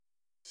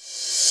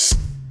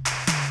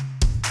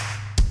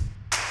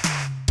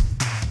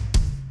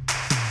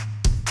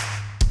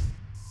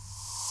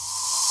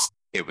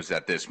It was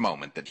at this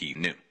moment that he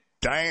knew.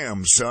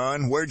 Damn,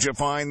 son, where'd you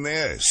find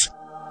this?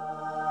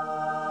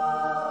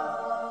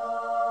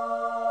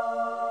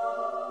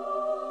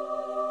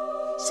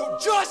 So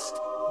just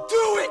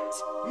do it!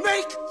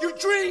 Make your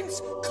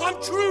dreams come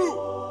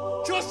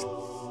true! Just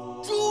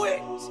do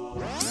it!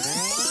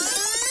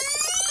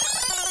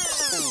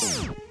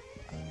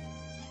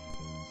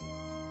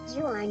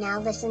 You are now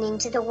listening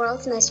to the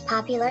world's most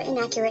popular,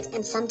 inaccurate,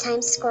 and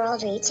sometimes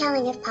squirreled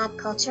retelling of pop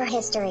culture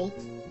history.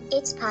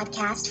 It's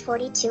Podcast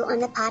 42 on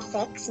the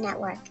Podfix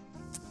Network.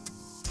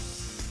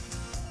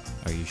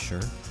 Are you sure?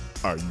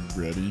 Are you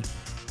ready?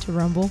 To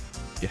rumble?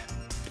 Yeah.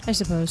 I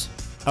suppose.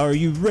 Are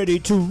you ready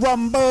to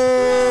rumble?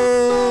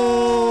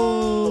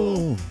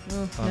 Oh,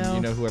 no.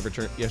 You know, whoever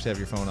you have to have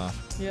your phone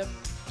off. Yep.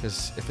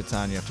 Because if it's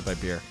on, you have to buy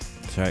beer.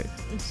 That's right.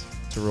 It's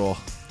a rule.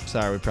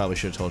 Sorry, we probably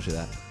should have told you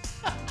that.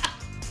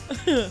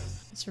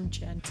 It's from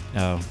Jen.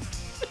 Oh.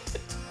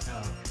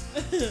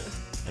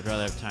 I'd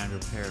rather have time to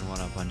prepare and one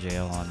up on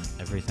jail on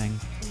everything.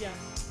 Yeah.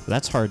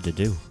 That's hard to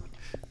do.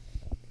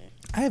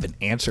 I have an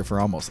answer for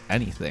almost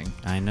anything.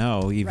 I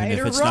know, even Right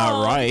if or it's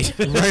wrong. not right.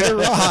 Right or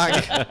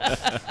wrong.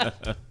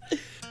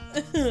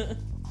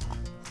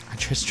 I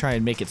just try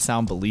and make it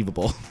sound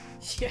believable.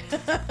 Yeah.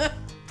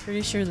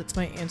 Pretty sure that's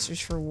my answers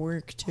for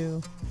work,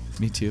 too.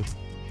 Me too.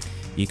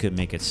 You could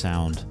make it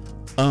sound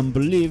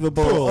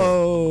unbelievable.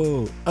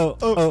 Oh, oh,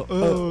 oh, oh,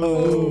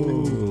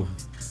 oh, oh.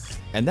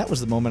 And that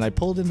was the moment I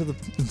pulled into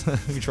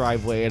the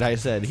driveway and I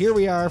said, here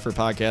we are for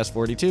podcast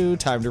 42,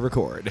 time to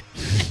record.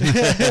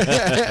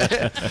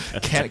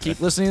 Can't keep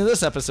listening to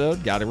this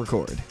episode, gotta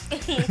record.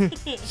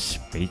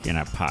 Speaking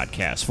of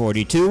podcast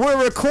 42,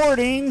 we're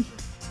recording.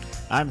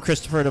 I'm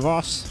Christopher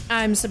DeVos.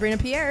 I'm Sabrina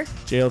Pierre.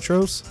 Jail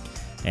Tros.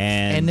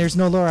 And there's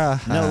no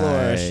Laura. no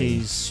Laura.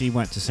 Hi. She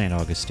went to St.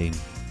 Augustine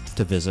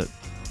to visit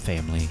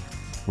family,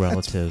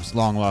 relatives,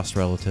 long lost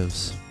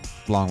relatives,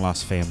 long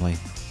lost family,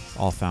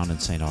 all found in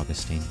St.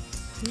 Augustine.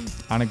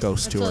 On a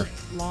ghost That's tour.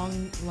 a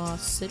long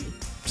lost city.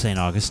 St.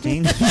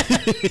 Augustine.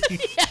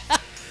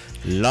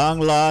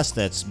 Long lost,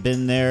 that's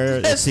been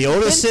there. It's the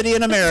oldest city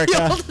in America.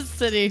 The oldest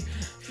city.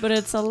 But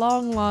it's a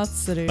long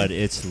lost city. But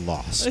it's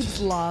lost. It's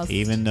lost.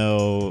 Even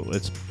though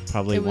it's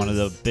probably one of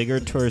the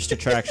bigger tourist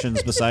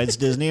attractions besides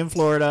Disney in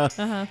Florida.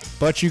 Uh-huh.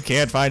 But you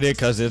can't find it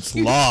because it's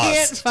You lost.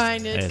 can't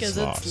find it It's because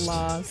it's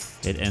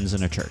lost. It ends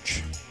in a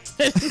church.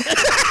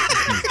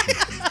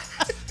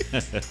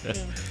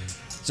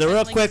 So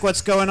real quick,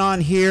 what's going on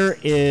here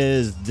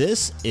is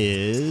this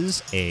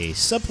is a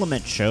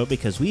supplement show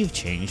because we've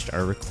changed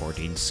our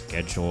recording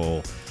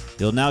schedule.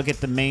 You'll now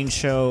get the main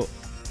show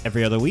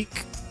every other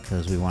week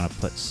because we want to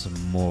put some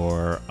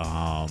more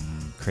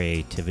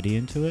creativity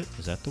into it.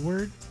 Is that the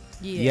word?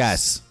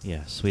 Yes.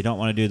 Yes. We don't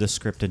want to do the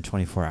script in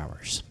 24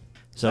 hours.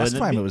 So Last in the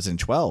time be- it was in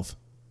 12.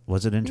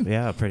 Was it in?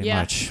 Yeah, pretty Yeah.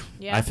 much.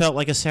 Yeah. I felt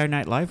like a Saturday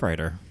Night Live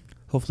writer.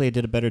 Hopefully, I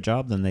did a better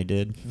job than they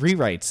did.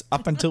 Rewrites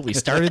up until we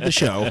started the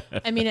show.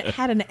 I mean, it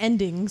had an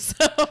ending, so.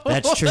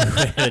 That's true. It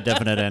had a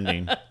definite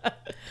ending.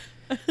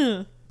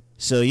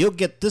 So you'll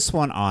get this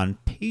one on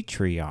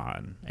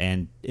Patreon,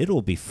 and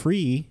it'll be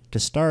free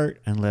to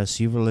start unless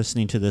you were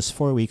listening to this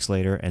 4 weeks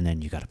later, and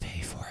then you got to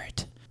pay for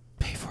it.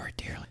 Pay for it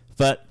dearly.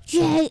 But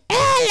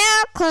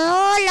J.L.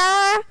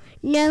 Cola,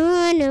 never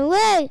run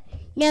away,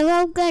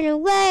 never gonna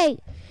away.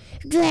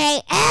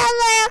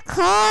 J.L.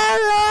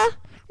 Cola,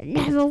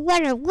 never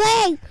went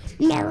away,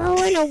 never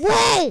went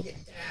away.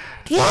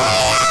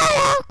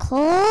 J.L.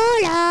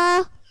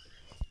 Cola,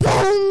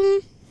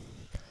 boom.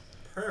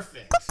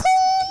 perfect.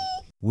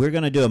 We're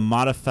going to do a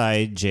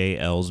modified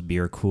JL's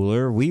beer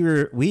cooler. We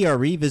are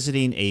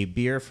revisiting a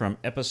beer from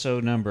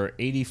episode number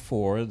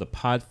 84, the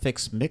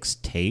Podfix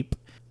mixtape.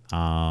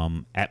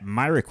 At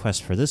my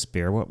request for this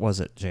beer, what was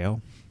it,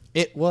 JL?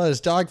 It was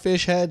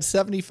Dogfish Head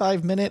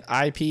 75-minute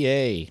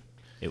IPA.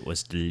 It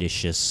was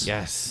delicious.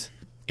 Yes.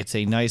 It's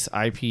a nice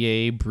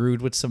IPA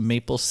brewed with some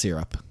maple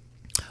syrup.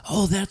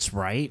 Oh, that's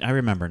right. I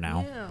remember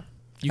now. Yeah.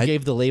 You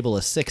gave the label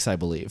a 6, I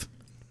believe.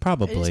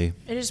 Probably.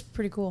 It is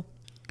pretty cool.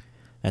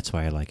 That's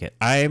why I like it.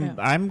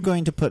 I'm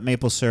going to put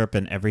maple syrup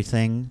in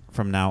everything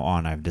from now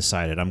on. I've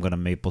decided I'm going to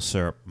maple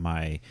syrup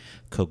my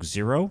Coke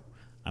Zero.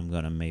 I'm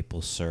going to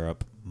maple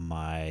syrup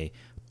my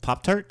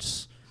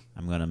Pop-Tarts.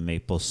 I'm going to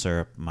maple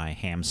syrup my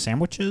ham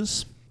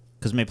sandwiches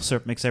because maple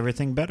syrup makes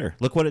everything better.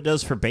 Look what it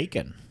does for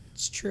bacon.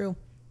 It's true.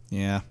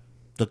 Yeah.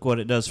 Look what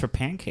it does for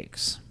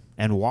pancakes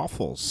and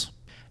waffles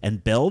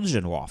and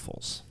Belgian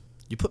waffles.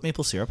 You put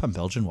maple syrup on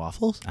Belgian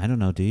waffles? I don't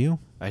know, do you?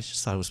 I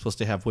just thought it was supposed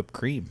to have whipped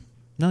cream.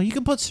 No, you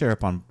can put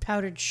syrup on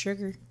Powdered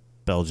sugar.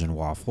 Belgian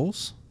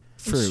waffles.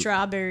 And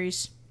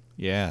strawberries.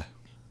 Yeah.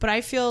 But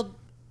I feel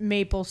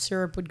maple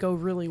syrup would go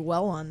really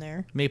well on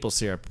there. Maple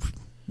syrup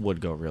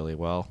would go really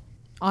well.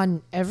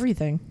 On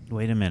everything.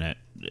 Wait a minute.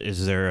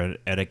 Is there an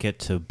etiquette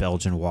to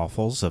Belgian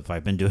waffles? Have I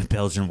been doing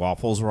Belgian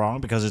waffles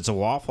wrong? Because it's a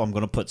waffle, I'm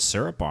going to put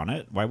syrup on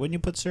it. Why wouldn't you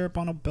put syrup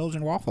on a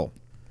Belgian waffle?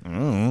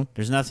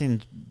 There's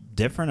nothing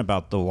different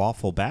about the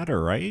waffle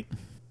batter, right?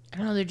 I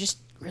don't know. They're just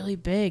really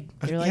big.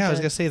 They're like I was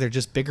going to say they're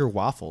just bigger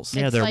waffles.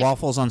 Yeah, It's they're like-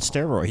 waffles on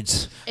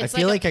steroids. It's I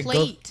feel like a like a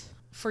plate.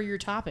 for your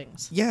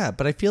toppings. Yeah,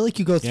 but I feel like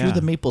you go through Yeah.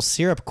 the maple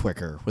syrup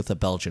quicker with a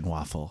Belgian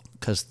waffle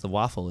because the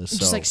waffle is so.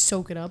 Just like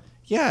soak it up.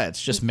 Yeah,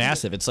 it's just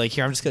massive. It's like,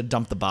 here, I'm just going to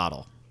dump the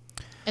bottle.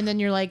 And then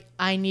you're like,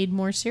 I need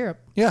more syrup.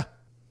 Yeah.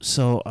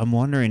 So I'm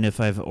wondering if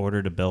I've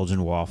ordered a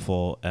Belgian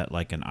waffle at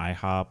like an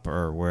IHOP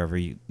or wherever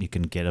you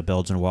can get a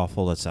Belgian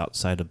waffle that's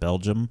outside of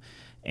Belgium,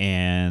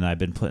 and I've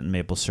been putting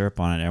maple syrup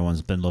on it.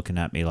 Everyone's been looking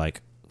at me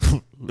like,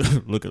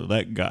 look at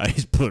that guy.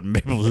 He's putting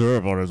maple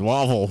syrup on his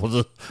waffle.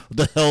 What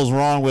the hell's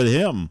wrong with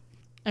him?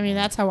 I mean,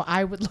 that's how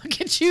I would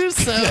look at you,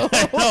 so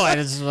No, I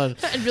just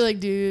I'd be like,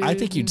 dude. I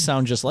think you'd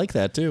sound just like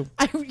that, too.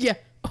 Yeah.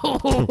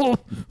 Oh,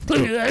 look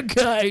at that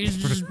guy. He's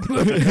just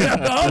putting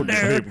it on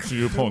there.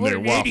 syrup on What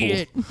an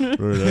idiot. Look at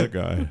that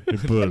guy. He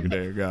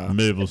put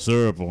maple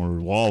syrup on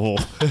his waffle.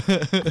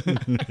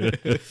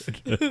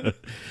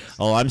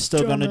 Oh, I'm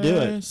still going to do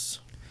it.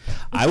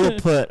 I will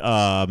put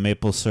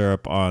maple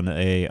syrup on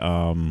a,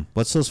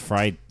 what's those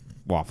fried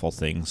waffle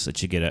things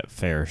that you get at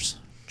fairs?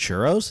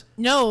 Churros?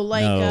 No,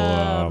 like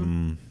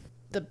No,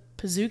 the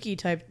Pizookie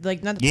type.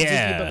 Like, not the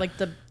Yeah. Pizookie, but like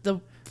the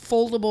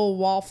foldable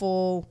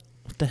waffle.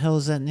 what the hell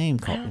is that name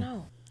I called? don't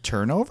know.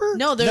 Turnover?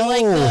 No, they're No.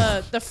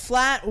 like the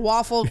flat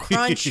waffle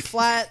crunch,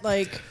 flat,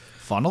 like.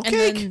 Funnel And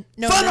cake? then,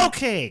 no, Funnel no,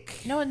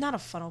 cake. no, not a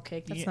funnel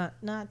cake. That's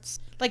not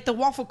like the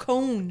waffle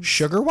cones.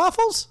 Sugar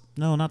waffles?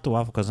 No, not the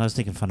waffle cones. I was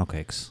thinking funnel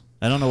cakes.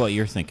 I don't know what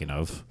you're thinking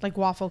of. Like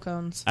waffle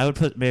cones. I would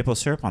put maple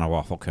syrup on a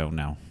waffle cone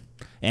now.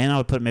 And I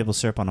would put maple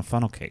syrup on a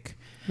funnel cake.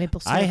 Maple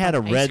syrup. I had a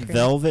on ice red cream.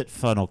 velvet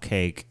funnel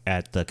cake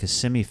at the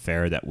Kissimmee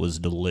Fair that was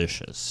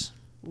delicious.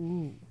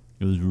 Ooh.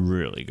 It was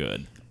really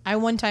good. I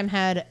one time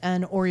had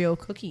an Oreo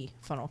cookie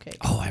funnel cake.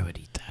 Oh, I would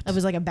eat that. It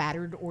was like a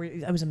battered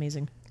Oreo. That was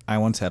amazing. I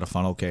once had a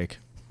funnel cake.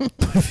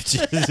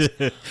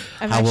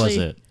 How was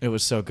it? It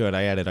was so good.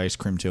 I added ice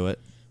cream to it.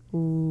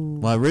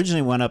 Well, I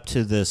originally went up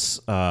to this,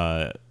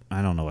 I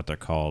don't know what they're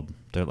called.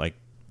 They're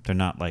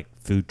not like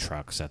food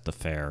trucks at the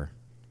fair,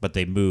 but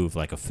they move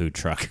like a food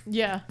truck.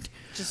 Yeah,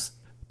 just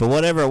But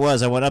whatever it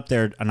was, I went up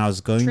there and I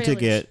was going to Trailers.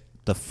 get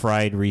the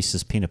fried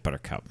Reese's peanut butter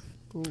cup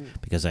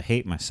because I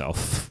hate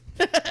myself.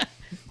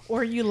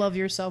 or you love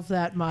yourself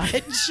that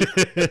much.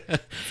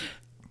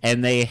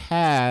 And they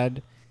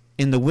had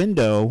in the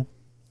window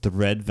the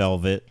red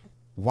velvet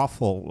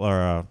waffle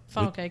or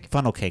Funnel cake.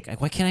 Funnel cake.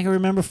 Why can't I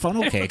remember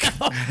funnel cake?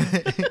 I'm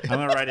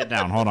gonna write it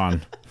down. Hold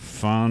on.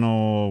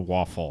 Funnel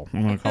waffle.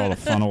 I'm gonna call it a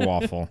funnel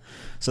waffle.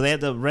 So they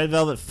had the red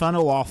velvet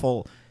funnel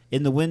waffle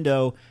in the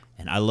window,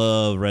 and I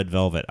love red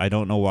velvet. I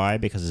don't know why,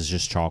 because it's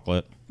just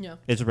chocolate. Yeah.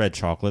 It's red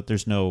chocolate.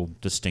 There's no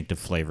distinctive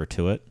flavor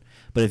to it.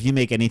 But if you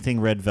make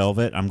anything red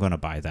velvet, I'm gonna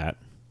buy that,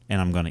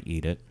 and I'm gonna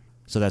eat it.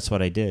 So that's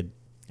what I did.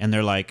 And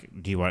they're like,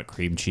 "Do you want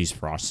cream cheese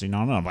frosting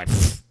on it?" I'm like,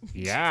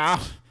 "Yeah."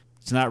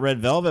 It's not red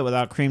velvet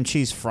without cream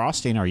cheese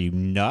frosting. Are you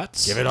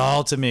nuts? Give it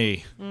all to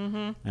me.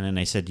 And then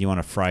they said, "Do you want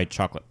a fried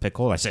chocolate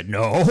pickle?" I said,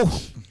 "No."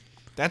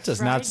 That does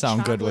Fried not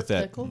sound good with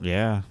chocolate it. pickle?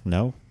 Yeah,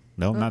 no,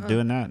 I'm not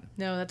doing that.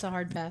 No, that's a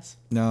hard pass.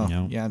 No.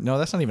 No. Yeah, no,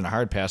 that's not even a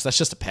hard pass. That's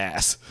just a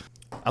pass.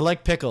 I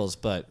like pickles,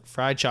 but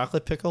fried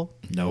chocolate pickle?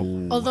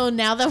 No. Although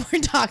now that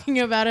we're talking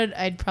about it,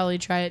 I'd probably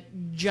try it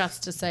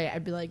just to say.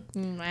 I'd be like,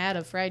 I had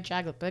a fried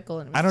chocolate pickle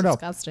and it was I don't know.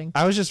 disgusting.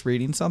 I was just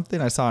reading something.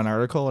 I saw an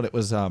article and it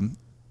was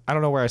I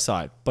don't know where I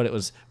saw it, but it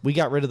was we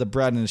got rid of the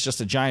bread and it's just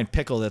a giant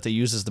pickle that they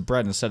use as the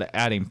bread instead of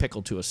adding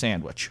pickle to a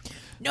sandwich.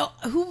 No,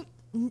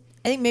 I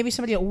think maybe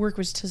somebody at work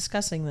was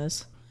discussing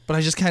this. But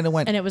I just kind of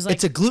went, And it was like-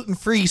 it's a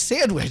gluten-free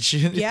sandwich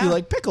if Yeah. you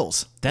like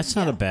pickles. That's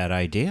not a bad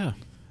idea.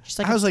 Just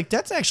like I was like,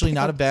 that's actually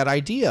not a bad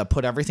idea.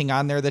 Put everything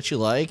on there that you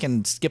like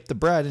and skip the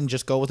bread and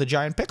just go with a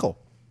giant pickle.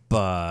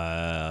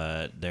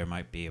 But there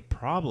might be a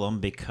problem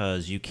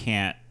because you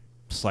can't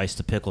slice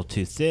the pickle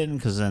too thin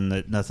because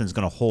then nothing's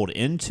going to hold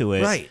into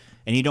it. Right.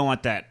 And you don't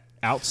want that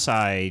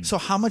outside. So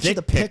how much of thick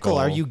the pickle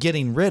are you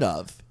getting rid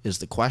of is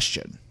the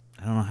question.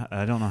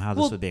 I don't know how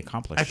this Well, would be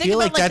accomplished. I Think feel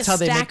like about, like, that's the how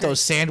they make stackers.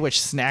 those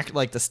sandwich snack,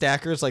 like the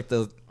stackers, like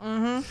the.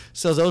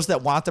 So those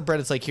that want the bread,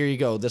 it's like, here you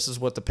go. This is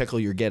what the pickle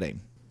you're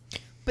getting.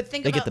 But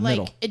think They get about the like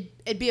middle.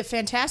 it'd be a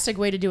fantastic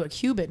way to do a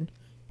Cuban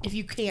if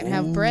you can't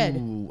have bread.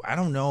 Ooh, I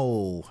don't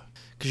know,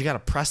 because you got to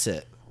press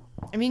it.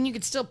 I mean, you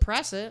could still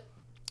press it.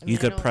 I mean, you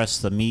I could know- press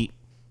the meat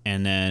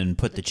and then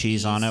put the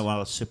cheese on cheese. it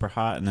while it's super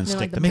hot and then then, stick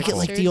like, the the Make it pickle.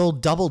 like mustard. the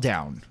old double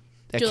down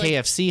that Do, like-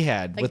 KFC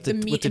had like with the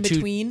with meat the in two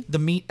between? the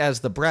meat as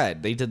the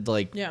bread. They did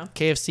like Yeah.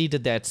 KFC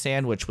did that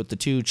sandwich with the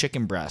 2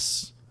 chicken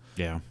breasts.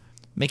 Yeah.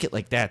 Make it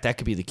like that. That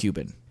could be the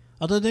Cuban.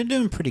 Although they're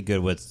doing pretty good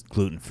with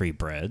gluten-free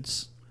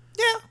breads.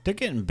 Yeah. They're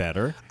getting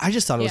better. I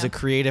just thought it was Yeah. a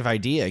creative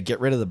idea. Get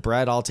rid of the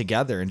bread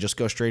altogether and just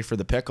go straight for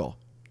the pickle.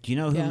 Do you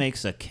know who Yeah.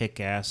 makes a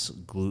kick-ass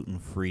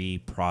gluten-free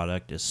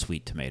product is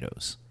Sweet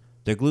Tomatoes.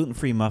 Their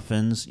gluten-free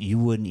muffins, you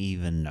wouldn't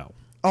even know.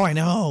 Oh, I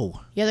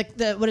know. Yeah,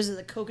 the what is it?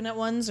 The coconut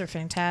ones are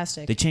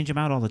fantastic. They change them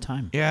out all the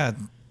time. Yeah.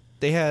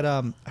 They had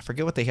I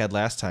forget what they had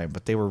last time,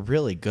 but they were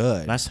really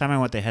good. Last time I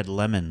went, they had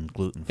lemon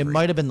gluten-free. It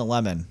might have been the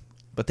lemon,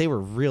 but they were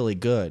really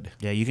good.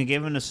 Yeah, you can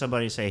give them to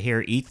somebody and say,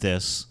 here, eat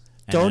this.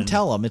 and Don't then-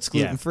 tell them it's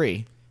Yeah. gluten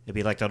free. It'd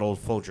be like that old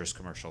Folgers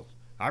commercial.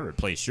 I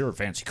replace your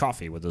fancy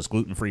coffee with this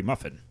gluten-free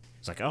muffin.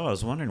 It's like, oh, I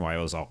was wondering why it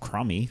was all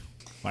crummy.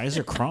 Why is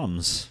there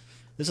crumbs?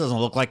 This doesn't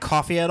look like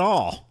coffee at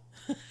all.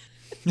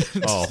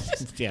 Oh,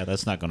 yeah,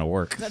 that's not going to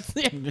work.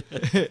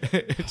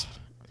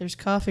 There's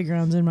coffee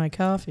grounds in my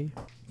coffee.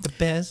 The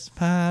best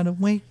part of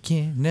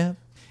waking up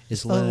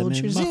Is lemon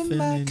Folgers muffin in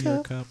my in your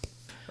cup. cup?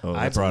 Oh,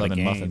 I that's a brought a lemon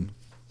game. muffin.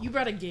 You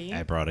brought a game?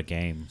 I brought a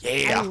game.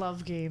 I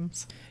love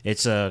games.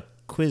 It's a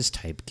quiz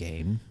type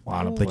game,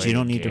 Wanna but play you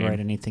don't a need to game? write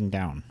anything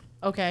down.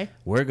 Okay.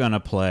 We're going to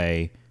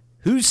play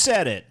Who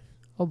Said It?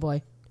 Oh,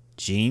 boy.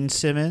 Gene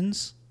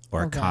Simmons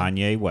or Oh, God.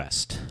 Kanye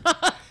West?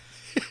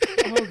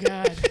 Oh,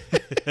 God.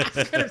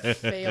 I'm going to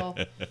fail.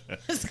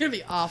 It's going to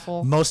be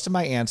awful. Most of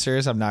my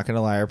answers, I'm not going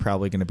to lie, are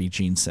probably going to be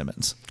Gene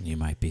Simmons. You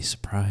might be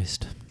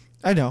surprised.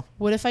 I know.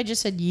 What if I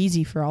just said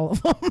Yeezy for all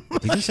of them?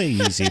 You can say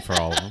easy for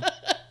all of them.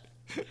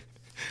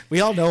 We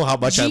all know how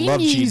much I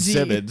love Gene Yeezy.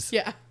 Simmons.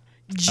 Yeah.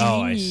 Gene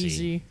Oh, I see.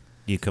 Yeezy.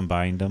 You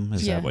combined them?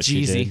 Is Yeah. that what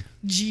you Jeezy. did?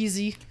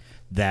 Jeezy.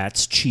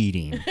 That's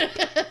cheating.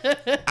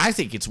 I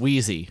think it's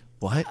Wheezy.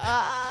 What?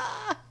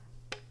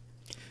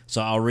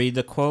 So I'll read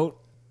the quote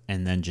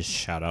and then just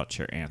shout out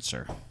your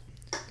answer.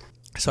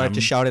 So I have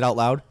to shout it out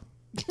loud?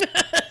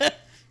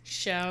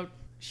 Shout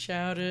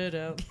it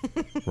out.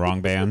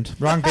 Wrong band.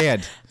 Wrong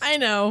band. I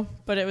know,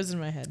 but it was in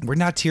my head. We're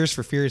not Tears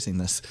for Fears in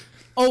this.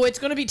 Oh, it's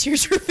going to be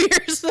Tears for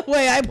Fears the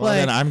way I Well, play.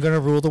 then I'm going to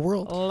rule the A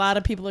world. lot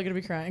of people are going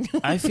to be crying.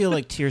 I feel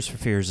like Tears for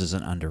Fears is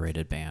an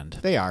underrated band.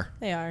 They are.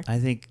 They are. I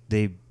think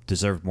they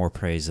deserve more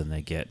praise than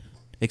they get.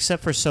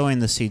 Except for Sowing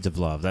the Seeds of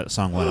Love. That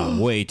song went on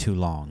way too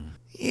long.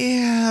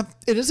 Yeah,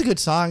 it is a good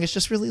song. It's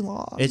just really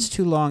long. It's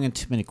too long and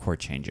too many chord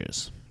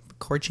changes.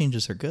 Chord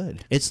changes are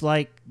good. It's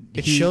like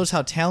It shows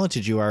how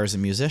talented you are as a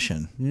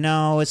musician.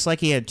 No, it's like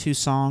he had two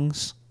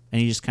songs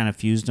and he just kind of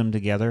fused them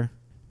together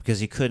because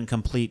he couldn't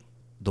complete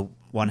the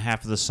one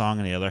half of the song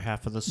and the other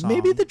half of the song.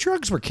 Maybe the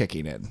drugs were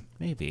kicking in.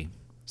 Maybe.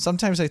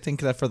 Sometimes I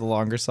think that for the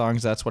longer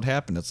songs, that's what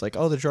happened. It's like,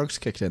 oh, the drugs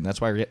kicked in.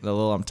 That's why we're getting a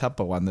little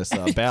tempo on this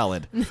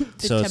ballad.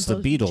 So it's the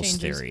tempo Beatles changes.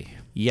 theory.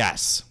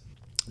 Yes.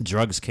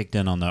 Drugs kicked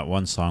in on that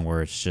one song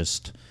where it's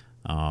just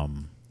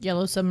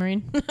Yellow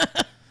Submarine.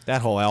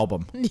 That whole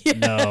album.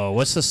 no,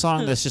 what's the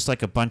song that's just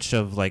like a bunch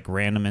of like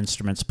random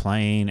instruments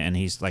playing and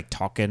he's like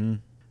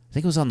talking? I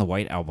think it was on the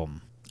White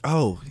Album.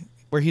 Oh,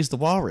 where he's the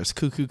walrus,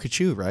 Cuckoo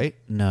Cachoo, right?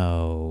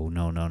 No.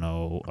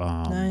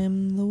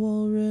 I'm the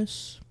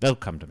walrus. They'll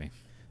come to me.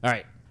 All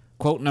right.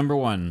 Quote number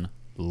 1.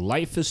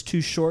 Life is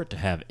too short to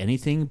have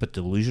anything but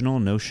delusional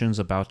notions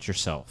about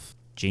yourself.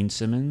 Gene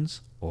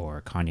Simmons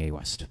or Kanye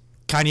West?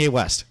 Kanye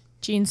West.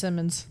 Gene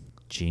Simmons.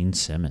 Gene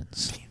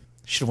Simmons.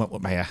 Should have went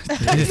with my.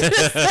 I'm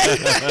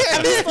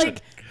just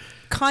like,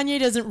 Kanye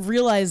doesn't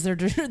realize they're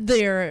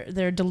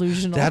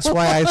delusional. That's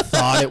why I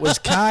thought it was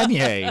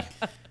Kanye.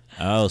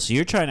 Oh, so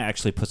you're trying to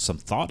actually put some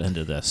thought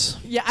into this.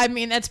 Yeah, I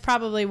mean, that's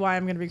probably why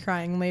I'm going to be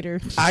crying later.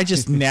 I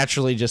just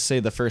naturally just say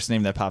the first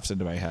name that pops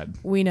into my head.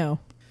 We know.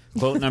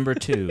 Quote number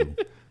 2.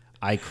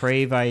 I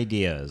crave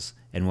ideas,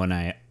 and when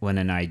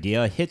an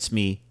idea hits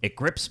me, it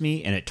grips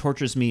me and it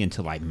tortures me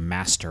until I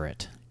master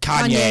it.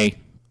 Kanye.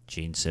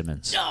 Gene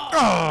Simmons.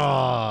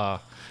 Oh,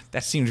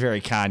 that seemed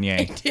very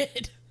Kanye.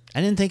 Did.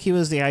 I didn't think he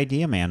was the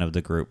idea man of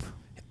the group.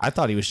 I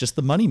thought he was just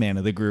the money man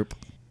of the group.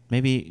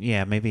 Maybe he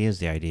is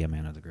the idea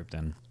man of the group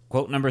then.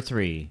 Quote number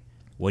 3.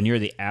 When you're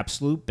the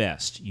absolute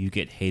best, you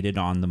get hated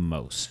on the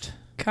most.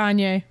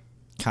 Kanye.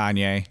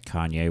 Kanye.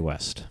 Kanye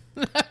West.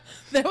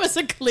 That was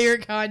a clear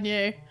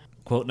Kanye.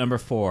 Quote number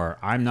 4.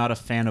 I'm not a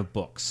fan of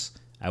books.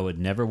 I would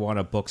never want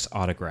a book's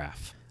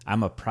autograph.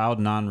 I'm a proud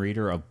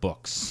non-reader of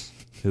books.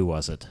 Who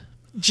was it?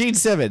 Gene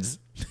Simmons.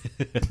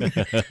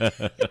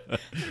 I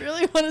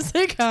really want to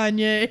say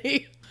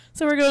Kanye.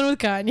 So we're going with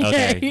Kanye.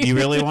 Okay, you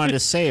really wanted to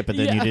say it, but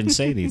then you Yeah. didn't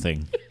say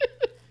anything.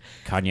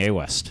 Kanye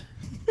West.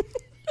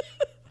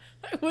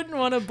 I wouldn't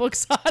want a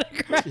book's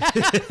autograph.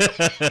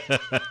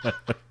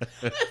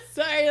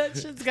 Sorry, that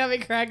shit's got me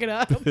cracking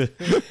up. I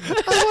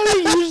want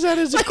to use that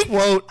as a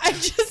quote.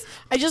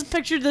 I just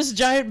pictured this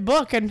giant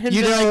book and him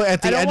You being know, like,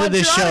 at "I the don't end of want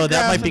this your show,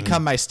 that autograph." might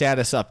become my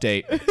status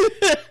update.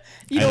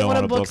 You don't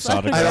want a book's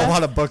autograph. I don't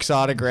want a book's Yeah,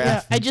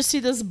 autograph. I just see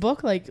this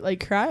book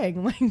like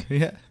crying, like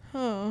Yeah.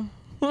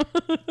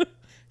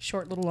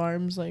 short little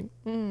arms, like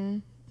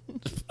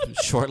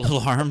Short little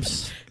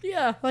arms.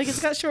 yeah, like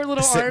it's got short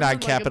little Sitting arms. on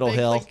and, like, a Capitol big,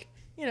 Hill. like,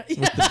 you know,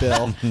 yeah, The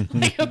bill.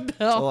 like a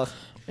bill. Well,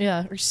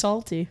 Yeah, or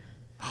salty.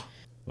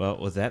 Well,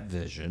 with that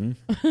vision.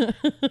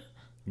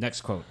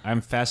 Next quote.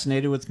 I'm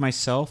fascinated with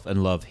myself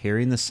and love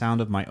hearing the sound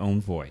of my own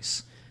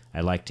voice.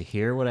 I like to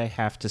hear what I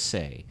have to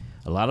say.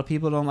 A lot of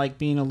people don't like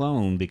being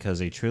alone because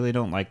they truly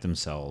don't like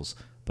themselves,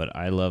 but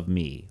I love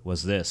me.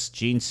 Was this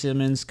Gene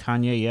Simmons,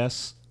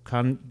 Kanye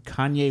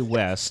Kanye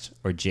West,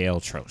 or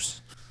J.L.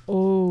 Trost?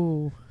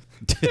 Oh,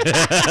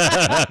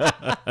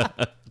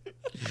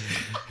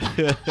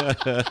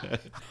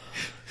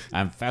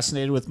 I'm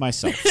fascinated with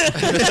myself.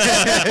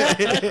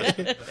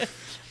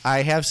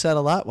 I have said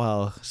a lot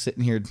while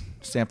sitting here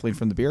sampling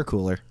from the beer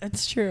cooler.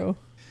 that's true.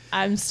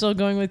 I'm still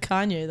going with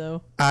Kanye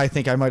though. I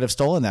think I might have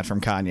stolen that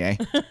from Kanye.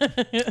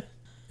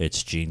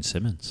 It's Gene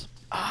Simmons.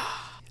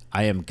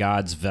 I am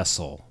God's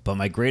vessel, but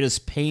my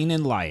greatest pain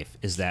in life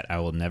is that I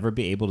will never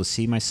be able to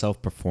see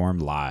myself perform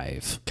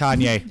live.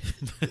 Kanye.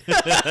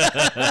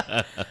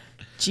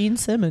 Gene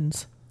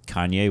Simmons.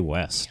 Kanye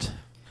West.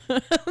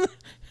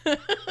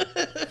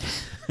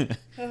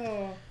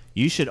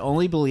 You should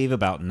only believe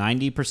about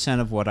 90%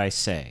 of what I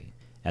say.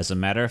 As a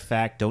matter of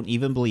fact, don't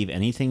even believe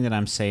anything that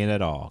I'm saying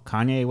at all.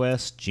 Kanye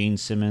West, Gene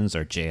Simmons,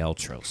 or J.L.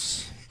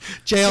 Trost.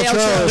 J.L.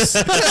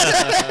 Trost.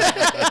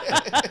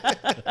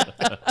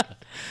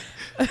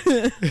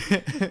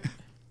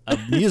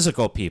 Of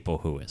musical people,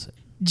 who is it?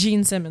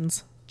 Gene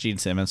Simmons. Gene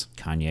Simmons.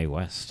 Kanye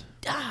West.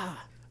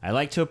 I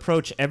like to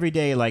approach every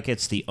day like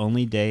it's the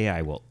only day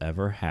I will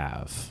ever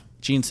have.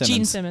 Gene Simmons.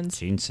 Gene Simmons.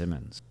 Gene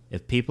Simmons.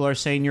 If people are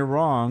saying you're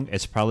wrong,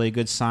 it's probably a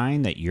good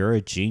sign that you're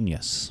a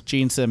genius.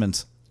 Gene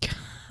Simmons.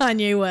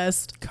 Kanye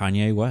West.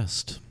 Kanye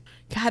West.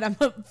 God, I'm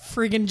a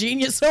friggin'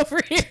 genius over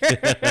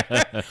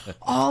here.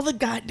 All the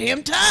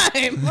goddamn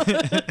time.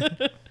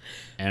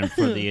 And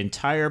for the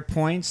entire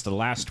points, the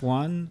last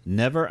one,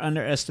 never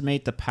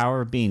underestimate the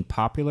power of being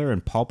popular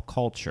in pulp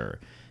culture.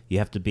 You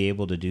have to be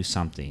able to do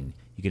something.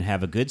 You can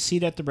have a good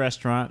seat at the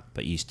restaurant,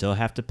 but you still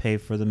have to pay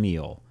for the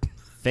meal.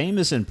 Fame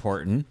is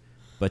important,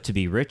 but to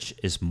be rich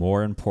is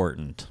more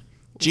important.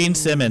 Gene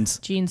Simmons.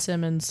 Gene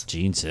Simmons.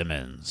 Gene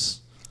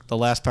Simmons. The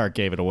last part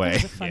gave it away.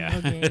 It's a fun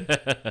little game.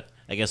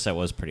 I guess that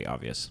was pretty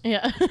obvious.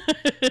 Yeah.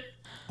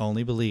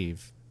 Only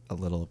believe a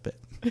little bit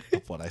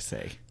of what I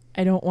say.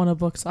 I don't want a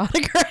book's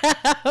autograph.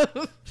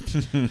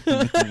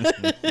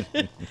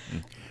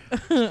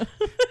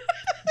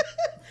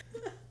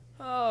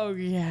 Oh,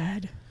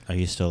 God. Are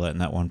you still letting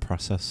that one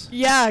process?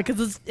 Yeah,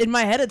 because in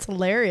my head, it's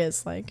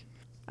hilarious. Like,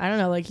 I don't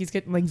know, like he's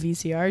getting like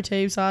VCR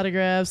tapes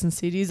autographs and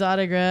CDs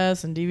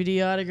autographs and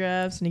DVD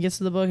autographs, and he gets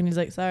to the book and he's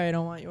like, "Sorry, I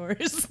don't want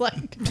yours."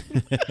 Like,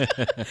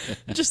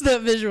 just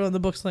that visual, and the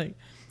book's like,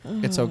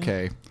 It's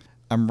okay.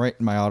 I'm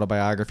writing my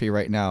autobiography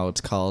right now. It's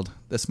called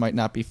 "This Might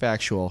Not Be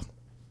Factual,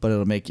 but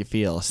It'll Make You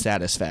Feel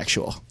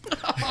Satisfactual."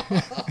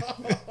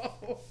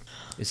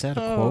 Is that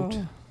a quote?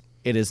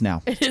 It is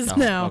now. "It is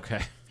now."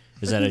 Okay.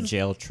 Is that a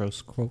J.L.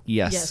 Trost quote?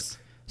 Yes. Yes.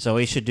 So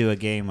we should do a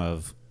game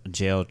of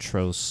J.L.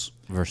 Trost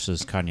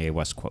versus Kanye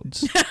West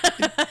quotes.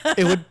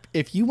 It would,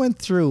 if you went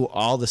through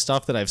all the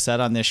stuff that I've said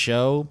on this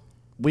show,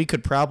 we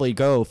could probably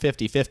go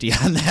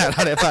 50-50 on that,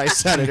 on if I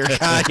said it or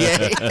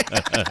Kanye.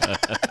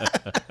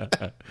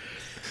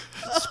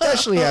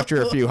 Especially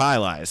after a few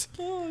highlights.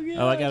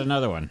 Oh, I got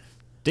another one.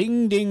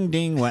 Ding, ding,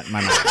 ding went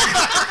my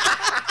mouth.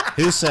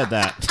 Who said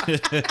that?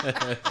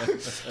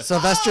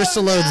 Sylvester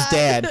Stallone's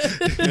dad.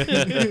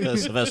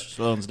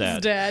 Sylvester Stallone's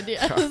dad. Dad,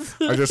 yes.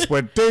 I just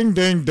went ding,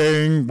 ding,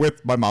 ding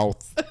with my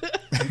mouth.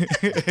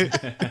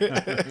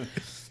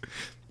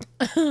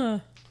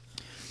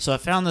 So I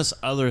found this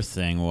other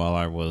thing while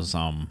I was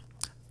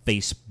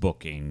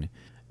Facebooking,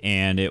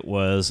 and it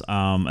was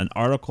an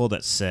article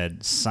that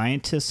said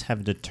scientists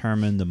have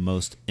determined the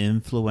most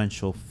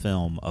influential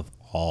film of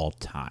all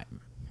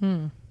time.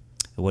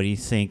 What do you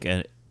think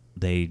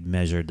they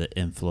measured the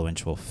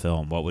influential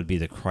film? What would be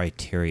the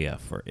criteria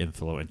for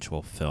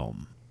influential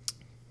film?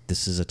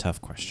 This is a tough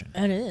question.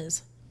 It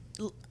is.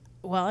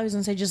 Well, I was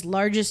going to say just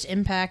largest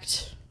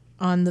impact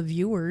on the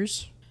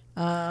viewers.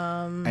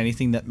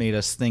 Anything that made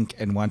us think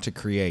and want to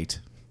create.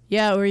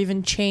 Yeah, or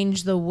even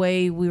change the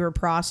way we were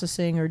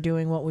processing or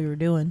doing what we were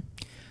doing.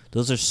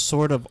 Those are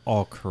sort of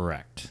all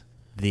correct.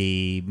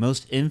 The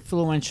most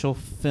influential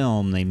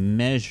film they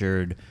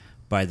measured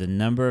by the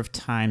number of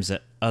times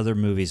that other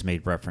movies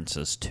made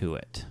references to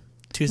it.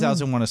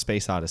 2001: A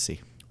Space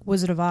Odyssey.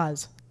 Wizard of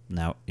Oz.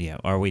 Now, yeah,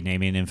 are we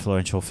naming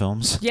influential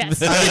films? Yes.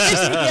 No,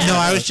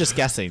 I was just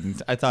guessing.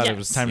 I thought it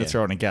was Yes. time to Yeah.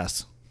 throw in a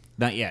guess.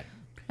 Not yet.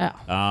 Oh.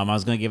 I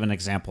was going to give an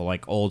example,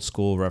 like old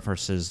school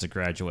references to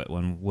Graduate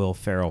when Will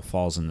Ferrell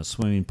falls in the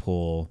swimming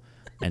pool,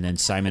 and then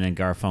Simon and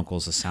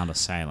Garfunkel's The Sound of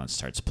Silence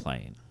starts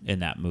playing in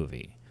that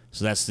movie.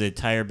 So that's the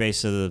entire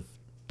base of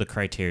the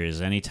criteria.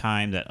 Is any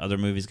time that other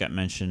movies got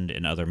mentioned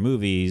in other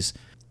movies,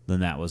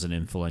 then that was an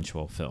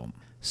influential film.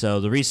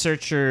 So the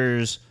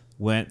researchers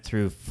went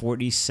through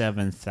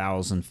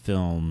 47,000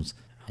 films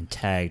and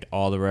tagged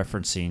all the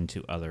referencing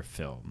to other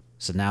film.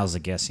 So now's the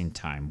guessing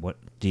time. What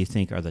do you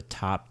think are the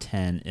top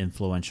 10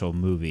 influential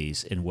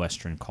movies in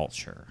Western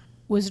culture?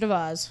 Wizard of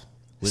Oz.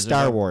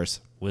 Star Wars.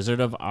 Wizard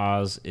of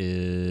Oz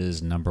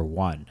is number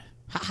 1.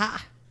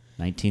 Ha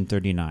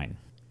 1939.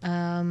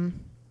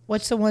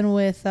 What's the one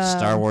with...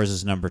 Star Wars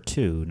is number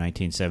 2,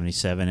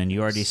 1977. And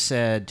you already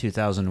said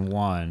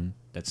 2001.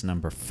 That's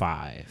number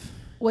 5.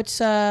 What's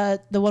the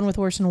one with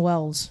Orson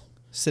Welles?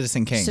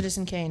 Citizen Kane.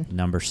 Citizen Kane.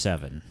 Number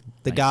 7.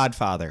 The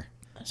Godfather.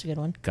 That's a good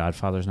one.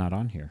 Godfather's not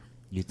on here.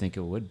 You'd think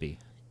it would be.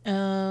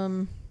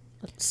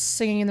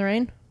 Singing in the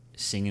Rain.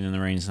 Singing in the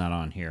Rain's not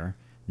on here.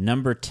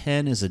 Number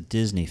 10 is a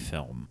Disney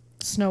film.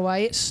 Snow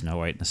White. Snow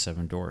White and the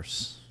Seven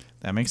Dwarfs.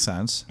 That makes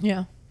sense.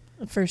 Yeah.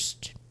 The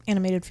first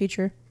animated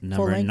feature. full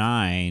Number length.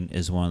 9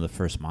 is one of the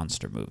first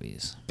monster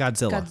movies.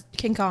 Godzilla.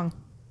 King Kong.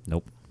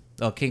 Nope.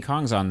 Oh, King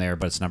Kong's on there,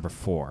 but it's number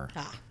 4.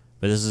 Ah.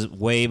 But this is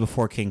way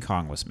before King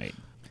Kong was made.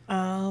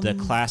 The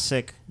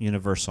classic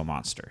Universal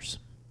monsters.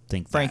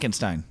 think that.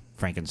 Frankenstein.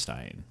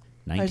 Frankenstein.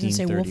 was gonna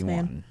say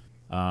 1931.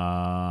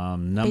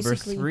 Number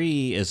Basically-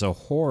 3 is a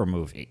horror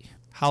movie.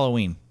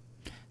 Halloween.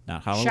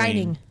 Not Halloween.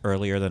 Shining.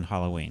 Earlier than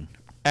Halloween.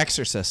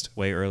 Exorcist.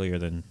 Way earlier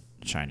than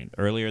Shining.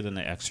 Earlier than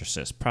The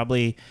Exorcist.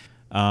 Probably.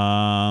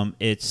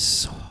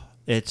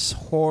 It's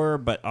horror,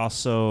 but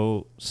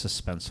also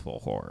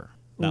suspenseful horror.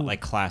 Not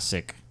like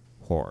classic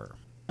horror.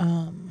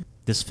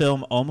 This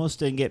film almost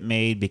didn't get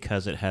made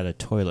because it had a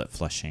toilet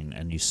flushing,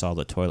 and you saw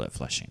the toilet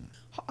flushing.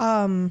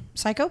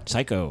 Psycho.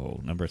 Psycho,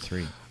 number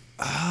 3.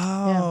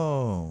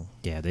 Oh.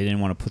 Yeah, they didn't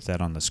want to put that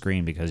on the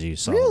screen because you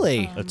saw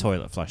Really? a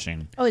toilet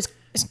flushing. Oh, is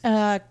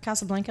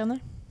Casablanca on there?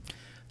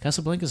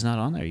 Casablanca's not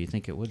on there. You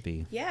think it would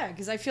be? Yeah,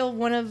 because I feel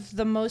one of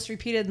the most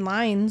repeated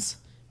lines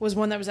was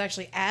one that was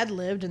actually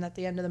ad-libbed and at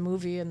the end of the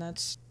movie, and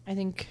that's, I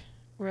think,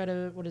 we're at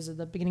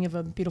the beginning of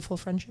A Beautiful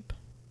Friendship.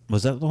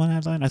 Was that the one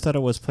ad line? I thought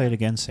it was Play It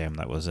Again, Sam.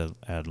 That was an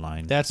ad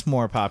line. That's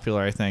more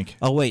popular, I think.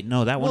 Oh, wait.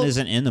 No, that one Well,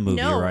 isn't in the movie,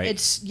 no, right?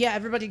 it's,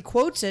 everybody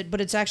quotes it, but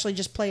it's actually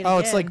just played Oh,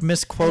 again. it's like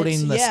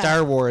misquoting the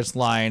Star Wars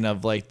line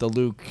of like the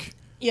Luke.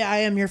 Yeah, I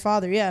am your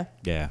father, yeah.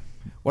 Yeah.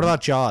 What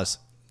about Jaws?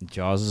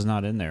 Jaws is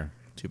not in there.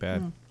 Too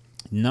bad.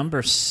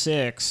 Number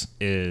 6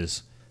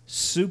 is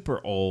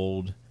super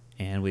old,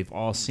 and we've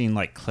all seen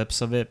like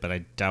clips of it, but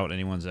I doubt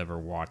anyone's ever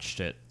watched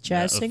it.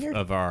 Jazz singer?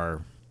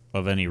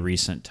 Of any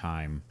recent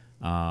time.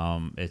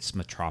 It's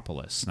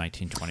Metropolis,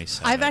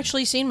 1927. I've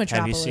actually seen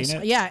Metropolis. Have you seen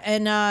it? Yeah,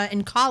 and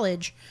in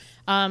college,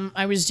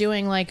 I was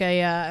doing like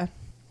it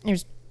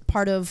was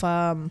part of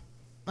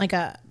like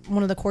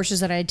one of the courses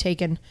that I had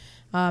taken,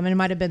 and it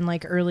might have been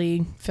like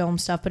early film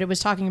stuff, but it was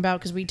talking about,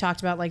 because we talked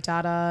about like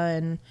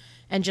Dada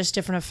and just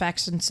different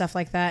effects and stuff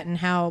like that, and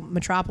how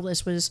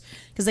Metropolis was,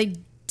 because they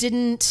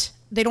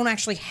don't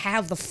actually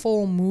have the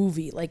full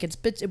movie. Like it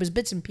was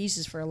bits and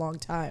pieces for a long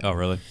time. Oh,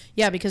 really?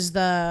 Yeah, because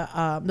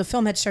the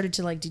film had started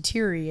to like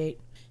deteriorate,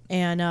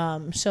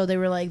 and so they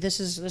were like, "This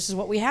is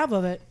what we have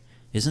of it."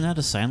 Isn't that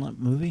a silent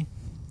movie?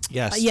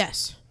 Yes.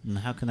 Yes, And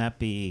how can that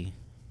be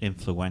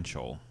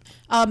influential?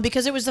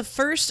 because it was the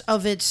first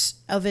of its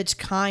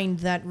kind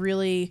that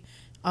really,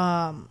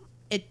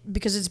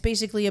 because it's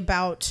basically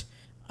about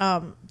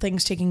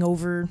things taking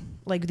over,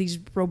 like these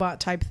robot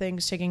type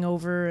things taking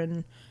over,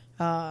 and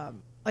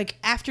like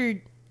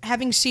after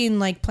having seen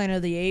like Planet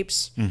of the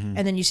Apes, and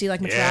then you see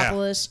like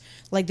Metropolis,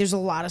 like there's a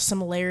lot of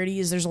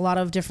similarities. There's a lot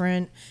of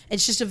different.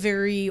 It's just a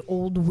very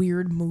old,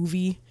 weird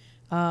movie.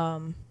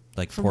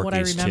 Like From what I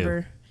Porky's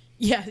remember. too.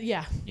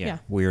 Yeah.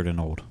 Weird and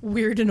old.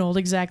 Weird and old,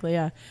 exactly.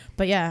 Yeah,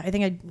 but yeah, I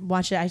think I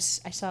watched it. I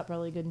saw it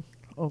probably good.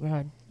 Oh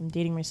God, I'm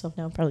dating myself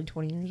now. Probably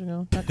 20 years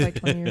ago. Not quite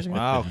 20 years ago.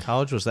 Wow,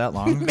 college was that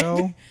long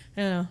ago?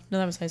 I don't know. No,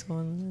 that was high school.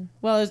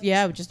 Well, it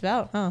was, just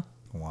about, huh?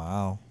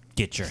 Wow.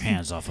 Get your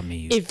hands off of me,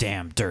 you If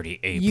damn dirty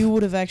ape. You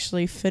would have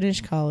actually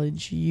finished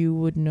college. You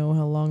would know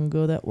how long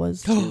ago that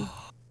was. Too.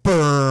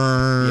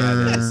 Burn.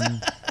 Yeah, it is.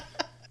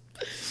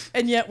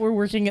 And yet we're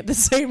working at the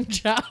same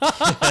job.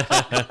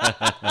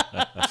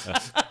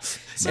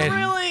 So And-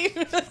 really,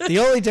 The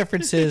only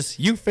difference is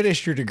you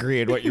finished your degree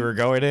in what you were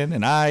going in,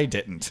 and I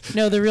didn't.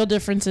 no. The real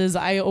difference is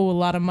I owe a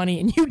lot of money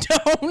and you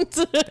don't.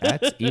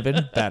 That's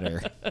even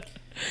better.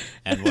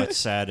 And what's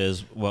sad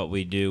is what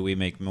we do, we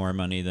make more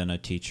money than a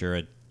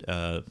teacher,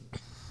 a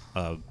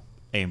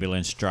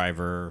ambulance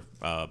driver,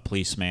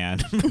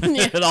 policeman,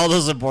 and all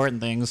those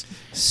important things.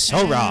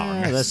 So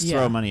wrong. Let's Yeah.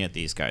 throw money at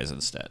these guys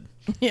instead.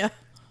 Yeah.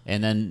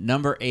 And then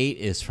number 8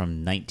 is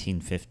from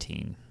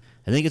 1915.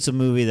 I think it's a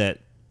movie that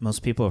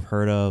most people have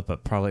heard of,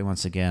 but probably,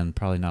 once again,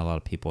 probably not a lot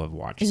of people have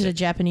watched Is it a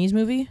Japanese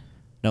movie?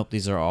 Nope,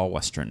 these are all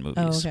Western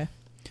movies. Oh, okay.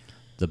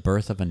 The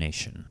Birth of a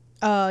Nation.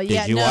 Yeah.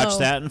 Did you watch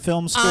that in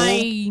film school?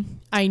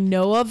 I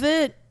know of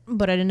it,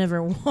 but I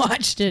never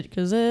watched it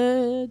because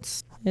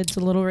it's a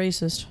little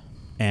racist.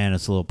 And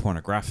it's a little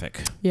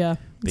pornographic. Yeah,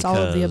 it's all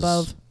of the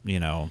above. You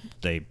know,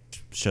 they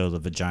show the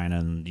vagina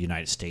and the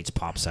United States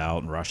pops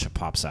out and Russia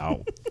pops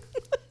out.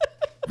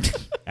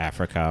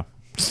 Africa.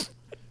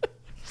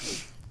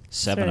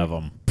 7 right. of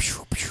them.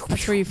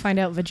 That's where you find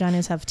out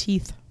vaginas have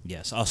teeth.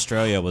 Yes,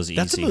 Australia was easy.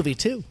 That's a movie,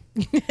 too.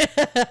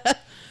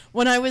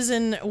 When I was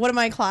in one of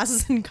my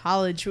classes in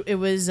college, it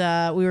was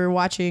we were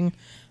watching.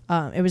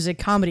 It was a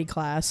comedy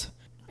class,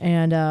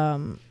 and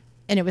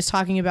it was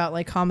talking about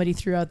like comedy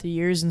throughout the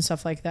years and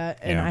stuff like that.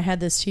 And Yeah. I had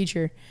this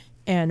teacher,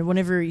 and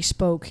whenever he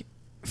spoke,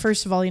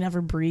 first of all, he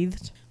never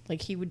breathed.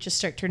 Like he would just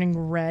start turning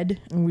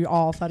red, and we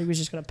all thought he was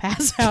just gonna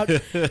pass out.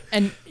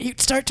 And he'd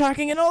start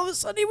talking, and all of a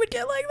sudden he would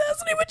get like this,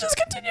 and he would just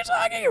continue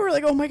talking. And we're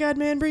like, "Oh my God,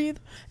 man, breathe!"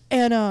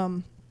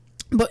 And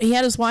but he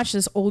had us watch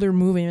this older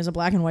movie. It was a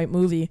black and white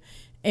movie,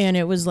 and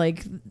it was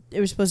like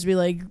it was supposed to be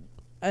like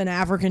an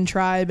African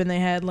tribe, and they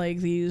had like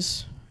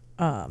these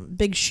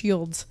big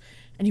shields.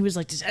 And he was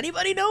like, "Does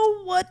anybody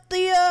know what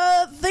the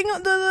thing,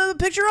 the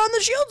picture on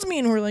the shields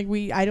mean?" We're like,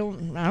 I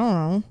don't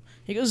know.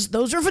 He goes,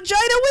 "Those are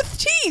vagina with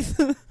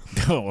teeth."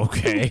 Oh,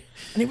 okay.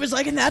 And he was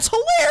like, "And that's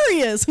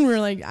hilarious." And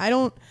we're like,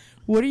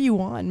 what are you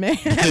on, man?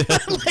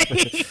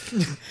 Like,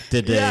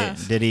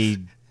 Did he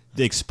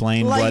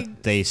explain Like-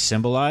 what they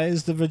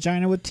symbolized, the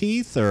vagina with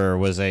teeth, or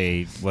was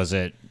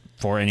it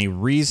For any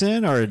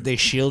reason, or They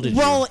shielded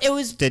Well, it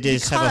was did they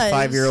just have a because-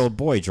 5-year-old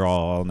boy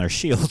draw on their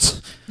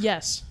shields?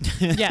 Yes.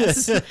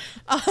 Yes.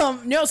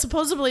 No,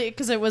 supposedly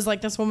because it was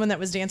like this woman that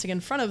was dancing in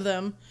front of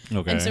them.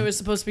 Okay. And so it was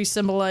supposed to be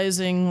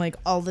symbolizing like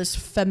all this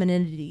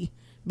femininity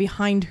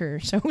behind her.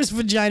 So it was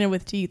vagina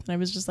with teeth. And I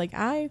was just like,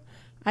 I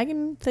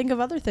can think of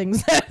other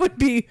things that would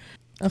be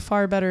a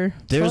far better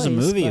There was a choice,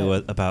 movie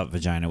but- about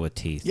vagina with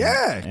teeth.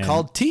 Yeah, And-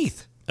 called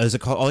Teeth. Is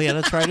it called? Oh yeah,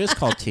 that's right. It is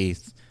called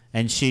Teeth,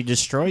 and she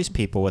destroys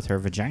people with her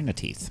vagina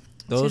teeth.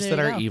 Those there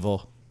that you are go.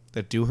 evil,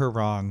 that do her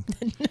wrong,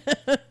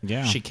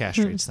 Yeah. she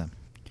castrates them.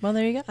 Well,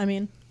 there you go. I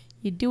mean,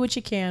 you do what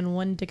you can,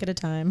 one dick at a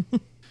time.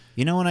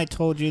 You know when I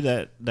told you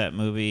that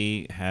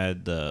movie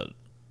had the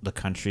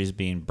countries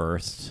being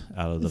birthed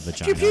out of the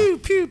vagina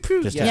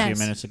just a Yes. few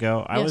minutes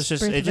ago? I Yes, was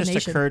just birth it of a just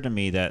nation. occurred to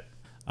me that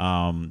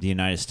the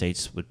United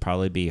States would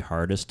probably be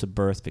hardest to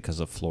birth because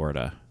of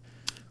Florida.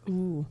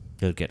 Ooh.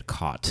 You'd get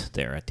caught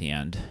there at the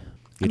end.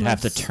 You'd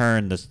have to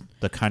turn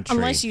the country.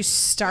 Unless you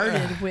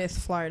started with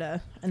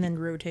Florida and then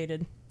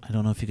rotated. I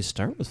don't know if you could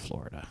start with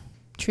Florida.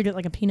 Treat it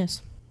like a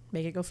penis.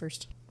 Make it go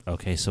first.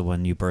 Okay, so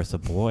when you birth a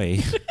boy,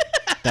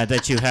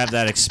 that you have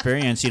that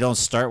experience, you don't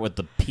start with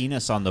the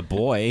penis on the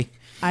boy,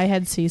 I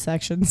had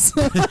C-sections.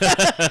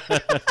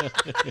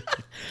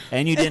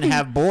 and you didn't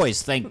have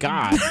boys, thank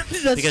God. That's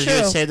Because true.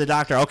 you would say to the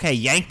doctor, okay,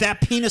 yank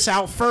that penis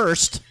out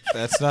first.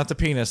 That's not the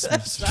penis,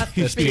 not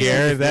Miss the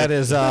Pierre. That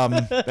is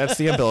that's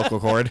the umbilical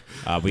cord.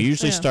 We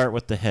usually Yeah. start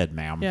with the head,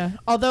 ma'am. Yeah.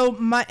 Although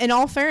in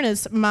all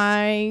fairness,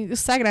 my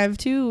second, I have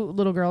two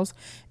little girls,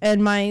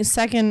 and my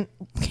second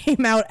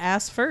came out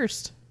ass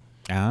first.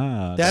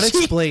 Ah, That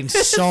explains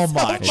so it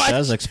much.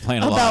 does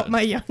explain a About lot.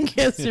 my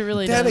youngest, it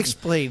really That does.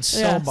 explains so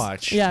Yes.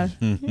 much. Yeah.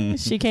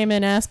 She came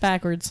in ass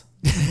backwards.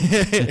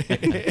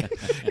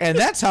 And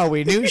that's how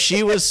we knew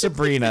she was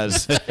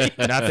Sabrina's.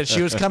 Not that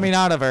she was coming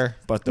out of her,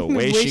 but the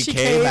way she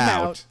came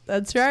out.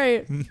 That's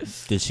right.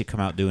 Did she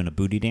come out doing a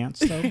booty dance,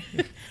 though?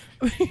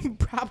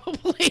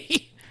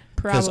 Probably.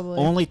 Because Probably.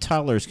 only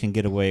toddlers can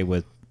get away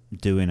with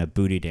doing a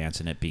booty dance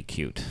and it be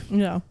cute.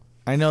 No.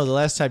 I know the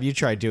last time you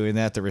tried doing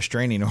that, the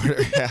restraining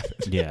order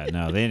happened. Yeah,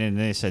 no, they didn't.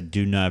 They said,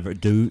 you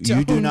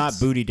do Don't. not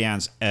booty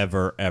dance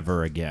ever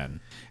again.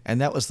 And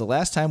that was the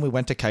last time we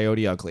went to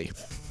Coyote Ugly.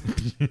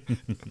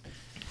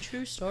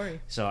 True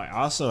story. So I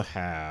also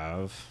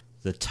have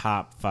the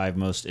top 5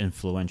 most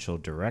influential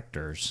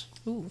directors.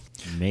 Ooh.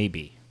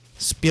 Maybe.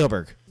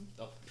 Spielberg.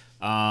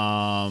 2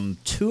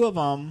 of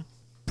them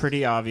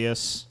pretty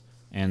obvious,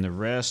 and the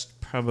rest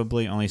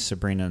probably only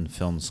Sabrina in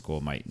film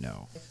school might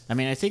know. I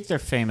mean, I think they're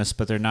famous,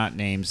 but they're not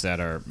names that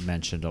are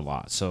mentioned a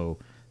lot. So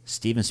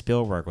Steven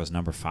Spielberg was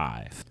number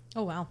 5.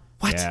 Oh, wow.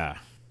 What? Yeah,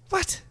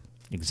 What?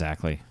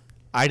 exactly.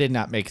 I did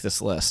not make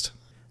this list.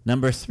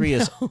 Number 3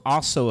 is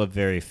also a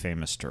very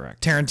famous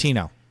director.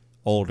 Tarantino.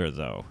 Older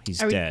though,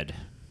 he's Are we- dead.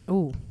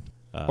 Ooh.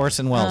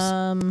 Orson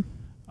Welles.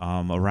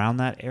 Around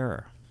that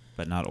era,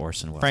 but not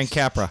Orson Welles. Frank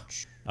Capra.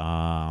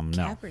 No,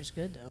 Capper's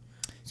good, though.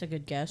 It's a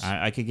good guess.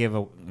 I could give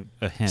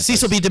a hint.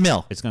 Cecil B.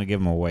 DeMille. It's going to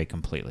give him away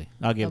completely.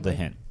 I'll give the Okay.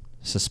 hint.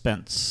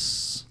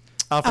 Suspense.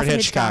 Alfred Alfred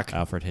Hitchcock.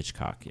 Alfred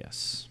Hitchcock,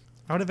 yes.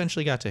 I would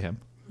eventually got to him.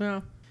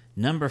 yeah.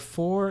 Number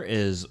 4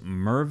 is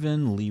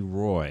Mervyn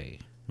Leroy.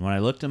 When I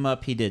looked him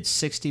up, he did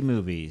 60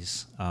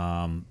 movies.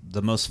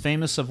 The most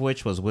famous of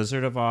which was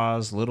Wizard of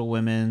Oz, Little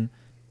Women,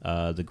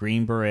 The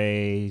Green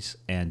Berets,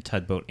 and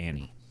Tugboat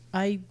Annie.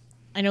 I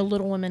know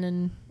Little Women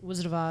and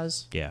Wizard of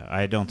Oz. Yeah,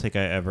 I don't think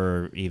I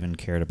ever even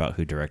cared about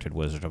who directed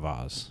Wizard of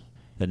Oz.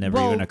 That never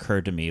Well, even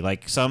occurred to me.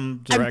 Like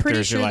some I'm pretty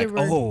directors, sure you're like,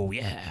 there were- oh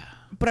yeah.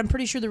 But I'm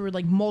pretty sure there were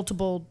like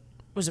multiple.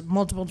 Was it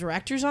multiple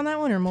directors on that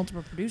one or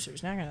multiple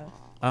producers? Not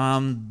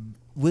gonna.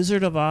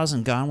 Wizard of Oz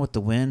and Gone with the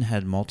Wind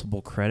had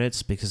multiple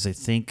credits because I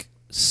think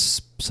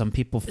some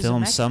people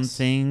filmed some Zemeckis,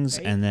 things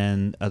right? and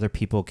then other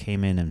people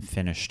came in and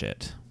finished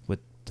it with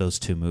those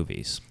 2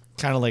 movies.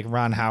 Kind of like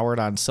Ron Howard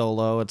on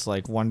Solo. It's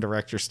like one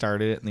director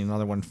started it and the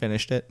other one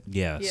finished it.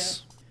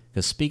 Yes.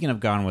 Because speaking of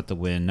Gone with the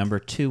Wind, number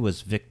 2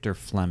 was Victor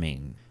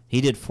Fleming.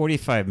 He did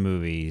 45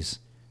 movies,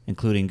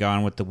 including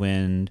Gone with the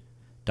Wind,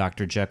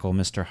 Dr. Jekyll,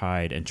 Mr.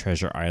 Hyde, and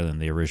Treasure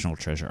Island, the original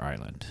Treasure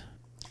Island.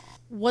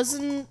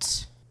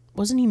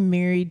 Wasn't he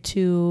married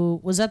to?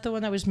 Was that the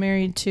one that was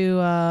married to?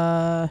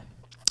 I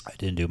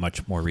didn't do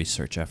much more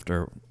research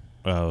after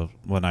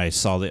when I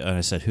saw and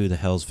I said, "Who the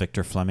hell's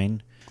Victor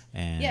Fleming?"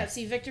 And Yeah.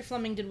 See, Victor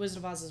Fleming did Wizard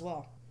of Oz as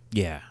well.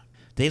 yeah,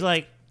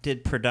 they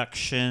did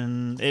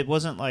production. It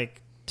wasn't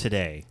like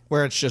today,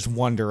 Where it's just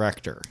one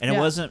director. and it Yeah.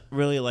 wasn't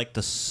really like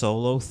the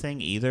solo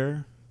thing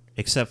either,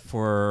 except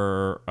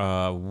for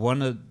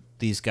one of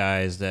these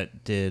guys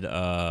that did.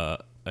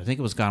 I think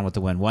it was Gone with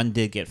the Wind. One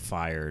did get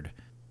fired,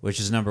 which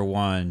is number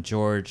 1,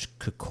 George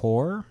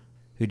Cukor,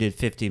 who did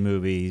 50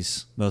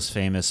 movies, most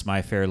famous,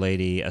 My Fair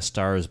Lady, A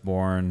Star is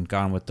Born,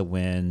 Gone with the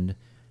Wind.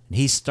 And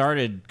he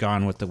started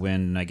Gone with the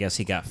Wind, and I guess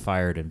he got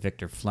fired, and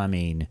Victor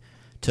Fleming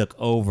took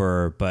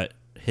over, but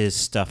his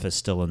stuff is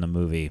still in the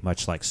movie,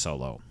 much like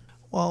Solo.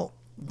 Well,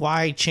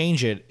 why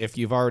change it if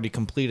you've already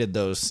completed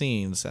those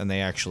scenes and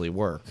they actually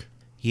work?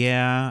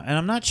 Yeah, and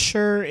I'm not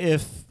sure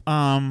if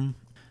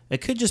It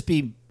could just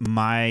be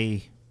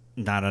my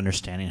not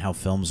understanding how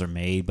films are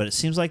made, but it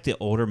seems like the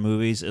older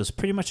movies, it was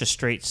pretty much a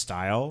straight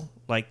style.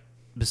 Like,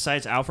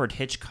 besides Alfred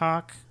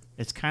Hitchcock,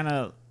 it's kind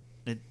of,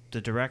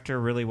 the director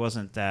really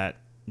wasn't that,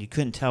 you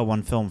couldn't tell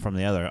one film from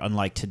the other,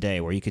 unlike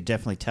today, where you could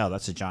definitely tell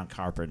that's a John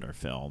Carpenter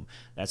film,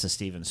 that's a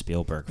Steven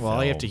Spielberg film. Well,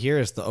 all you have to hear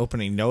is the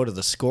opening note of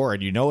the score,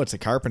 and you know it's a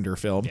Carpenter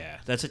film. Yeah,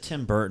 that's a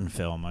Tim Burton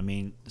film. I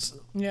mean,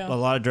 Yeah. a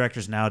lot of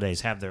directors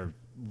nowadays have their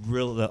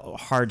the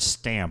hard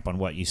stamp on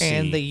what you see.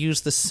 And they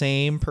use the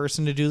same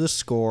person to do the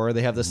score.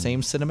 They have the same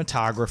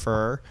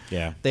cinematographer.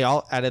 Yeah. They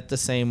all edit the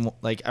same,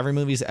 like every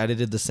movie's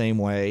edited the same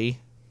way.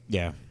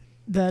 Yeah.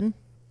 Then,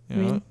 You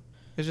know?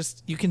 It's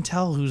just, you can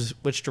tell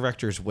which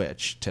director's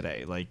which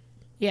today. Like,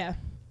 yeah.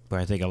 But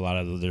I think a lot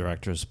of the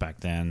directors back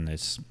then,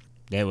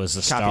 it was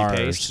the Copy, stars.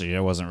 paste. It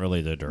wasn't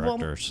really the Well,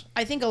 directors.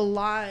 I think a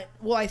lot.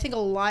 Well, I think a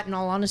lot, in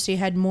all honesty,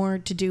 had more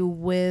to do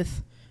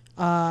with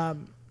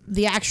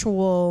the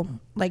actual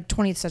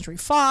 20th Century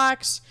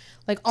Fox,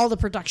 all the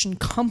production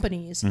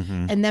companies,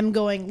 and them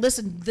going,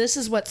 listen, this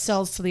is what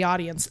sells to the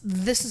audience.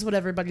 This is what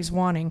everybody's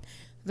wanting.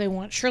 They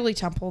want Shirley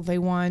Temple. They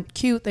want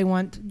cute. They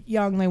want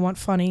young. They want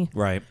funny.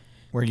 Right.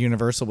 where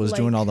Universal was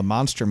doing all the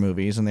monster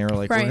movies, and they were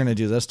like, Right. we're going to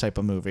do this type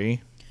of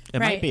movie. It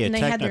Right, might be a and they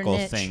had their technical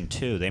niche. thing,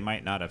 too. They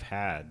might not have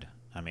had,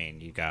 I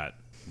mean, you got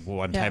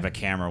one type of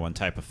camera, one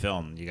type of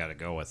film. You got to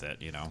go with it,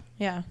 you know.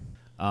 Yeah.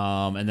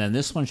 And then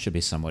this one should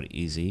be somewhat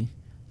easy.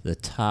 The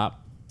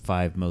top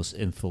 5 most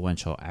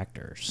influential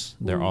actors.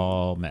 They're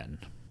all men.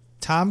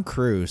 Tom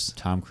Cruise.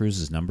 Tom Cruise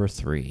is number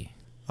 3.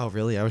 Oh,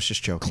 really? I was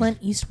just joking. Clint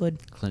Eastwood.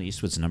 Clint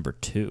Eastwood's number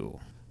 2.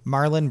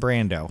 Marlon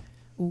Brando.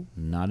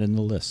 Not in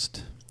the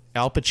list.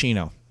 Al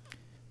Pacino.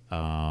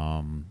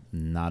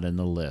 Not in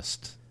the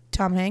list.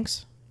 Tom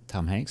Hanks.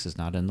 Tom Hanks is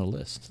not in the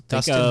list.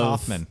 Dustin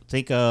Hoffman.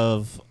 Think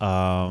of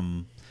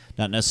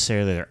not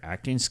necessarily their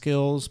acting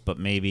skills, but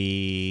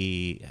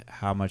maybe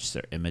how much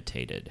they're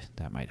imitated.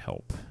 That might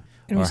help.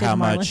 And we Or said how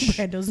Marlon much?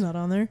 Brando's not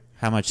on there.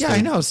 How much? Yeah, they-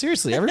 I know.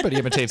 Seriously, everybody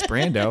imitates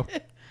Brando.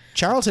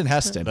 Charlton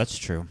Heston. That's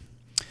true.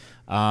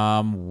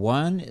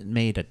 One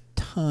made a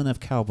ton of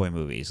cowboy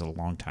movies a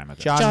long time ago.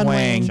 John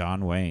Wayne.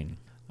 John Wayne.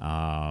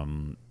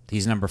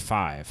 He's number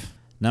 5.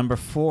 Number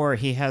 4,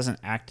 he hasn't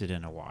acted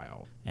in a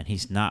while, and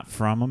he's not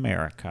from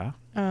America.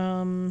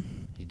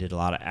 He did a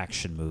lot of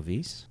action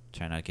movies.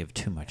 Try not to give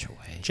too much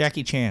away.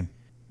 Jackie Chan.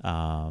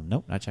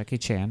 Nope, not Jackie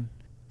Chan.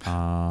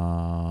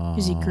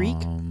 Is he Greek?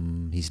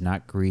 He's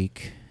not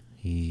Greek.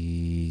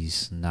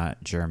 He's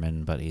not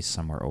German, but he's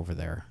somewhere over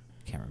there.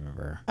 Can't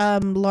remember.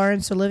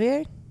 Laurence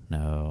Olivier.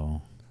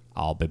 No.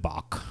 I'll be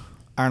back.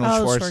 Arnold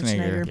Oh,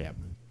 Schwarzenegger. Schwarzenegger. Yep.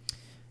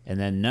 And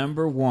then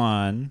number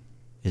 1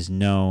 is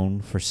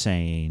known for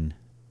saying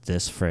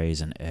this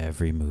phrase in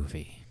every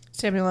movie.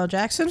 Samuel L.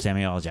 Jackson.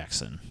 Samuel L.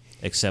 Jackson,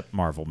 except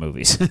Marvel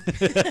movies.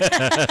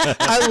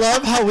 I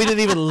love how we didn't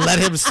even let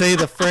him say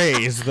the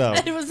phrase, though.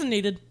 It wasn't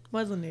needed.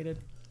 Wasn't needed.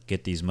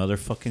 Get these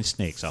motherfucking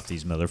snakes off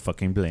these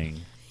motherfucking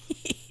bling.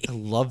 I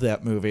love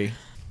that movie.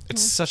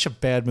 It's such a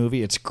bad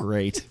movie. It's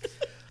great.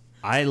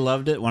 I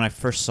loved it when I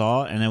first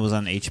saw it, and it was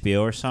on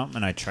HBO or something,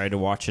 and I tried to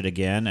watch it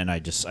again, and I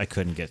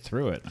couldn't get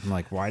through it. I'm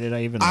like, why did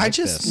I even I like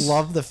just this?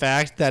 love the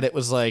fact that it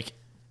was like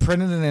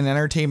printed in an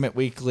Entertainment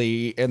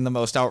Weekly and the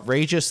most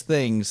outrageous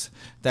things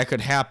that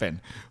could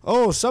happen.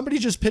 Oh, somebody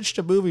just pitched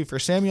a movie for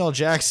Samuel L.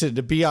 Jackson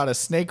to be on a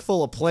snake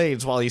full of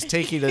planes while he's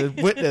taking a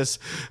witness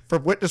for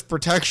witness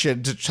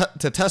protection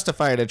to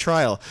testify at a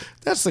trial.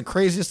 That's the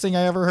craziest thing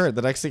I ever heard.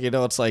 The next thing you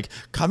know, it's like,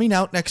 coming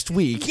out next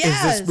week is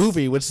Yes. this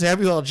movie with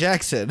Samuel L.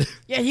 Jackson.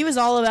 Yeah, he was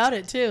all about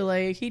it too.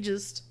 He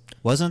just.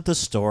 Wasn't the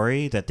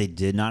story that they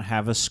did not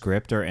have a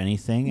script or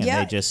anything, and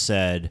Yeah. they just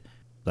said,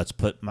 let's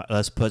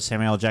put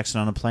Samuel L. Jackson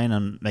on a plane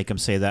and make him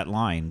say that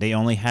line. They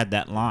only had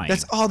that line.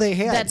 That's all they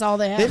had. That's all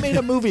they had. They made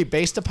a movie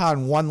based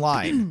upon one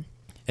line.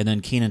 And then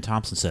Kenan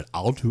Thompson said,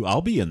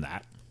 I'll be in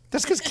that.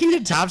 That's because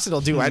Kenan Thompson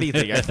will do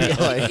anything, I feel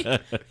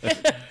like.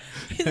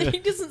 He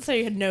doesn't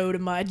say no to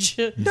much.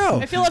 No,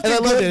 I feel after and I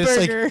love Good it.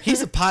 It's Burger. like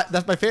he's a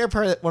That's my favorite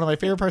part. One of my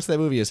favorite parts of that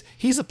movie is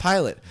he's a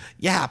pilot.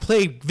 Yeah, I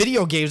play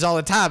video games all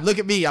the time. Look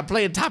at me, I'm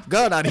playing Top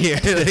Gun on here.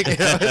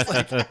 It's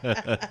like,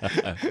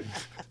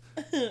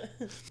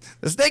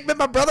 the snake bit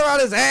my brother on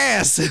his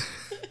ass.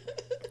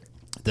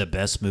 The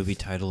best movie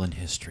title in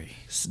history.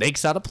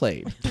 Snakes on a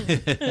plane.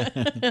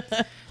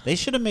 They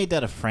should have made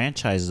that a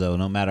franchise, though,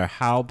 no matter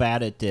how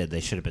bad it did.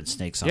 They should have been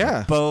snakes on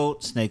Yeah. a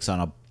boat, snakes on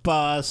a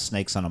bus,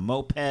 snakes on a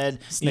moped.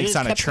 Snakes just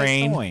on a kept that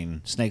train.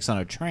 going. Snakes on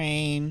a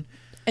train.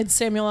 And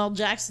Samuel L.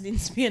 Jackson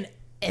needs to be in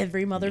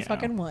every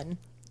motherfucking one.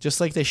 Just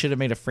like they should have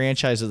made a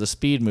franchise of the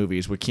Speed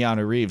movies with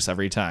Keanu Reeves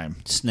every time.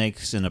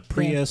 Snakes in a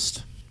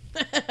Prius.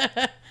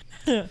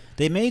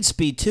 They made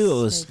Speed 2.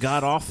 It was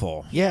god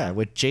awful. Yeah,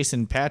 with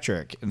Jason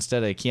Patrick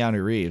instead of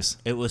Keanu Reeves.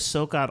 It was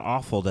so god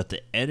awful that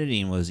the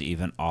editing was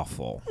even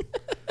awful.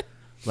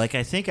 Like,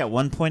 I think at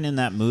one point in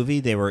that movie,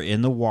 they were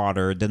in the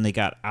water, then they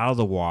got out of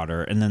the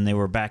water, and then they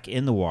were back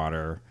in the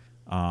water.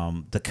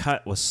 The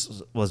cut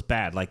was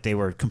bad. Like, they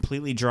were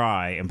completely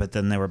dry, but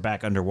then they were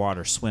back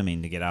underwater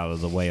swimming to get out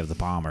of the way of the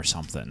bomb or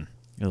something.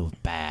 Oh,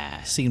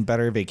 bad. Seen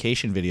better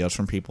vacation videos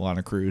from people on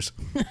a cruise.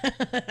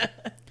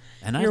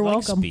 And I You're like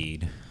welcome.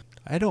 Speed.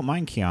 I don't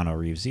mind Keanu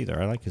Reeves either.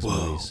 I like his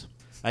movies.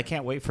 I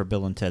can't wait for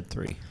Bill and Ted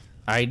 3.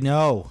 I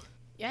know.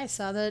 Yeah, I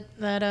saw that.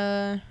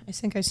 I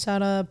think I saw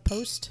a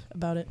post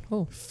about it.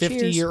 Oh,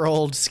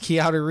 50-year-old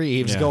Keanu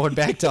Reeves Yeah. going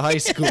back to high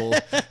school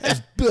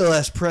as Bill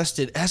S.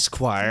 Preston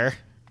Esquire,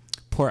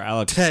 Poor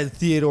Alex. Ted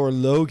Theodore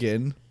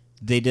Logan.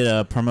 They did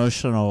a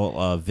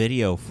promotional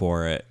video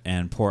for it,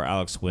 and poor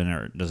Alex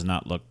Winter does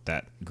not look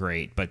that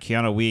great. But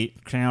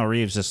Keanu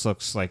Reeves just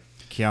looks like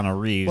Keanu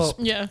Reeves. Well,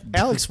 Yeah.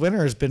 Alex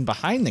Winter has been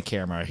behind the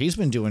camera. He's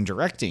been doing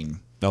directing.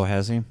 Oh,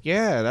 has he?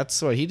 Yeah,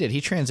 that's what he did. He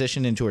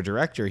transitioned into a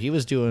director. He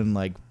was doing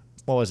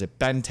what was it,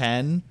 Ben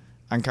 10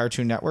 on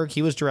Cartoon Network?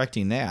 He was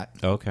directing that.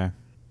 Okay.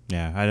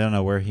 Yeah, I don't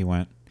know where he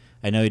went.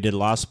 I know he did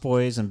Lost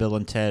Boys and Bill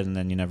and Ted, and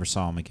then you never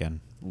saw him again.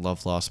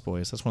 Love Lost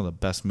Boys. That's one of the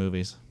best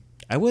movies.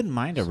 I wouldn't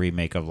mind a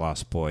remake of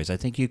Lost Boys. I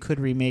think you could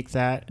remake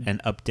that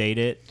and update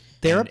it.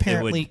 They're and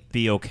apparently- it would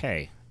be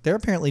okay. They're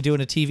apparently doing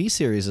a TV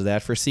series of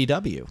that for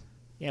CW.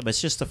 Yeah, but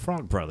it's just the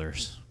Frog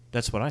Brothers.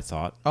 That's what I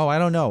thought. Oh, I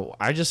don't know.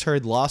 I just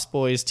heard Lost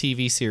Boys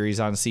TV series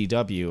on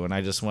CW, and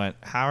I just went,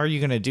 how are you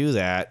going to do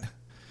that?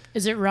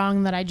 Is it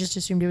wrong that I just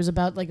assumed it was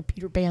about like a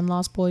Peter Pan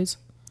Lost Boys?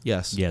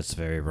 Yes. Yeah, it's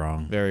very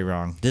wrong. Very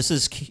wrong. This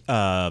is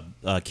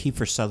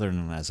Kiefer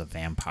Sutherland as a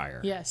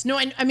vampire. Yes. No,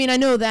 I mean I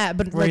know that,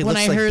 but Where he when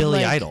looks I like heard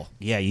Billy Idol.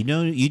 Yeah,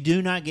 you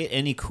do not get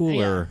any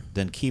cooler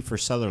than Kiefer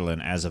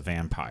Sutherland as a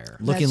vampire.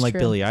 Looking That's like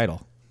true. Billy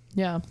Idol.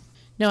 Yeah.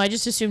 No, I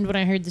just assumed when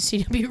I heard the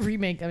CW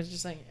remake, I was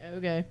just like,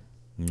 okay.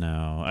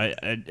 No, I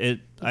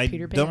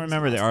Peter don't Pan's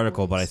remember the Lost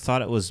article, but I Boys.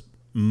 thought it was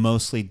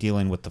mostly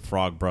dealing with the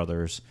Frog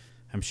Brothers.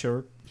 I'm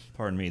sure,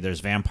 pardon me,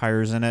 there's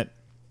vampires in it,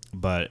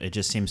 but it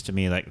just seems to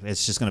me like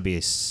it's just going to be,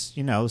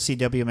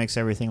 CW makes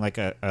everything like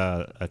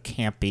a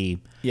campy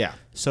Yeah.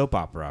 soap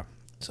opera.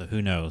 So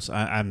who knows?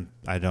 I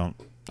don't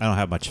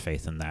have much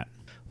faith in that.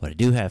 What I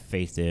do have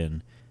faith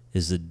in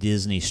is the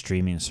Disney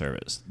streaming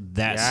service.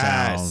 That Yes.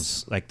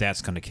 sounds like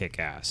that's going to kick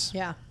ass.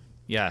 Yeah.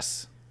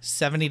 Yes.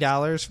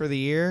 $70 for the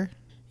year.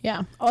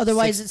 Yeah.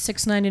 Otherwise, it's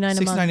 $6.99 a month.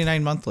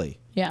 $6.99 monthly.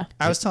 Yeah.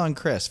 I was telling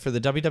Chris, for the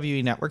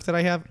WWE network that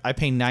I have, I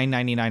pay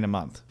 $9.99 a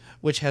month,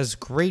 which has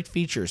great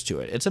features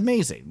to it. It's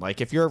amazing. Like,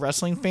 if you're a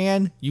wrestling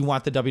fan, you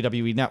want the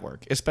WWE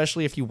network,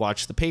 especially if you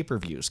watch the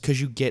pay-per-views, because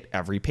you get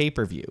every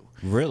pay-per-view.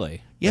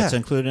 Really? Yeah. That's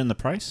included in the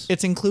price?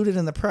 It's included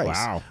in the price.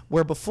 Wow.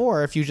 Where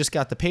before, if you just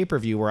got the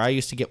pay-per-view, where I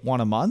used to get one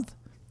a month,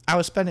 I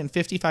was spending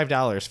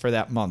 $55 for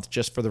that month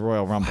just for the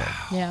Royal Rumble.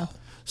 Yeah.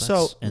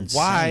 So That's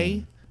why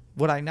insane.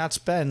 would I not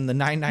spend the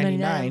 $9.99 a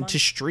 $9.99 month. to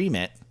stream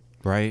it?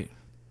 Right.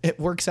 It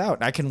works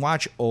out. I can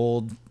watch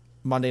old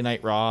Monday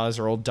Night Raws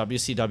or old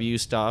WCW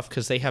stuff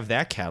because they have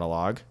that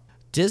catalog.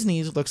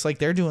 Disney looks like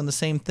they're doing the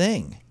same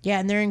thing. Yeah,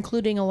 and they're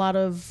including a lot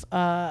of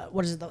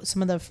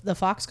some of the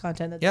Fox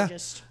content that Yeah. they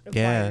just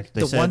Yeah, acquired.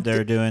 they The said one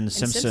they're doing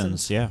Simpsons.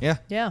 Simpsons. Yeah. Yeah.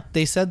 Yeah.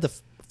 They said the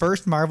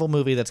first Marvel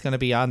movie that's going to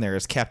be on there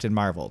is Captain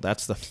Marvel.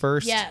 That's the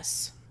first.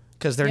 Yes.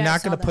 Because they're Yeah, I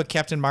not saw going to that. put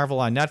Captain Marvel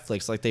on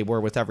Netflix like they were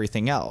with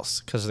everything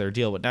else because of their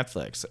deal with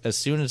Netflix. As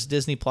soon as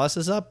Disney Plus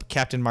is up,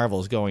 Captain Marvel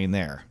is going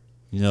there.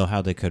 You know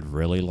how they could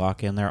really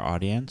lock in their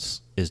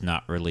audience is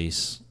not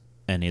release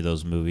any of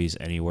those movies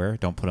anywhere.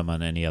 Don't put them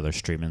on any other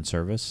streaming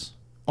service.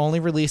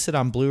 Only release it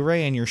on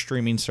Blu-ray and your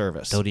streaming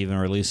service. Don't even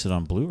release it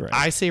on Blu-ray.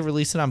 I say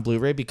release it on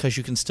Blu-ray because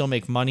you can still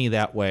make money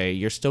that way.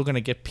 You're still going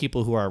to get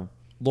people who are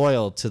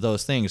loyal to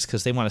those things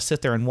because they want to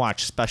sit there and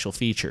watch special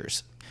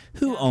features.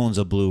 Who owns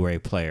a Blu-ray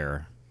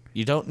player?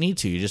 You don't need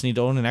to. You just need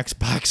to own an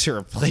Xbox or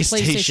a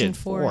PlayStation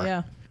 4.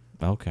 Yeah.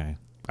 Okay.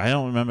 I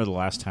don't remember the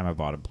last time I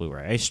bought a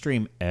Blu-ray. I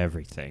stream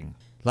everything.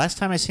 Last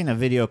time I seen a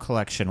video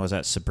collection was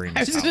at Sabrina's I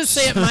was house. going to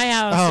say at my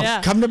house. Oh,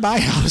 yeah. come to my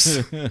house.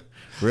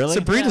 Really?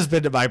 Sabrina's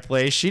been to my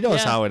place. She knows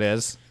Yeah. how it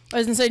is. I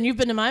was going to say, you've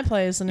been to my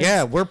place. And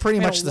Yeah, it's we're pretty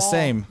got a much the wall.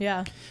 same.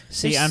 Yeah.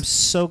 See, There's- I'm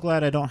so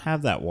glad I don't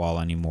have that wall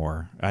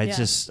anymore. I Yeah.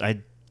 just I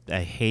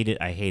hate it.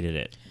 I hated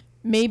it.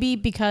 Maybe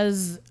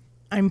because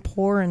I'm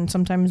poor and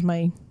sometimes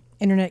my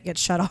internet gets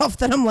shut off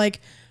that I'm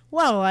like,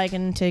 well, I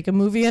can take a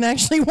movie and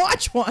actually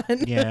watch one.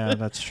 Yeah,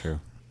 that's true.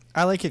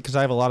 I like it because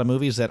I have a lot of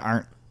movies that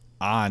aren't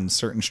on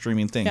certain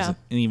streaming things. Yeah.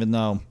 And even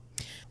though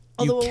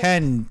Although- you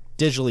can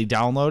digitally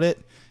download it,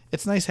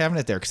 it's nice having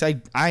it there because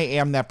I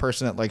am that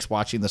person that likes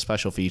watching the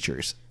special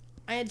features.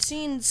 I had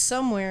seen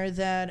somewhere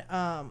that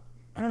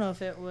I don't know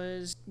if it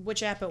was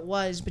which app it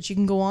was, but you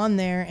can go on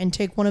there and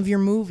take one of your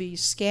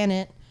movies, scan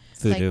it.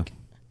 Voodoo. Like,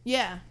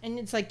 yeah, and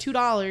it's like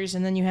 $2,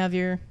 and then you have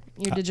your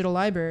digital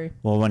library.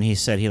 Well, when he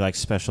said he likes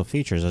special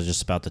features, I was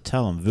just about to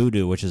tell him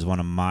Voodoo, which is one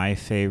of my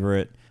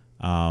favorite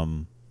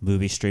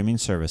movie streaming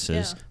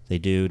services. Yeah. They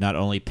do not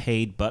only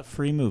paid but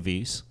free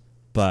movies,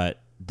 but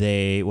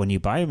when you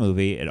buy a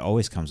movie, it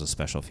always comes with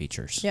special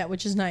features. Yeah,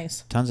 which is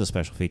nice. Tons of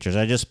special features.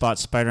 I just bought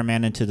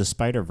Spider-Man Into the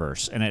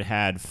Spider-Verse, and it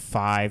had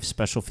 5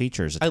 special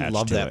features attached I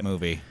love to that it.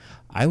 movie.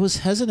 I was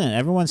hesitant.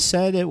 Everyone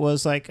said it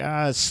was like,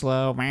 it's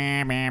slow,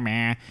 meh, meh,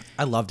 meh.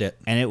 I loved it.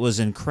 And it was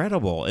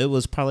incredible. It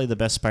was probably the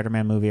best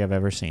Spider-Man movie I've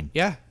ever seen.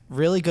 Yeah,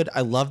 really good.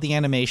 I love the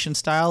animation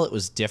style. It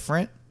was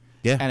different.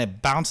 Yeah. And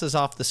it bounces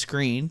off the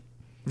screen.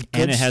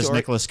 And it has story.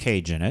 Nicolas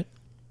Cage in it.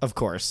 Of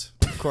course.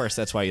 Of course,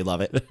 that's why you love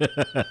it.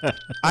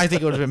 I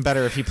think it would have been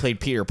better if he played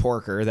Peter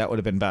Porker. That would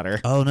have been better.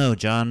 Oh, no,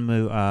 John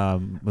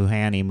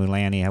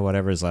Mulaney,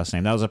 whatever his last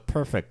name. That was a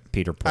perfect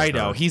Peter Porker. I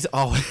know. He's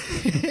always...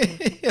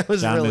 It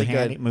was John really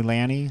Mulaney, good.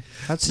 Mulaney?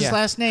 That's his Yeah.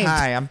 last name.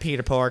 Hi, I'm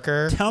Peter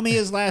Porker. Tell me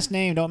his last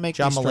name. Don't make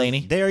John me struggle.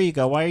 Mulaney. There you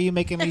go. Why are you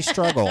making me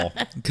struggle?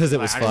 Because it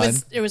was fun.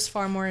 It was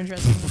far more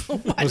interesting.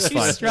 Why It was did you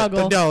fun.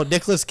 struggle? But no,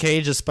 Nicolas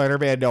Cage as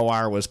Spider-Man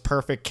Noir was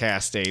perfect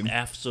casting.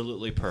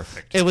 Absolutely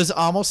perfect. It was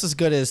almost as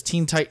good as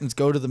Teen Titans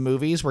Go to the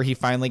Movies, where he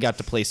finally got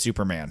to play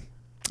Superman.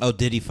 Oh,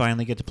 did he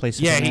finally get to play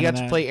Superman? Yeah, he got in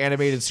to that? play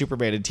animated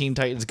Superman in Teen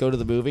Titans Go to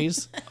the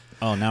Movies.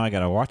 Oh, now I got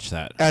to watch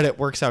that. And it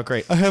works out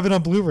great. I have it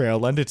on Blu-ray. I'll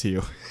lend it to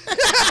you.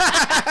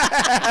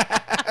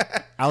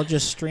 I'll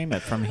just stream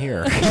it from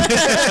here.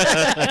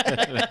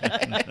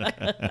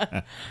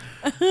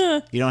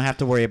 You don't have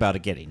to worry about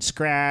it getting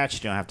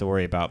scratched. You don't have to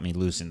worry about me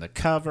losing the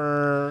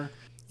cover.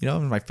 You know,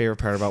 my favorite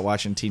part about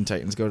watching Teen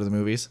Titans Go to the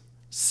Movies?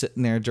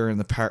 Sitting there during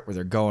the part where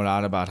they're going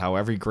on about how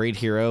every great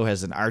hero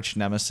has an arch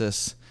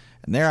nemesis.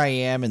 And there I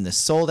am in this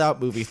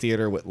sold-out movie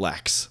theater with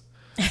Lex.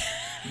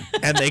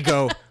 And they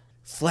go,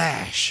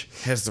 Flash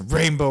has the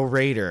Rainbow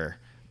Raider.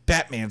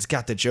 Batman's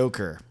got the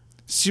Joker.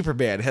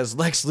 Superman has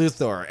Lex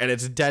Luthor. And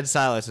it's dead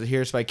silence. And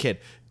here's my kid.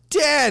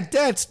 Dad,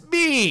 that's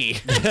me.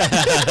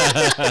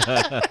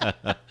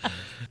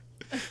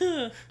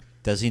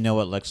 Does he know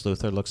what Lex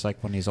Luthor looks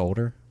like when he's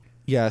older?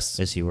 Yes.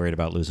 Is he worried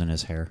about losing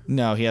his hair?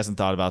 No, he hasn't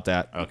thought about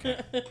that. Okay.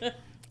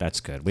 That's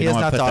good. We He has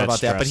don't not wanna put thought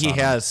about that, but stress he on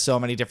him. has so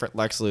many different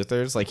Lex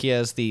Luthors. Like, he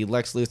has the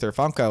Lex Luthor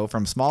Funko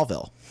from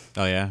Smallville.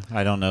 Oh, yeah?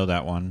 I don't know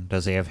that one.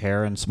 Does he have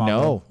hair in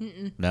Smallville?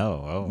 No. No.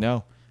 Oh.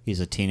 No.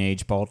 He's a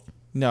teenage bald?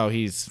 No,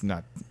 he's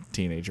not a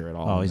teenager at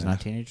all. Oh, he's in not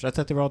that. teenager? I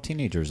thought they were all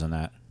teenagers in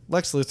that.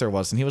 Lex Luthor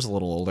wasn't. He was a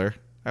little older.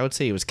 I would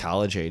say he was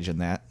college age in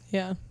that.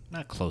 Yeah.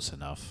 Not close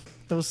enough.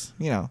 It was,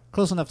 you know,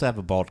 Close enough to have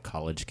a bald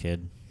college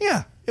kid.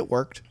 yeah, it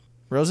worked.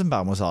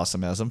 Rosenbaum was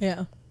awesome as him.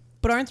 Yeah.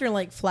 But aren't there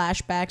like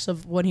flashbacks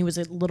of when he was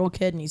a little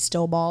kid and he's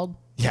still bald?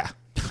 Yeah.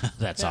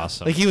 That's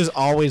awesome. Like, he was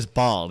always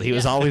bald. He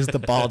was always the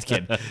bald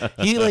kid.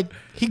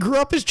 He grew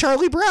up as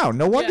Charlie Brown.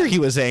 No wonder Yeah. he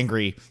was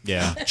angry.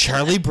 yeah.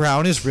 Charlie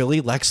Brown is really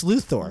Lex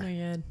Luthor. Oh my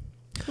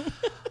god.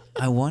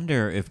 I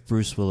wonder if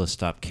Bruce Willis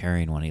stopped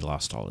caring when he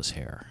lost all his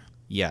hair.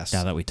 Yes.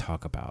 Now that we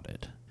talk about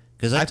it.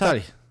 Because I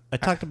thought I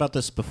talked about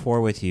this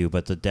before with you,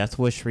 but the Death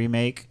Wish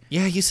remake,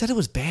 Yeah, you said it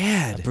was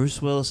bad. Bruce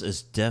Willis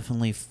is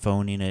definitely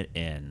phoning it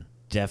in.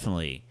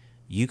 Definitely.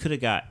 You could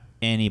have got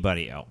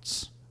anybody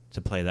else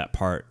to play that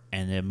part,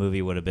 and the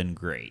movie would have been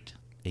great.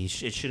 It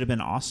should have been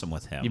awesome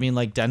with him. You mean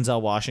like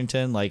Denzel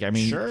Washington? Like, I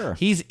mean, Sure.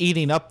 he's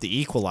eating up the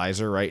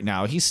Equalizer right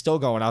now. He's still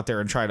going out there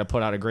and trying to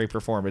put out a great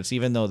performance,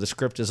 even though the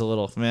script is a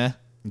little meh.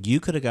 You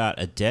could have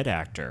got a dead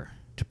actor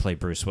to play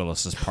Bruce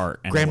Willis's part.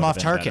 And Grand it would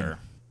Moff have been Tarkin. better.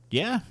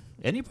 Yeah,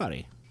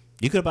 anybody.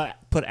 You could have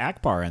put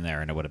Akbar in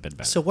there, and it would have been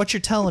better. So what you're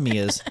telling me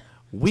is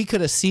we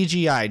could have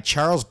CGI'd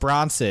Charles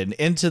Bronson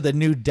into the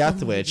new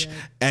Death Witch,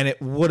 and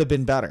it would have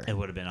been better. it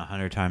would have been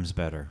 100 times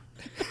better.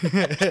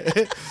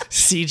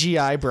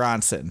 CGI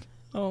Bronson.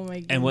 Oh my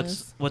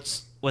goodness.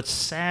 And what's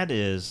sad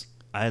is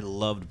I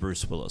loved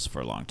Bruce Willis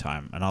for a long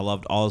time, and I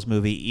loved all his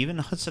movie, even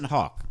Hudson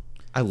Hawk.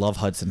 I love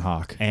Hudson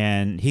Hawk.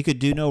 And he could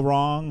do no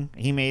wrong.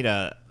 He made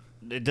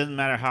it doesn't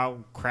matter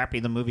how crappy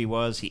the movie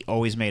was, he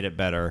always made it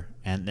better.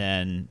 And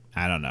then,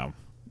 I don't know,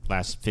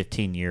 last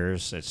 15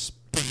 years, it's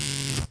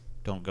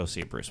don't go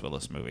see a Bruce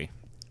Willis movie.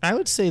 I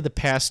would say the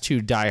past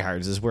two Die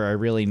Hards is where I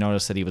really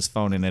noticed that he was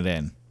phoning it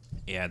in.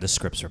 Yeah, the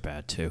scripts are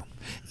bad too.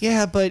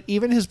 Yeah, but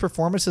even his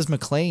performance as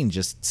McClane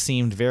just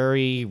seemed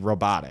very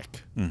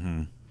robotic.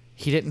 Mm-hmm.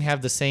 He didn't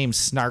have the same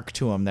snark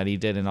to him that he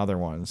did in other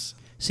ones.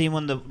 See,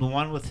 when the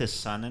one with his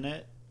son in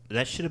it,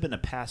 that should have been a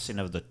passing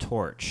of the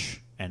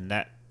torch, and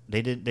that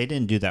they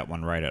didn't do that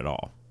one right at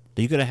all.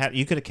 You could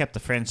have kept the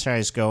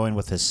franchise going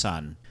with his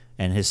son,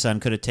 and his son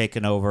could have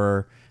taken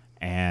over,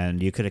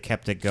 and you could have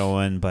kept it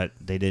going, but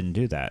they didn't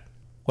do that.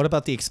 What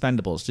about the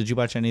Expendables? Did you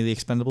watch any of the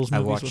Expendables movies? I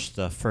watched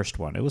the first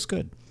one; it was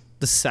good.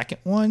 The second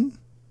one,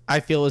 I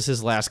feel, is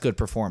his last good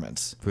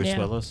performance. Bruce Yeah.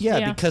 Willis. Yeah,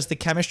 Yeah. because the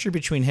chemistry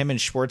between him and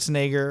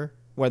Schwarzenegger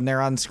when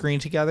they're on screen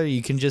together,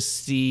 you can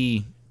just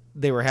see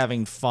they were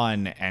having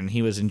fun and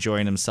he was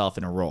enjoying himself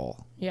in a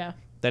role. Yeah.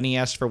 Then he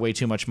asked for way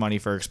too much money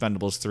for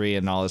Expendables 3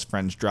 and all his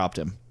friends dropped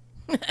him.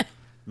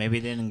 Maybe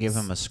they didn't give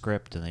him a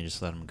script and they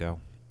just let him go.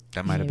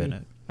 That might have been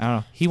it. I don't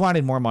know. He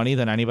wanted more money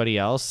than anybody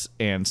else,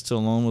 and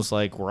Stallone was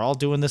like, we're all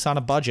doing this on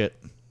a budget.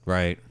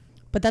 Right.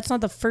 But that's not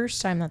the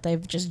first time that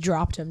they've just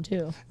dropped him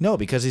too. No,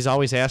 because he's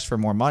always asked for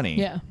more money.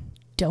 Yeah.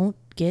 Don't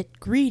get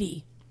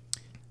greedy.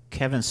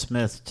 Kevin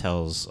Smith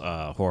tells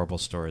horrible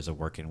stories of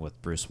working with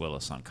Bruce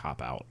Willis on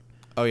Cop Out.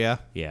 Oh, yeah?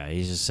 Yeah,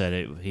 he just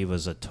said he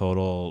was a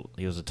total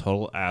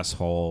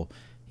asshole.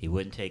 He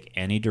wouldn't take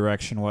any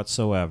direction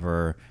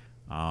whatsoever.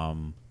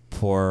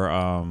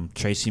 Poor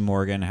Tracy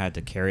Morgan had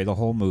to carry the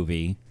whole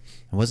movie.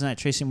 And wasn't that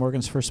Tracy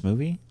Morgan's first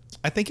movie?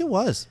 I think it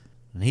was.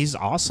 And he's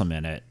awesome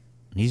in it.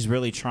 He's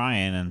really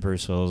trying, and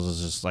Bruce Willis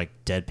is just like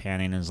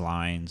deadpanning his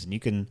lines. And you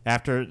can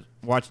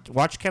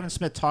watch Kevin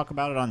Smith talk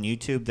about it on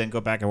YouTube, then go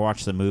back and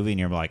watch the movie, and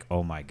you're like,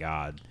 oh my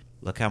god,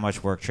 look how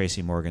much work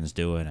Tracy Morgan's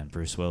doing, and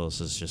Bruce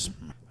Willis is just,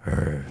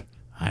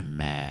 I'm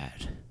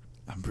mad.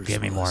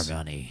 Give me more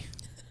money.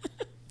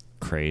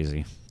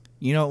 Crazy.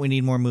 You know what we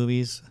need more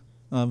movies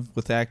of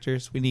with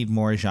actors? We need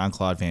more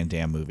Jean-Claude Van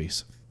Damme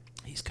movies.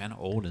 He's kind of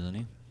old, isn't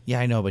he? Yeah,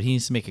 I know, but he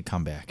needs to make a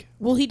comeback.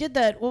 Well, he did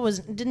that.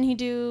 Didn't he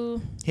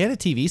do? He had a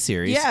TV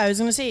series. Yeah, I was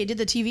gonna say he did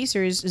the TV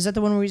series. Is that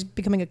the one where he's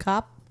becoming a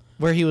cop?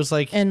 Where he was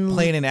like And-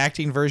 playing an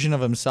acting version of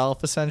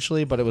himself,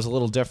 essentially, but it was a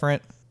little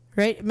different.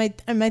 Right?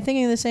 Am I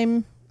thinking of the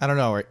same? I don't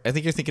know. I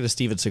think you're thinking of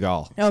Steven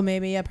Seagal. Oh,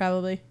 maybe. Yeah,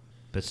 probably.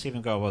 But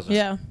Stephen Gold wasn't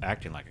Yeah.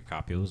 acting like a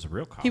cop. He was a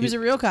real cop. He was a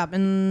real cop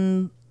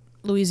in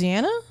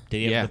Louisiana. Did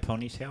he Yeah. have the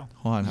ponytail?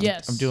 Hold on.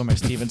 Yes. I'm doing my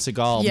Steven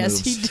Seagal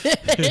Yes, moves. he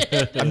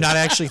did. I'm not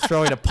actually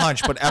throwing a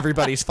punch, but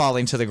everybody's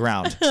falling to the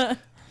ground. No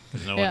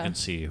Yeah. one can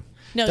see you.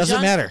 No, Doesn't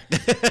John- matter.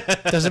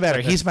 Doesn't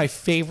matter. He's my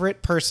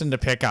favorite person to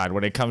pick on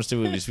when it comes to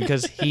movies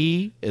because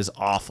he is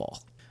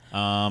awful.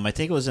 I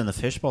think it was in the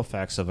Fishbowl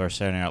Facts of our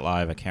Saturday Night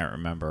Live. I can't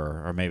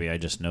remember, or maybe I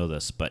just know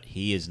this, but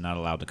he is not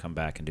allowed to come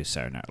back and do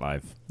Saturday Night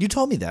Live. You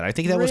told me that. I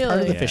think that was part of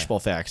the Really? Yeah. Fishbowl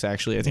Facts,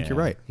 actually. I think you're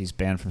Yeah. right. He's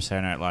banned from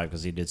Saturday Night Live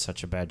because he did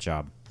such a bad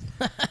job.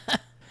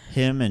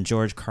 Him and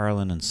George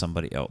Carlin and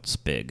somebody else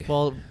big.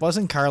 Well,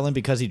 wasn't Carlin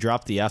because he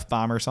dropped the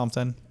F-bomb or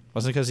something?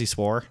 Wasn't it because he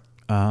swore?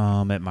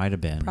 It might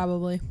have been,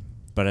 Probably.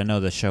 but I know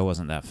the show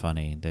wasn't that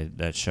funny.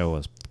 That show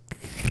was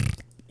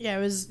Yeah,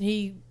 it was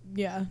he.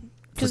 Yeah.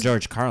 for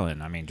George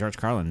Carlin. I mean, George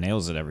Carlin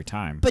nails it every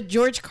time. But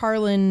George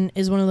Carlin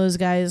is one of those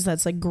guys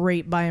that's like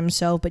great by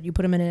himself, but you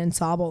put him in an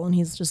ensemble and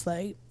he's just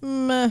like,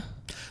 meh.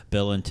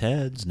 Bill and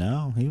Ted's,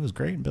 no, he was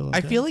great in Bill and I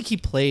Ted. feel like he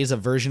plays a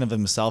version of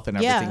himself and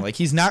everything. Yeah. Like,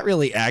 he's not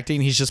really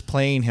acting. He's just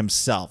playing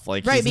himself.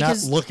 Like, Right, he's not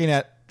because- looking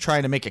at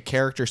trying to make a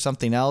character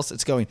something else.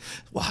 It's going,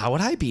 well, how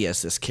would I be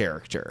as this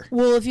character?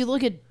 Well, if you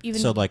look at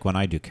even So like when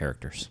I do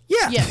characters.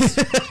 Yeah.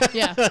 yes,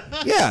 yeah.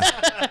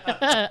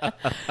 Yeah.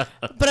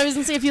 But I was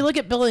gonna say, if you look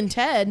at Bill and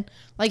Ted,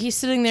 like he's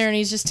sitting there and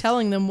he's just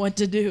telling them what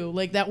to do.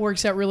 Like that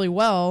works out really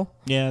well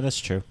Yeah, that's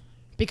true.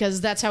 because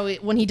that's how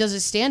when he does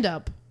his stand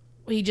up,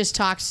 he just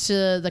talks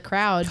to the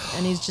crowd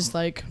and he's just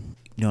like,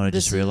 You know what I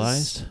This just is-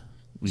 realized?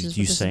 this is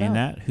You what this is saying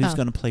about. that? Who's Oh.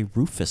 going to play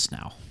Rufus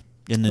now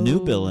in the new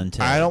Bill and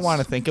Ted? I don't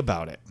want to think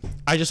about it.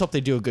 I just hope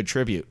they do a good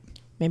tribute.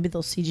 maybe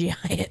they'll CGI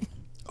it.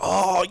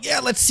 Oh, yeah,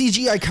 let's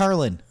CGI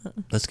Carlin.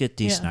 Let's get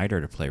Dee Yeah.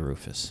 Snider to play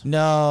Rufus.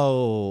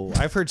 No.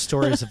 I've heard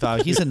stories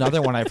about, he's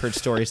another one I've heard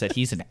stories that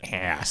he's an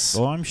ass.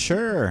 Oh, I'm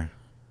sure.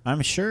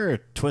 I'm sure.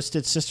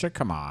 Twisted Sister,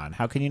 come on.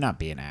 How can you not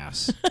be an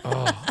ass?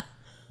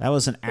 That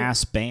was an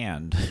ass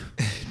band.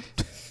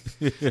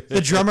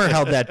 The drummer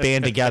held that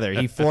band together.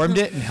 He formed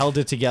it and held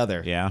it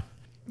together. Yeah.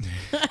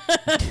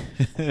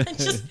 I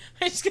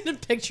just get a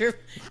picture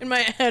in my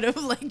head of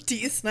like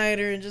Dee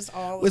Snider and just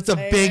all With his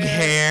the big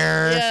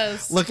hair.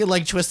 Yes. Looking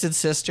like Twisted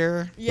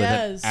Sister.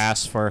 Yes. With an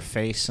ass for a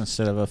face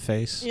instead of a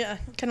face. Yeah,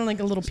 kind of like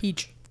a little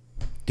peach.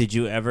 Did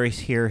you ever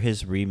hear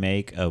his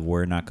remake of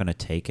We're Not Gonna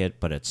Take It,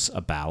 but it's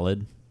a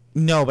ballad?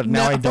 No, but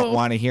now I don't No.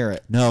 want to hear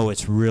it. No,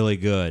 it's really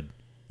good.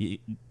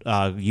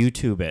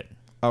 YouTube it.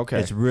 Okay.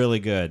 It's really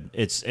good.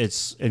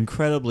 It's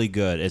incredibly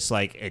good. It's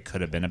like it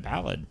could have been a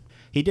ballad.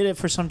 He did it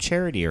for some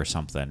charity or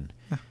something.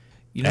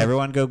 You know-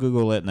 Everyone go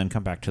Google it and then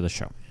come back to the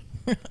show.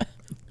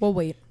 Well,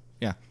 wait.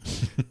 Yeah.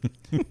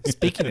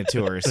 Speaking of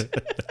tours.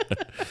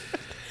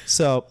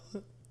 So,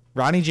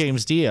 Ronnie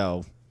James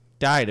Dio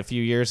died a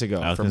few years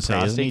ago I was from gonna say,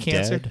 isn't prostate he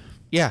cancer. dead?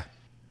 Yeah.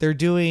 They're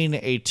doing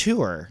a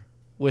tour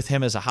with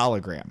him as a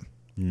hologram.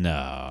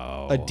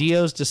 No. A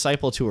Dio's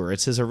Disciple tour.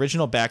 It's his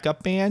original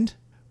backup band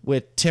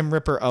with Tim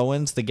Ripper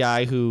Owens, the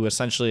guy who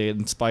essentially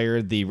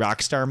inspired the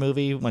Rockstar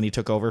movie when he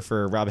took over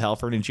for Rob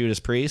Halford and Judas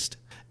Priest,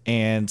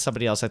 and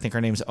somebody else, I think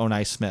her name's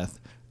Onai Smith,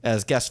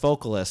 as guest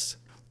vocalists.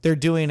 They're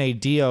doing a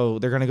Dio,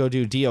 they're going to go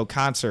do Dio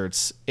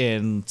concerts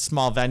in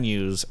small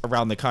venues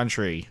around the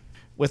country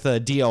with a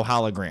Dio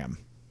hologram.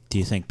 Do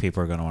you think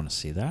people are going to want to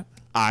see that?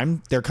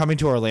 They're coming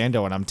to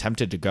Orlando and I'm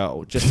tempted to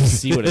go just to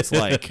see what it's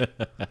like.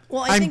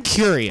 Well, I'm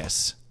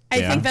curious. I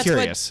Yeah. think that's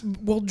Curious.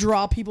 what will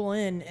draw people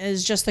in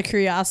is just the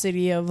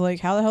curiosity of like,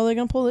 how the hell are they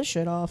gonna pull this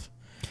shit off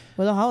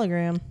with a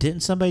hologram?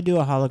 Didn't somebody do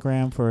a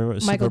hologram for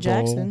Super Michael Bowl?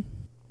 Jackson.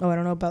 Oh, I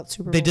don't know about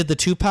Super Bowl. They did the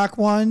Tupac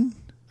one.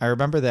 I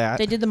remember that.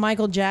 They did the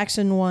Michael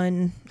Jackson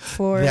one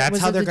for. That's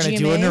was how it they're the going to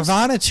do a GMAs?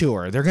 Nirvana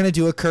tour. They're going to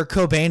do a Kurt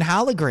Cobain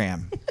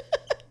hologram,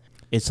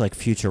 It's like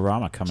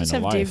Futurama coming Just to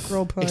have life. Dave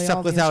Grohl play all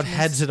except the without instruments.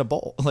 heads in a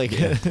bowl, like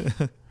in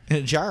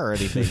a jar or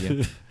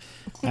anything.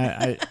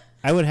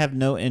 I would have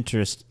no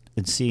interest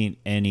in seeing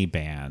any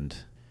band,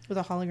 with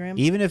a hologram.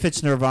 even if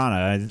it's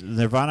Nirvana.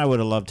 Nirvana I would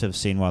have loved to have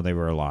seen while they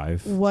were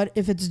alive. What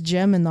if it's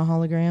Gem in the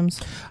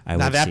holograms? I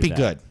Now would that'd see be that.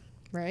 good.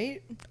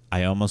 Right.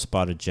 I almost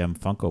bought a Gem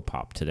Funko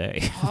Pop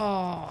today.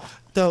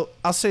 Though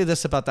I'll say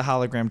this about the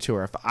hologram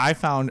tour: if I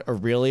found a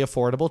really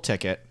affordable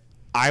ticket,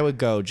 I would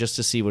go just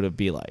to see what it'd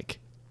be like.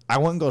 I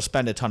wouldn't go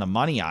spend a ton of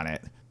money on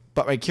it,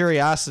 But my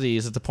curiosity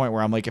is at the point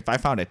where I'm like, if I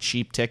found a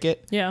cheap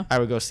ticket, Yeah. I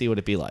would go see what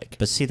it'd be like.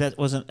 But see, that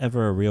wasn't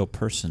ever a real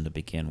person to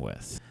begin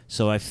with.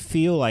 So I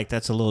feel like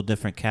that's a little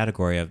different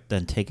category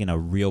than taking a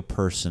real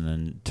person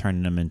and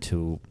turning them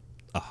into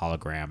a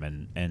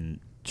hologram and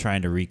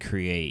trying to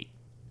recreate.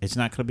 It's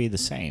not going to be the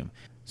same.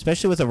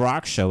 Especially with a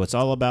rock show, it's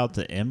all about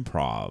the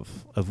improv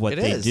of what It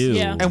they is. do.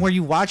 Yeah. And where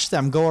you watch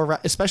them go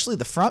around, especially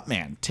the front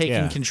man taking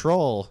Yeah.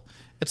 control.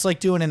 It's like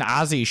doing an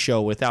Ozzy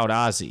show without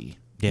Ozzy.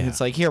 Yeah. And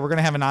it's like, here, we're going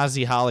to have an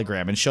Ozzy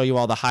hologram and show you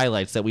all the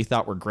highlights that we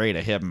thought were great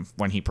of him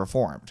when he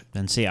performed.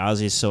 And see,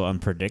 Ozzy's so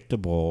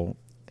unpredictable.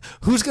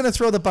 Who's going to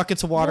throw the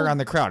buckets of water on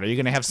the crowd? Are you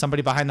going to have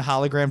somebody behind the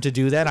hologram to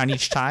do that on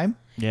each time?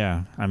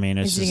 Yeah, I mean,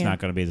 it's Is he just gonna- not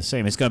going to be the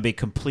same. It's going to be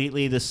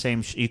completely the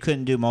same. You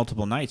couldn't do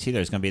multiple nights either.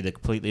 It's going to be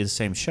completely the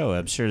same show.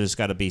 I'm sure there's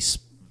got to be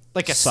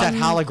Like a set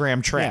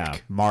hologram track.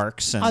 yeah,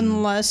 marks and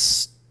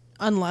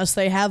Unless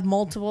they have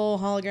multiple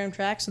hologram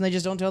tracks and they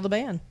just don't tell the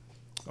band.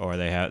 or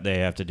they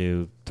have to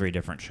do 3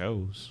 different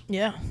shows.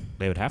 Yeah.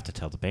 They would have to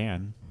tell the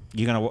band.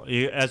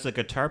 As a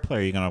guitar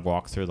player, you're gonna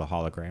walk through the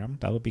hologram.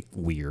 That would be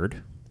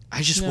weird.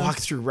 I just walked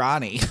through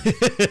Ronnie.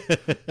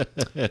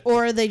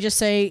 Or they just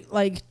say,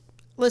 like,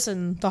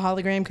 listen, the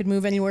hologram could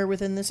move anywhere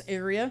within this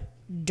area.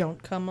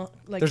 Don't come,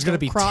 like, There's going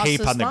to don't be cross tape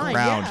this on the line.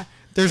 ground. Yeah.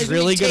 There's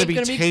really going to be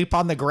gonna tape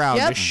on the ground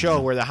Yep. to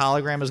show where the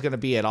hologram is going to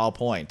be at all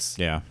points.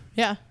 Yeah.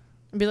 Yeah.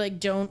 And be like,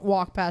 don't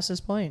walk past this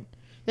point.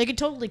 They could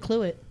totally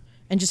clue it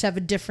and just have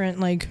a different,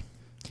 like,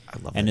 I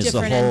love And it. is the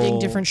different whole ending,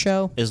 different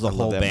show. Is the I love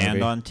whole that band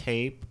movie. on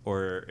tape,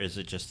 or is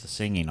it just the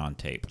singing on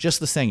tape? Just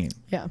the singing.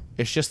 Yeah.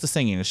 It's just the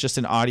singing. It's just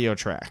an audio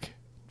track.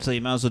 So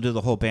you might as well do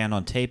the whole band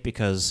on tape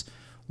because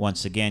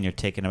once again you're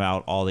taking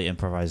out all the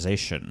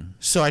improvisation.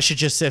 So I should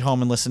just sit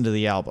home and listen to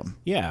the album.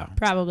 Yeah,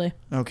 Probably.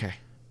 Okay.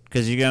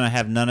 because you're gonna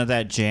have none of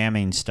that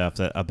jamming stuff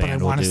that a But I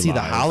band will want do to see the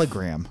live.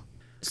 hologram.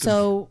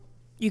 So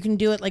you can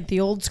do it like the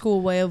old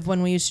school way of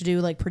when we used to do,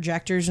 like,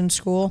 projectors in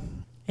school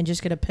and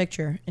just get a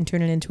picture and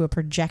turn it into a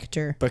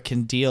projector. But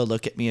can Dio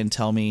look at me and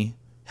tell me,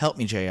 help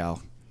me,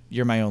 JL.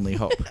 You're my only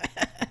hope.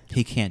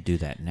 He can't do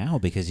that now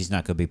because he's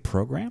not going to be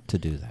programmed to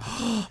do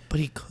that. But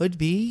he could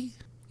be.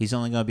 He's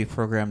only going to be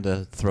programmed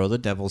to throw the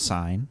devil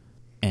sign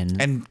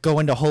and And go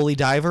into Holy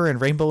Diver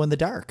and Rainbow in the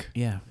Dark.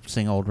 yeah,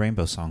 sing old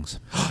rainbow songs.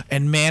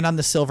 And Man on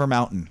the Silver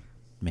Mountain.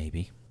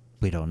 Maybe.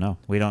 We don't know.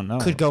 We don't know.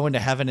 Could go into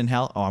Heaven and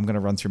Hell. Oh, I'm going to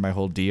run through my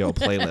whole Dio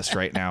playlist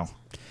right now.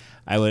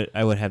 I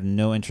would have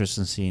no interest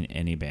in seeing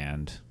any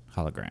band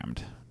hologrammed.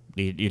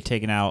 You're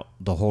taking out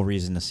the whole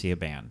reason to see a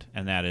band,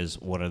 and that is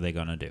what are they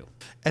going to do?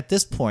 At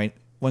this point,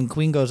 when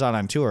Queen goes out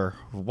on tour,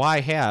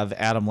 why have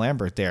Adam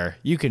Lambert there?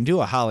 You can do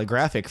a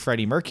holographic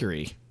Freddie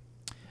Mercury.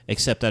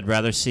 Except I'd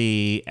rather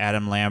see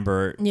Adam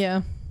Lambert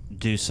Yeah.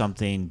 do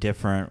something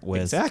different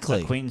with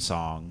Exactly. a Queen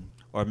song,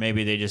 or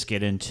maybe they just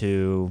get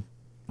into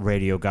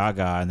Radio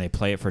Gaga and they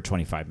play it for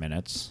 25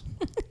 minutes.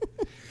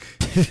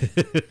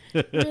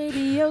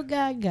 Radio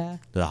Gaga.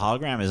 The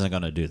hologram isn't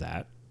going to do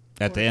that.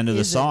 At the end of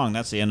the is it? song,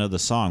 that's the end of the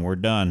song. We're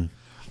done.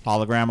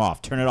 Hologram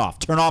off. Turn it off.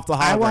 Turn off the hologram.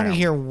 I want to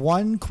hear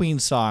one Queen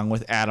song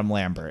with Adam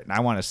Lambert, and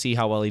I want to see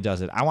how well he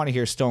does it. I want to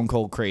hear Stone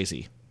Cold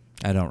Crazy.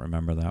 I don't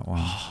remember that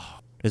one.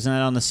 Isn't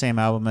that on the same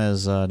album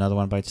as Another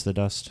One Bites the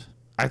Dust?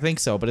 I think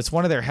so, but it's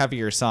one of their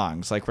heavier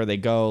songs, like where they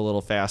go a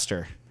little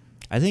faster.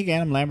 I think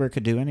Adam Lambert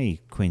could do any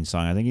Queen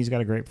song. I think he's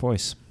got a great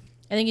voice.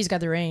 I think he's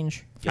got the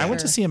range. I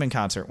went to see him in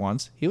concert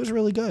once. He was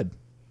really good.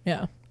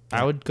 Yeah.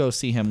 I would go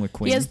see him with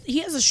Queen. He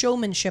has a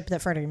showmanship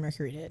that Freddie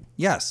Mercury did.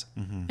 Yes.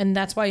 And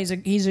that's why he's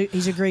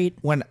a great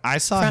When I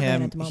saw Frontman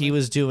him, at the moment. he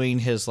was doing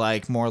his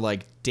more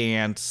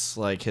dance,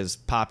 like his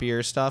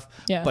poppier stuff.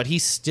 Yeah. But he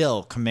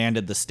still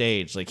commanded the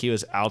stage. Like he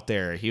was out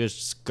there. He was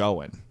just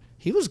going.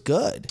 He was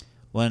good.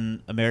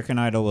 When American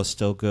Idol was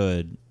still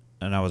good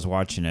and I was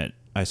watching it,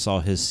 I saw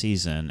his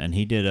season, and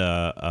he did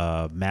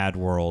a Mad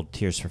World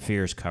Tears for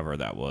Fears cover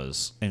that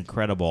was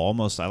incredible.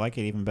 Almost, I like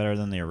it even better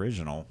than the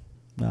original.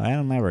 No,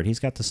 Adam Lambert, he's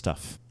got the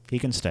stuff. He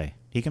can stay.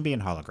 He can be in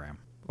hologram,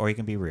 or he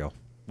can be real.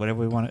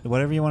 Whatever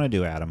you want to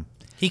do, Adam.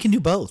 He can do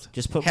both.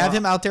 Just put have more-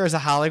 him out there as a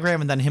hologram,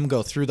 and then him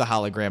go through the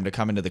hologram to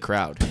come into the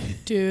crowd.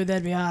 dude.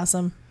 That'd be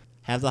awesome.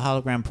 Have the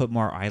hologram put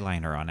more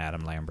eyeliner on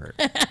Adam Lambert.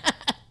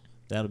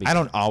 That'll be. I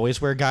don't always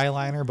wear guy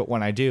liner, but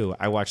when I do,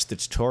 I watch the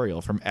tutorial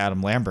from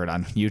Adam Lambert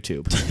on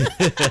YouTube.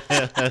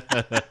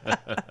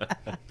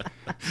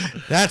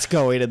 That's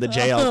going in the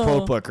JL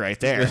quote book right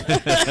there.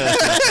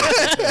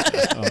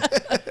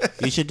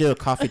 You should do a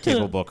coffee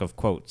table book of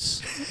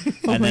quotes, and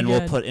my then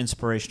we'll God. put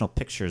inspirational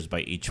pictures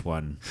by each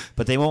one.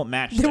 But they won't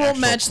match. They won't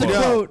actual match the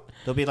quote. quote.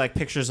 They'll be like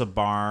pictures of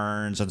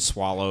barns and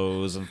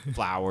swallows and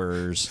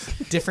flowers.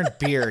 Different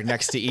beer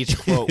next to each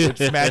quote, which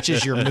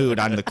matches your mood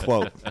on the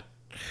quote.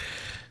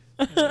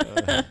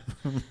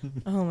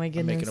 Oh my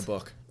goodness. Making a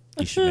book.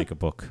 You should make a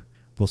book.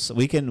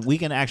 We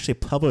can actually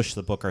publish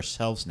the book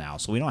ourselves now,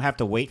 so we don't have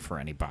to wait for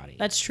anybody.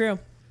 That's true.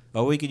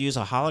 Or we could use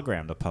a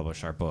hologram to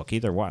publish our book.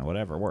 Either one,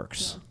 whatever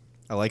works.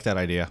 I like that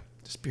idea.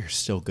 This beer's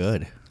still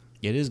good.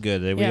 It is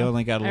good. We Yeah,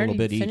 only got a I little already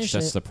bit each. finished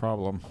That's it. the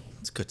problem.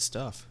 It's good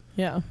stuff.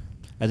 Yeah.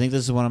 I think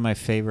this is one of my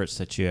favorites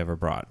that you ever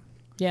brought.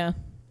 Yeah.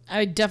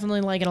 I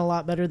definitely like it a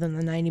lot better than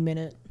the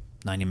 90-minute.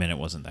 90-minute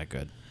wasn't that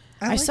good.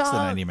 I liked saw-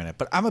 the 90-minute,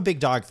 but I'm a big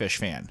Dogfish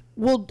fan.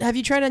 Well, have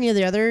you tried any of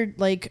the other,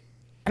 like,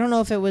 I don't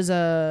know if it was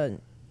a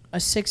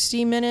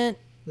 60-minute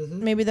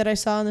maybe that I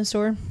saw in the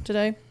store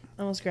today.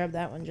 I almost grabbed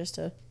that one just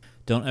to...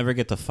 Don't ever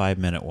get the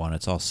 5-minute one.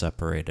 It's all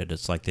separated.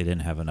 It's like they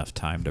didn't have enough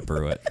time to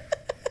brew it.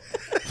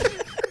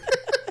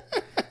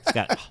 It's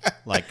got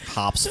like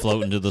hops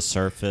floating to the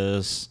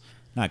surface.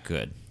 Not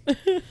good.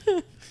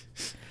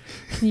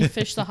 Can you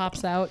fish the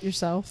hops out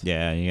yourself?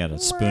 Yeah, you got to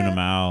spoon them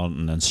out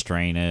and then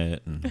strain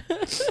it. And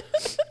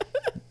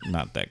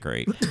not that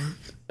great.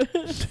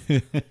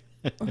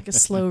 Like a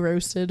slow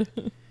roasted.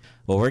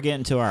 Well, we're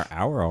getting to our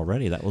hour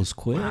already. That was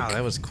quick. Wow,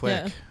 that was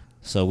quick. Yeah.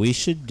 So we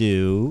should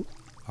do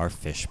our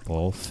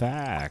fishbowl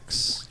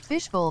facts.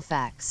 Fishbowl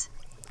facts.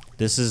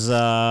 This is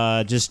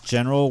just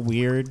general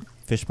weird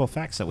fishbowl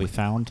facts that we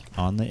found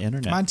on the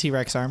internet. Come on,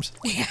 T-Rex arms.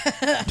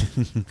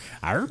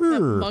 Arr.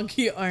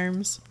 Monkey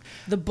arms.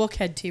 The book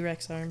had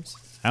T-Rex arms.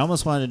 I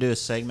almost wanted to do a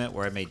segment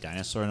where I made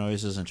dinosaur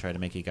noises and try to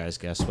make you guys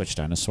guess which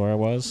dinosaur I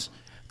was,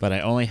 but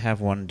I only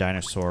have one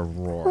dinosaur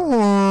roar.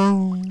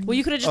 Well,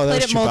 you could have just Oh, that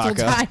played was it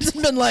multiple Chewbacca. times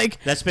and been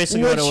like, That's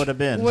basically what it would have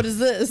been. What is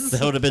this?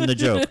 That would have been the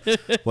joke.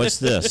 What's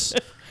this?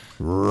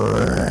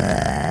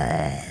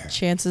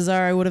 Chances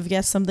are I would have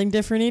guessed something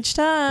different each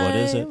time. What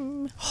is it?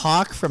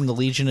 Hawk from the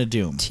Legion of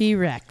Doom.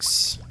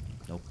 T-Rex.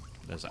 Nope.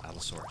 That's an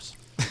Allosaurus.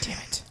 Damn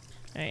it.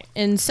 All right.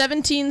 In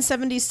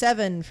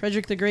 1777,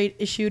 Frederick the Great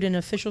issued an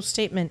official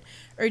statement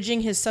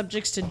urging his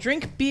subjects to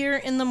drink beer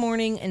in the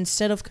morning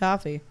instead of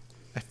coffee.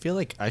 I feel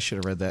like I should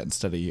have read that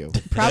instead of you.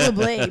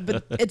 Probably,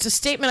 but it's a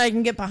statement I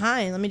can get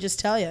behind. Let me just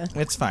tell you.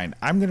 It's fine.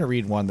 I'm going to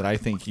read one that I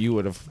think you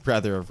would have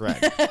rather have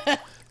read.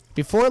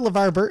 Before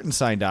LeVar Burton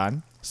signed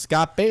on,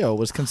 Scott Baio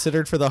was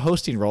considered for the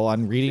hosting role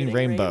on Reading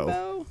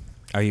Rainbow.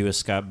 Are you a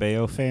Scott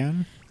Baio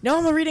fan? No,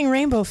 I'm a Reading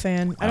Rainbow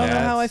fan. I don't know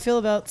Yes. how I feel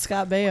about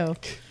Scott Baio.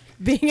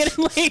 Being in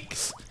like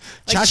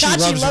Chachi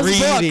loves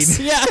reading. books.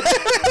 Yeah.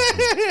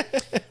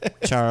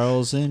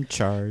 Charles in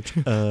charge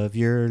of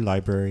your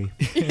library.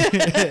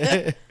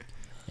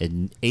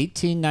 In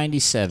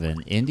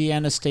 1897,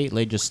 Indiana state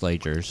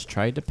legislatures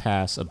tried to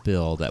pass a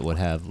bill that would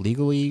have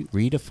legally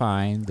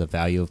redefined the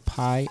value of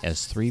pi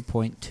as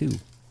 3.2.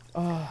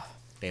 Oh.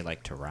 They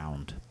like to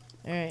round.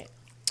 All right.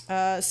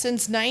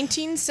 Since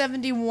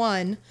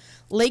 1971,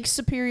 Lake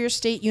Superior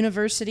State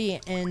University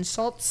in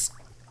Sault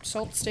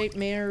Ste.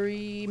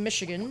 Marie,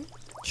 Michigan,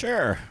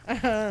 Sure.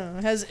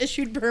 has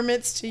issued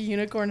permits to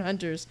unicorn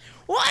hunters.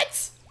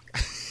 What?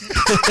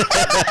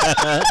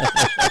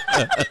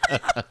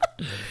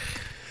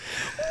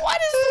 What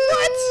is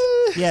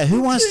what? Yeah,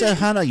 who wants to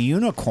hunt a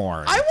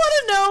unicorn? I want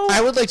to know.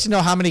 I would like to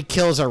know how many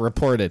kills are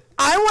reported.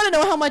 I want to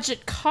know how much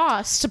it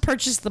costs to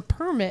purchase the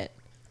permit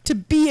to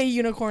be a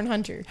unicorn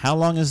hunter. How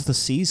long is the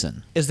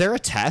season? Is there a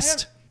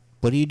test?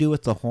 What do you do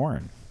with the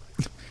horn?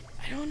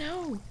 I don't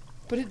know.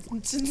 But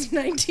since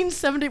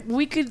 1970,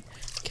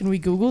 can we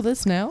Google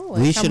this now?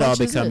 Like, We how should all much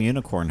is become it?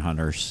 unicorn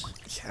hunters.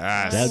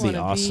 I That'd be wanna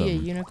awesome. Be a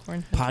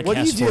unicorn hunter. Podcast What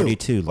do you do?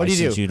 42, What do you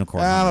licensed do?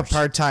 unicorn I'm a hunters.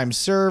 part-time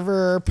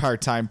server,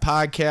 part-time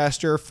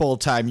podcaster,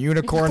 full-time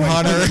unicorn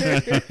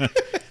hunter.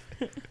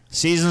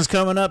 Season's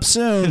coming up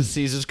soon.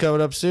 Season's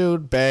coming up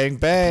soon. Bang,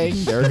 bang.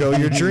 There go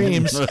your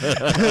dreams.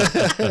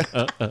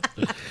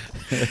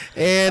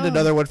 And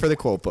another one for the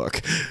quote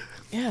book.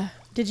 Yeah.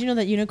 Did you know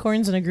that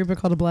unicorns in a group are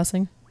called a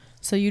blessing?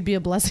 So you'd be a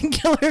blessing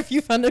killer if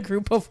you found a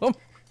group of them.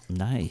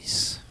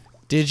 Nice.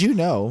 Did you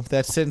know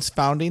that since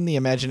founding the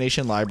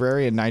Imagination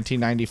Library in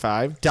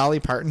 1995, Dolly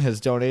Parton has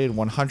donated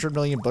 100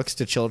 million books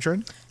to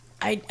children?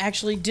 I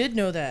actually did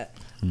know that.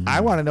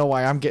 I want to know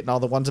why I'm getting all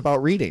the ones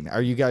about reading.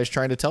 Are you guys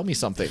trying to tell me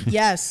something?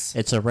 Yes.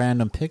 It's a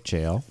random pick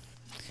jail.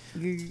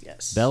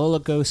 Yes. Bela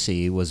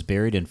Lugosi was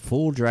buried in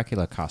full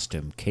Dracula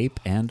costume, cape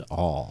and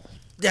all.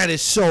 That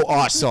is so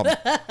awesome.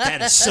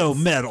 That is so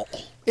metal.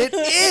 It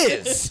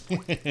is.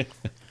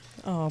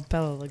 Oh,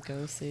 Bela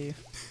Lugosi.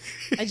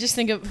 I just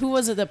think of who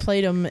was it that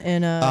played him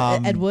in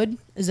Ed Wood?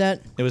 Is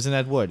that It was in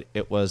Ed Wood.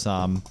 It was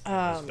Bela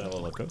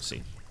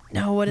Lugosi.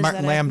 no? What is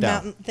Martin that?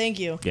 Landau. Thank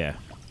you. Yeah.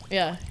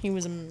 Yeah, he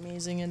was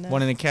amazing in that.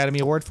 won an Academy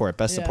Award for it,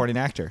 Best Yeah. Supporting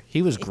Actor.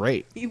 He was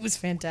great. He was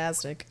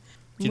fantastic.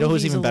 Do you know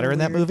who's Movie's even a better in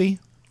little that weird.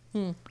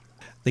 movie?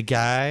 The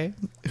guy,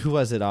 who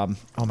was it? Oh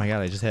my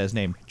god, I just had his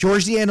name.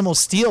 George the Animal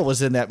Steel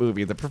was in that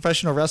movie. The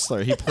professional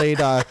wrestler. He played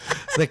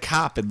the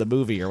cop in the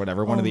movie or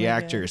whatever. One Oh of the my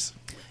God. actors.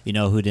 You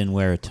know who didn't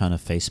wear a ton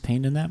of face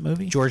paint in that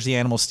movie? George the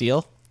Animal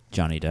Steel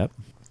Johnny Depp.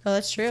 Oh,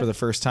 that's true. for the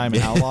first time in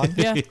how long?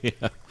 yeah,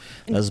 That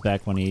was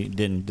back when he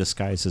didn't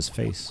disguise his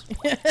face.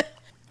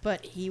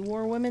 but he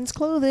wore women's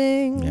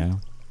clothing. Yeah.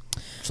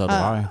 So do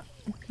I.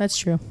 That's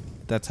true.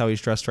 That's how he's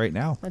dressed right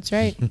now. That's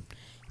right.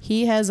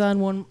 He has on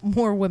one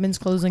more women's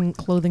clothing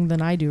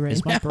than I do right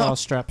Is my now. bra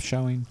strap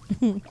showing?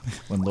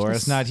 When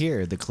Laura's not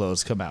here, the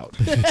clothes come out.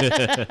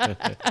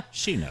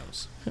 She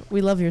knows.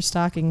 We love your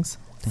stockings,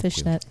 you.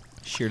 fishnet.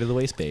 Sheer to the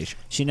waist beige.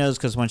 She knows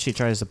because when she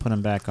tries to put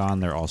them back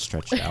on, they're all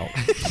stretched out.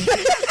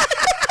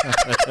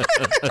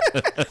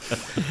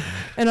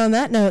 And on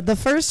that note, the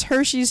first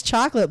Hershey's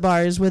chocolate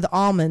bars with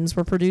almonds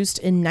were produced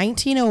in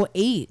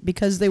 1908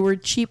 because they were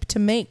cheap to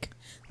make.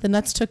 The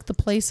nuts took the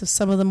place of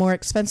some of the more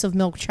expensive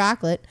milk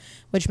chocolate,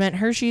 which meant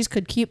Hershey's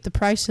could keep the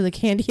price of the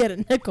candy at a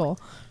nickel.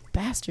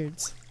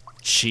 Bastards.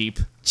 Cheap.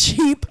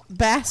 Cheap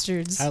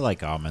bastards. I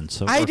like almonds.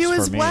 So it I works do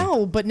for as me.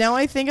 well, but now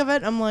I think of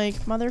it, I'm like,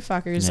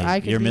 motherfuckers, Yeah, I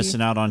could you're be...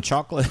 missing out on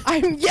chocolate.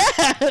 I'm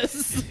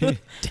yes.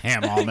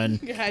 Damn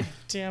almond. God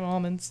damn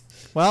almonds.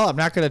 Well, I'm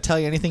not going to tell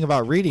you anything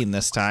about reading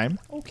this time.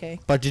 Okay.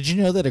 But did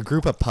you know that a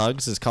group of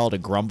pugs is called a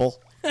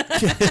grumble? I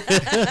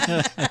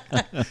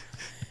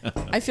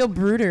feel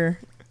Brooder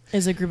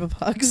is a group of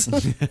pugs.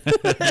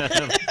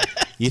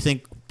 You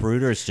think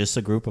Brooder is just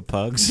a group of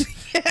pugs?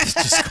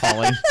 Just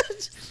calling.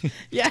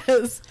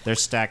 Yes. They're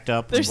stacked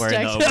up They're and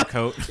wearing the stacked up.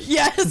 overcoat.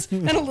 Yes.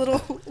 And a little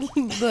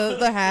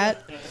the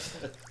hat.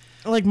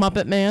 Like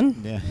Muppet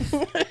Man.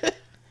 Yeah.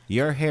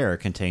 Your hair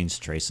contains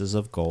traces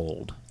of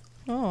gold.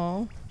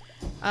 Oh.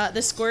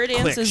 The square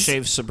dance Quick, is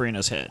shave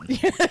Sabrina's head.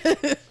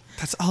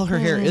 That's all her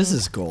hair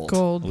is gold.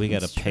 gold. We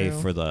got to That's pay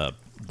true. for the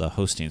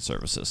hosting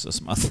services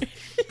this month.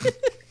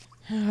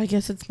 I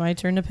guess it's my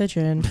turn to pitch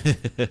in.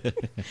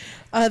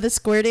 The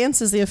square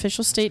dance is the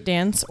official state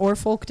dance or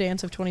folk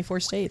dance of 24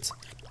 states.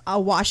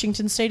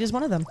 Washington State is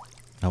one of them.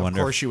 I Of wonder.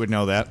 course you would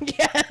know that.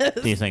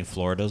 Do you think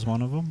Florida's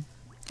one of them?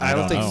 I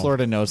don't think know.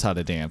 Florida knows how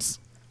to dance.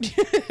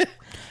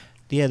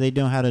 Yeah, they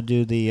know how to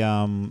do the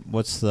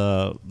what's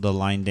the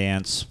line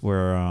dance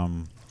where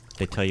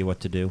they tell you what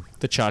to do.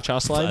 The cha-cha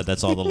slide?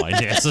 That's all the line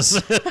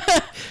dances.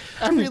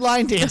 Every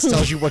line dance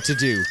tells you what to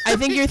do. I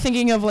think you're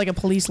thinking of like a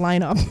police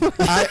lineup.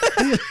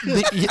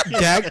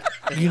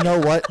 You know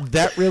what?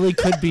 That really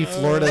could be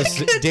Florida's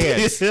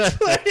dance.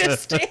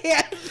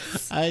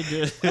 I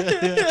do.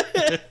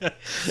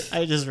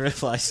 I just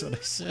realized what I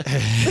said.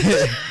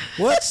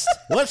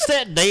 What's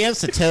that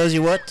dance that tells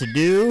you what to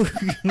do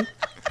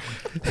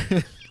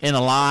in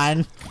a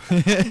line?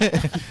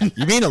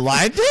 You mean a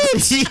line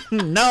dance?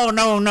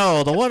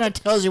 No. The one that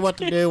tells you what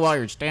to do while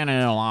you're standing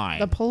in a line.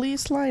 The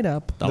police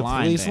lineup. The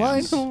line police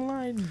dance. The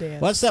line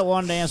dance. What's that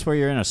one dance where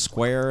you're in a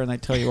square and they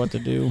tell you what to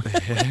do?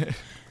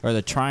 Or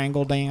the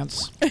triangle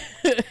dance?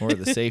 Or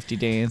the safety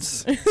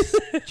dance?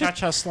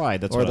 Cha-cha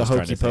slide. That's Or what the I was trying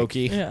hokey to think.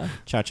 pokey? Yeah.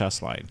 Cha-cha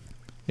slide.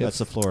 That's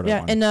the Florida Yeah.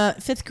 one. In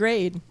 5th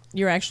grade,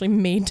 you're actually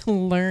made to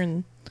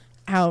learn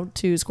how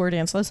to square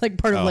dance. That's like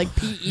part of like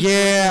PE.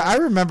 Yeah, I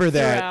remember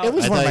that. Throughout. It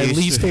was I one of thought my you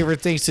least should-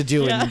 favorite things to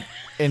do Yeah.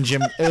 in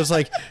gym. It was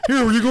like,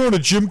 here, we're going to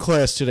gym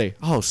class today.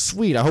 Oh,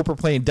 sweet. I hope we're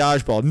playing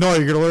dodgeball. No,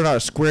 you're going to learn how to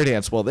square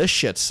dance. Well, this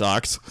shit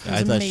sucks.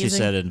 I thought she amazing.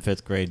 said in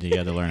 5th grade you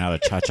had to learn how to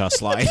cha-cha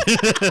slide.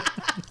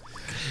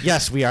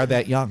 Yes, we are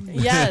that young.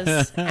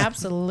 Yes,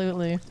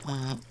 absolutely.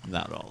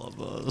 Not all of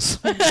us.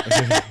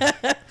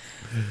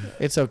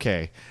 It's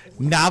okay.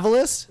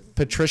 Novelist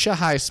Patricia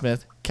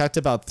Highsmith kept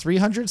about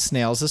 300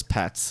 snails as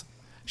pets.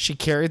 She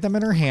carried them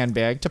in her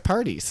handbag to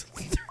parties.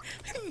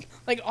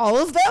 Like all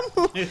of them?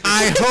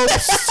 I hope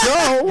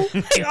so.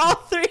 Like all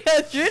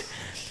 300?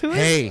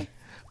 Hey,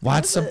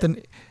 want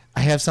something?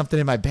 I have something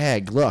in my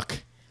bag.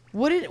 Look.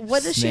 What is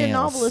she a Snails.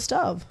 novelist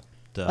of?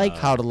 Like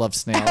How to Love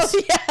Snails.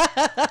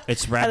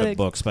 It's rabbit How to-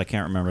 books, but I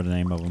can't remember the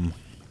name of them.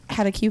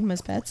 How to keep them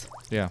as pets?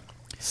 Yeah.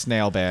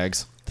 Snail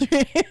bags.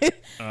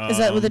 Is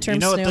that what the term You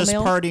know what snail this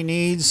mail? party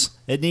needs?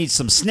 It needs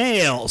some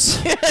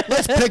snails.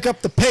 Let's pick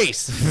up the pace.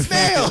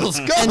 Snails,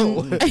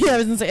 go. Yeah, I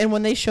was gonna say, and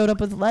when they showed up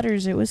with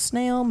letters, it was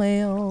snail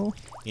mail.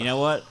 You know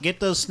what? Get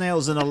those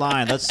snails in a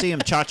line. Let's see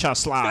them cha-cha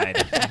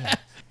slide.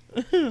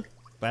 But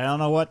I don't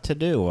know what to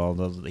do. Well,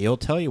 he'll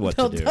tell you what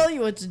They'll to do. tell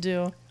you what to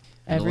do.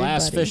 And the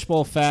last Everybody,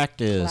 fishbowl fact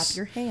clap is,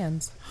 your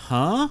hands.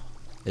 huh?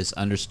 Is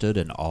understood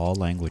in all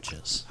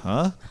languages.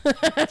 Huh?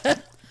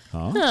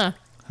 Huh?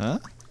 Huh?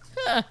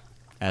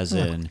 As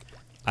in,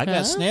 I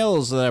got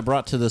snails that I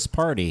brought to this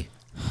party.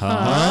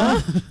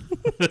 Huh?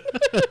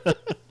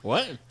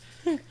 What?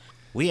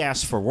 We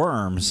asked for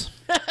worms.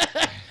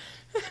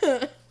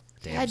 Damn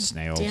God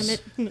snails. damn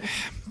it.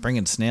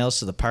 Bringing snails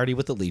to the party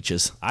with the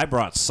leeches. I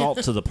brought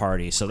salt to the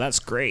party, so that's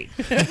great.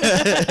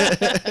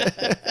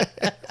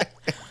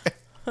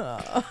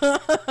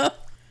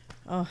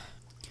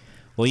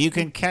 Well, you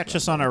can catch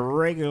us on a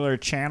regular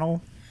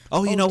channel.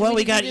 Oh, you know do what? we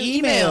We need got to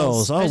do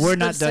emails. emails? I Oh, was we're just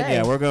not about to done say.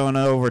 yet. We're going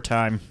to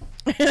overtime.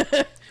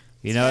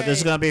 You know what? This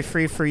is right. going to be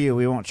free for you.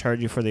 We won't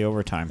charge you for the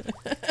overtime.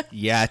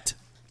 Yet.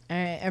 All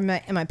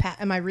right,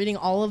 am I reading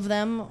all of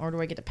them, or do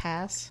I get to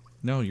pass?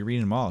 No, you're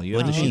reading them all. You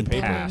What have did to you read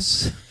paper.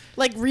 pass?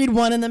 Like read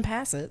one and then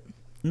pass it.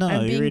 No,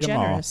 I'm you being read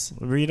generous. them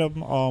all. Read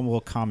them all, and we'll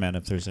comment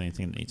if there's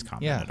anything that needs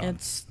commented on.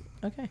 It's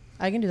okay.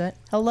 I can do that.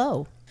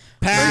 Hello.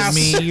 Pass.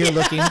 Me, you're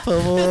looking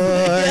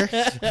for.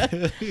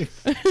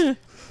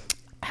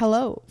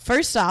 Hello.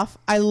 First off,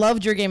 I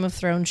loved your Game of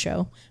Thrones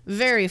show.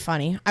 Very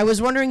funny. I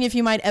was wondering if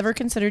you might ever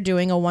consider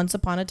doing a Once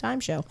Upon a Time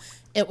show.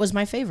 It was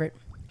my favorite.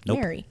 Nope.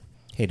 Mary.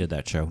 Hated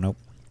that show. Nope.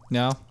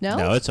 No. No?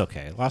 No, it's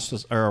okay. Once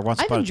Upon a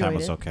Time enjoyed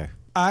was it. okay.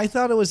 I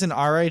thought it was an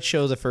alright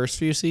show the first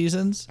few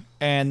seasons,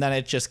 and then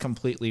it just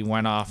completely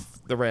went off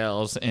the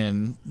rails,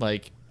 and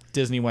like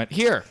Disney went,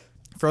 here,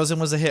 Frozen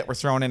was a hit. We're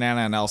throwing in Anna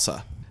and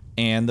Elsa.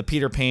 And the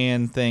Peter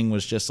Pan thing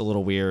was just a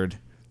little weird.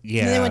 Yeah.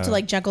 And then they went to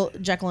like Jekyll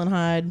and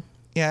Hyde.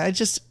 Yeah,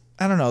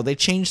 I don't know. They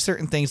changed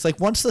certain things. Like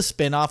once the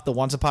spin-off, the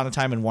Once Upon a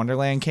Time in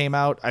Wonderland came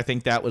out, I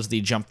think that was the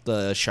jump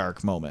the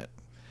shark moment.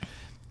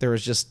 They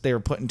were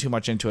putting too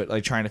much into it,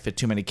 like trying to fit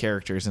too many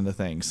characters into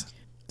things.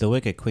 The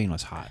Wicked Queen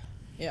was hot.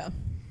 Yeah.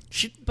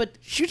 She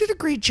did a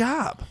great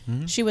job.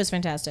 She was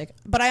fantastic.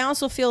 But I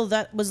also feel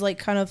that was like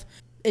kind of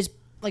is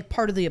like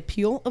part of the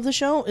appeal of the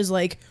show is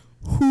like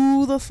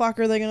who the fuck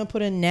are they going to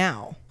put in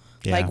now?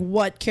 Yeah. Like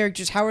what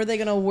characters? How are they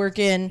going to work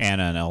in?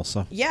 Anna and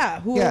Elsa. Yeah.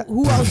 Who Yeah.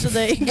 else are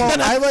they? Well,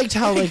 gonna- I liked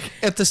how like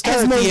at the start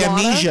As of the Moana?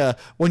 Amnesia,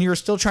 when you were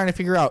still trying to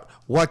figure out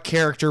what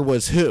character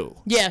was who.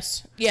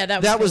 Yes. Yeah.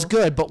 That was cool.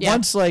 good, but Yeah.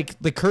 once like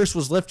the curse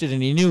was lifted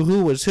and you knew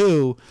who was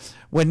who,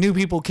 when new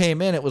people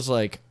came in, it was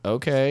like,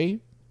 okay,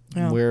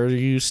 Yeah. where do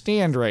you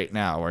stand right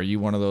now? Are you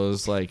one of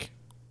those like?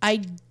 I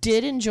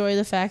did enjoy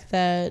the fact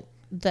that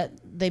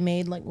they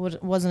made like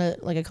wasn't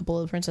it like a couple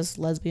of princess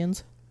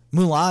lesbians,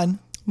 Mulan.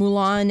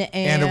 Mulan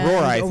and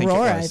Aurora, I think it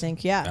Aurora, was. I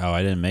think, yeah. Oh,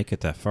 I didn't make it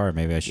that far.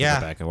 Maybe I should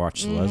Yeah. go back and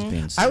watch the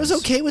lesbians. I was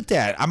okay with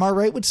that. I'm all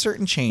right with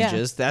certain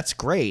changes. That's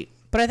great.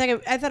 But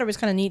I thought it was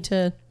kind of neat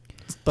to.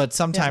 But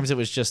sometimes it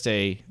was just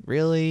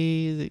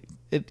it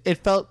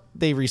felt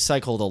they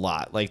recycled a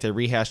lot. Like they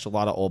rehashed a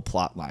lot of old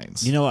plot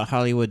lines. You know what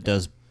Hollywood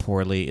does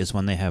poorly is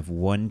when they have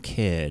one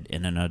kid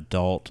in an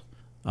adult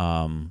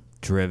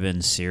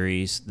driven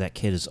series, that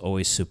kid is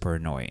always super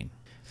annoying.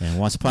 And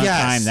once upon a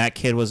Yes. time, that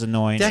kid was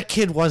annoying. That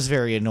kid was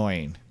very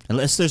annoying.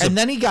 Unless there's and a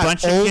then he got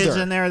bunch of kids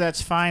older. in there,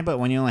 that's fine. But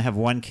when you only have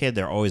one kid,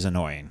 they're always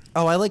annoying.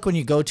 Oh, I like when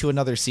you go to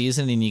another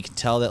season and you can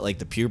tell that like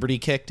the puberty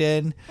kicked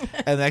in,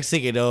 and the next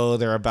thing you know,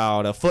 they're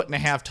about 1.5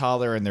 feet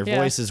taller and their Yeah.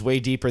 voice is way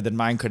deeper than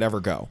mine could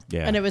ever go.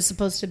 Yeah. And it was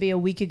supposed to be a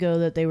week ago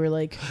that they were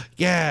like,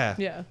 Yeah.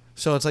 yeah,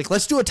 So it's like,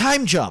 let's do a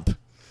time jump.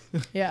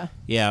 yeah,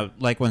 Yeah,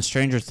 like when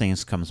Stranger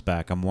Things comes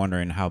back, I'm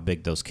wondering how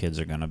big those kids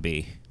are going to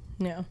be.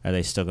 yeah. Are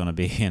they still going to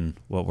be in,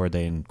 what were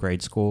they, in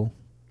grade school?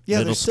 Yeah,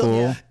 Middle they're still.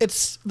 school?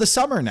 It's the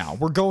summer now.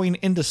 We're going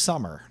into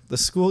summer. The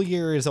school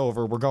year is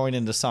over. We're going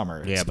into summer.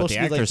 It's Yeah, but supposed the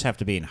to be like- actors have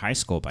to be in high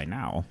school by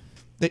now.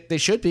 they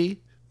should be.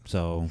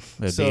 So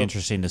it'd So- be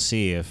interesting to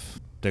see if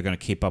they're going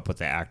to keep up with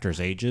the actors'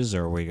 ages,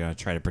 or are we going to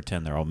try to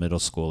pretend they're all middle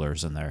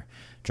schoolers and they're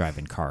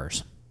driving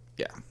cars?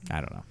 Yeah.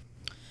 I don't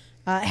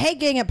know. Hey,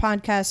 gang at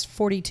Podcast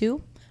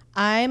 42.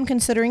 I'm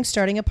considering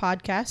starting a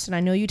podcast, and I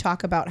know you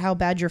talk about how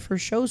bad your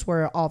first shows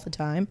were all the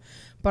time,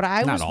 but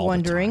I Not was all the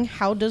wondering, time.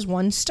 how does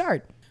one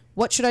start?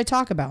 What should I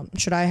talk about?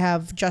 Should I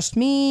have just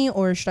me,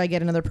 or should I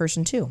get another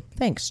person too?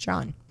 Thanks,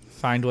 John.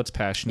 Find what's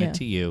passionate Yeah.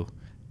 to you.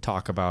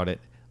 Talk about it.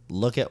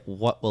 Look at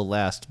what will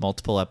last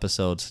multiple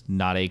episodes,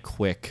 not a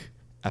quick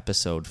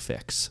episode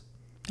fix.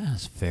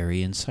 That's very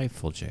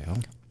insightful, Joe.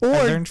 I Or,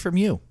 learned from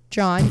you.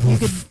 John, you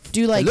could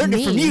do like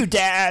me.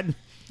 Dad.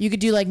 You could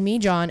do like me,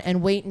 John,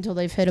 and wait until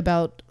they've hit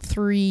about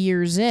 3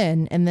 years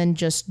in, and then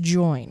just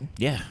join.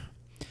 Yeah.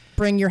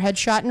 Bring your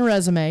headshot and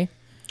resume.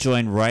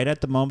 Join right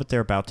at the moment they're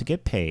about to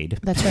get paid.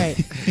 That's right.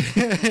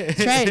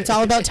 That's right. It's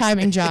all about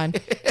timing, John.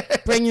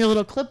 Bring your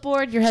little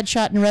clipboard, your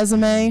headshot and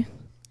resume.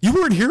 You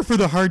weren't here for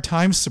the hard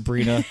times,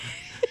 Sabrina.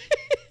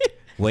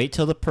 Wait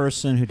till the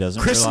person who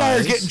doesn't Chris and I are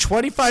realize. getting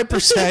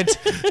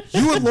 25%.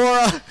 You and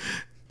Laura,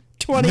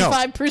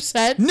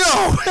 25%.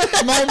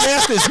 no. My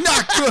math is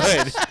not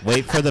good.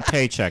 Wait for the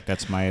paycheck.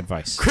 That's my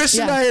advice. Chris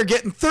and Yeah. I are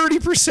getting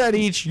 30%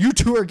 each. You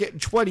two are getting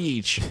 20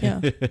 each.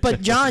 Yeah.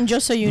 But John,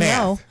 just so you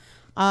Math.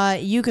 know,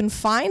 you can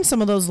find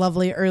some of those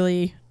lovely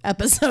early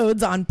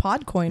episodes on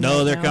Podcoin. No,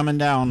 right they're now. coming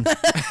down.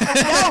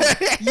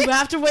 You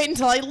have to wait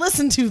until I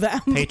listen to them.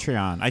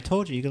 Patreon. I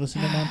told you can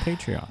listen to them on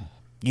Patreon.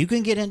 You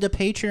can get into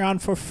Patreon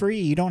for free.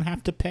 You don't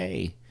have to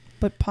pay.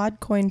 But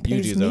Podcoin You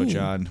pays do, though, me.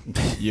 John.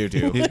 You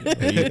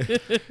do.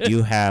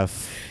 You have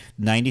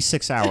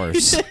 96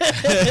 hours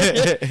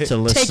to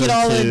listen it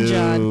all to in,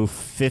 John.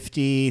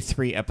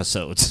 53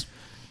 episodes.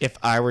 If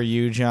I were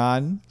you,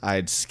 John,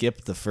 I'd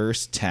skip the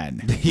first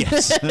 10.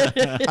 Yes.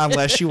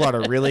 Unless you want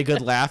a really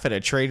good laugh at a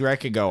train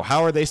wreck and go,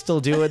 how are they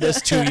still doing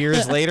this 2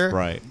 years later?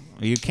 Right.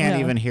 You can't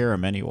Yeah. even hear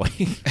them anyway.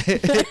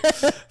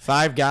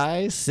 5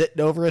 guys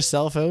sitting over a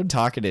cell phone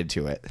talking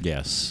into it.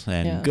 Yes.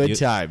 And Yeah. Good you,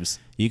 times.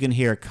 you can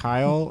hear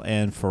Kyle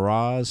and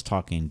Faraz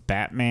talking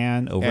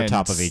Batman over And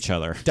top of each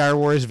other. Star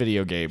Wars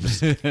video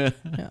games.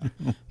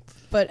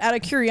 But out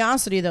of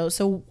curiosity, though,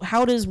 so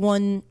how does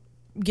one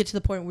get to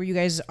the point where you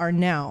guys are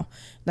now?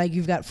 Like,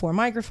 you've got 4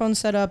 microphones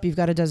set up, you've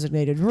got a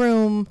designated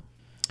room.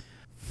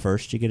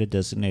 First, you get a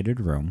designated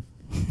room.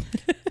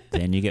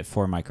 Then you get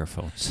 4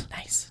 microphones.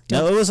 Nice.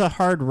 No, it was a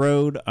hard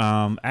road.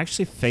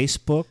 Actually,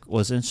 Facebook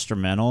was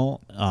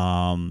instrumental.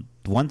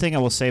 One thing I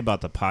will say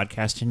about the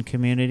podcasting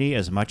community,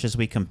 as much as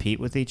we compete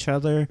with each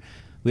other,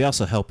 we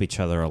also help each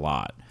other a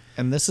lot.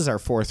 And this is our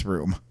 4th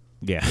room.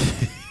 Yeah.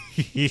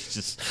 He's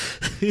just,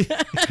 This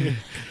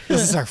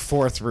is our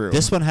 4th room.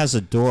 this one has a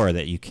door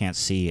that you can't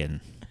see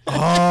in.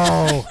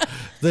 Oh,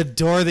 the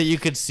door that you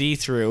could see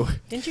through.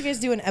 Didn't you guys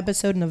do an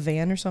episode in a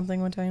van or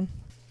something one time?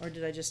 Or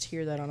did I just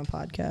hear that on a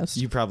podcast?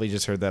 You probably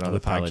just heard that on We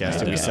the probably podcast made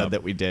and we that said up.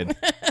 that we did.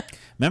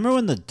 Remember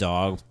when the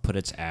dog put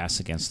its ass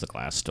against the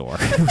glass door?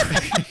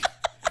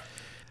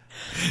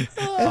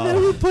 And then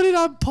we put it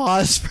on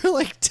pause for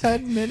like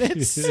 10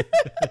 minutes.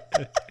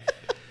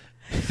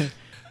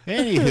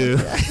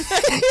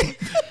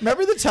 Anywho,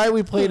 Remember the time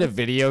we played a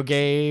video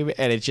game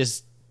and it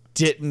just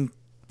didn't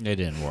it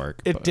didn't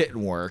work. It but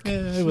didn't work.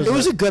 it It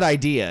was a good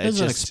idea. It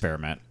was an just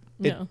experiment.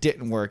 Yeah. it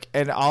didn't work.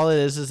 And all it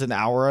is an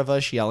hour of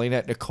us yelling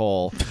at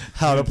Nicole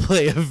how to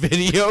play a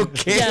video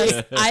game.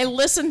 Yes, I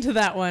listened to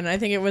that one. I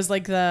think it was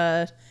like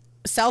the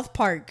South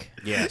Park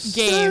Yes.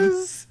 game,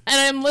 and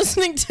I'm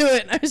listening to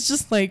it, and I was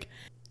just like,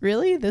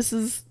 "Really? This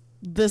is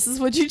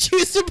what you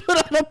choose to put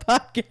on a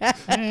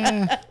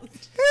podcast?"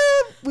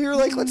 We were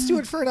like, let's do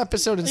it for an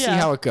episode and see Yeah.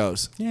 how it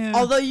goes. Yeah.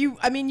 Although you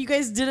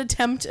guys did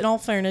attempt, in all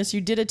fairness, you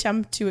did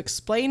attempt to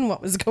explain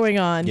what was going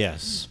on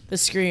Yes. the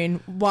screen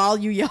while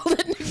you yelled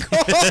at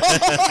Nicole.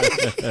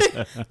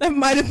 That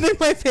might have been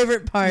my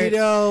favorite part. You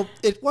know,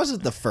 it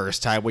wasn't the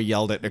first time we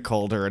yelled at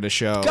Nicole during a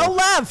show. Go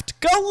left.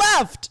 Go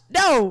left.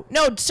 No.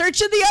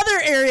 Search in the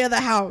other area of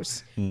the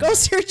house. Go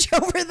search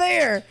over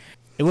there.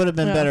 It would have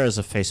been better as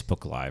a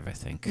Facebook Live, I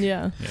think.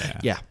 Yeah.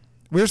 Yeah.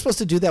 We were supposed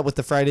to do that with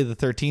the Friday the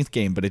 13th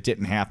game, but it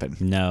didn't happen.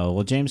 No.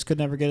 Well, James could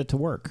never get it to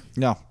work.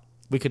 No,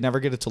 we could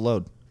never get it to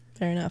load.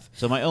 Fair enough.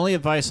 So my only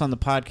advice on the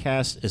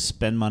podcast is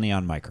spend money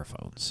on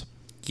microphones.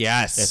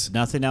 Yes. If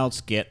nothing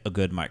else, get a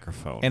good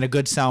microphone. And a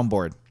good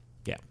soundboard.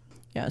 yeah.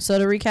 Yeah. So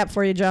to recap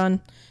for you, John,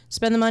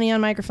 spend the money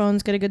on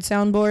microphones, get a good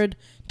soundboard,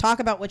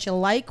 talk about what you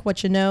like,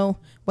 what you know,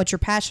 what you're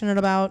passionate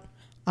about,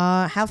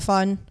 have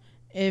fun.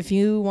 If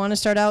you want to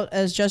start out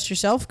as just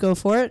yourself, go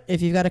for it.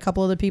 If you've got a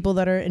couple other people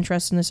that are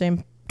interested in the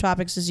same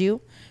topics as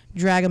you,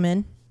 drag them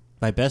in.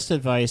 My best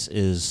advice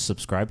is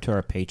subscribe to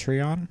our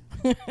Patreon.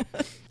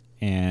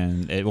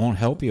 And it won't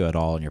help you at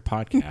all in your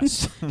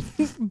podcast.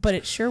 But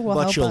it sure will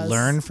But help you'll us.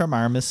 learn from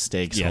our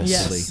mistakes,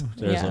 hopefully. Yes.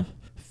 There's Yeah.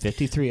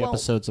 53 Well-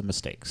 episodes of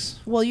mistakes.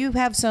 Well, you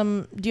have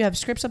some. Do you have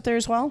scripts up there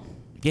as well?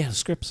 Yeah,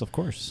 scripts, of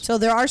course. So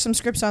there are some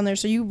scripts on there,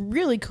 so you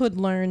really could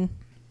learn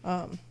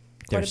quite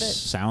There's a bit.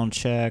 sound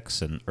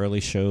checks and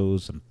early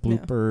shows and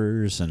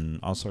bloopers and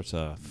all sorts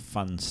of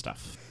fun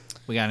stuff.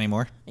 We got any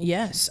more?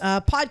 Yes.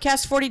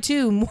 Podcast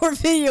 42, more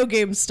video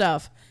game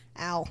stuff.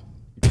 Ow.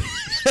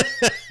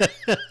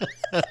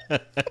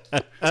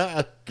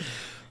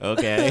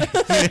 Okay.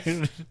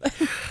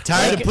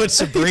 Time to put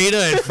Sabrina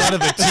in front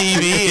of a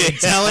TV and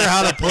tell her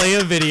how to play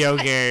a video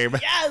game.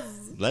 Yes.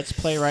 Let's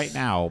play right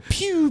now.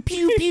 Pew,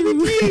 pew,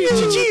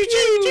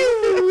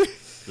 pew.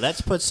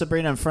 Let's put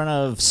Sabrina in front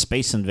of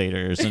Space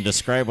Invaders and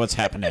describe what's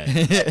happening.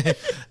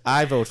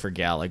 I vote for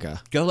Galaga.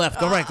 Go left,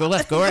 go right, go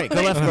left, go right,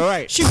 go left, go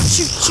right. Shoot,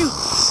 shoot, shoot.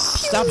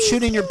 Stop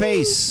shooting your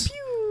base.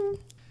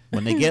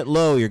 When they get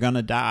low, you're going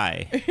to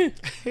die.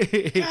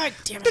 God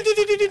damn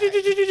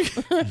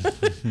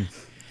it.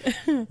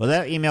 Well,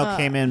 that email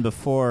came in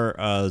before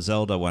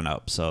Zelda went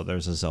up, so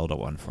there's a Zelda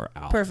one for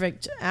Al.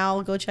 Perfect.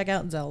 Al, go check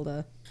out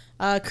Zelda.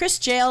 Chris,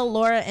 Jail,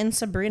 Laura, and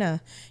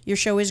Sabrina. Your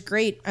show is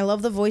great. I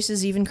love the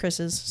voices, even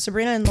Chris's.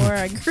 Sabrina and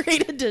Laura, a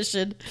great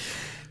addition.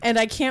 And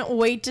I can't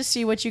wait to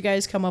see what you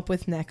guys come up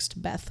with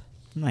next, Beth.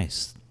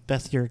 Nice.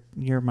 Beth,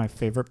 you're my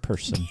favorite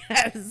person.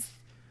 Yes.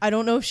 I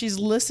don't know if she's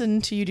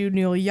listened to you do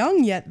Neil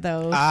Young yet,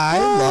 though. I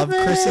love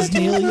Chris's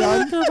Neil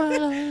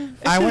Young.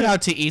 I went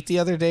out to eat the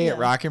other day at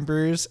Rockin'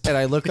 Brews, and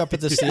I look up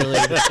at the ceiling,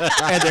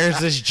 and there's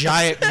this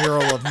giant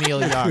mural of Neil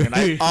Young, and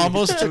I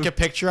almost took a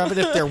picture of it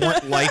if there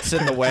weren't lights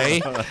in the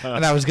way,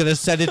 and I was going to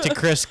send it to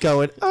Chris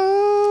going,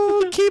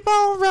 oh, keep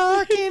on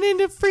rocking in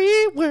the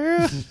free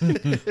world.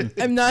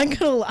 I'm not going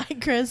to lie,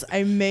 Chris.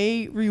 I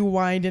may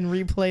rewind and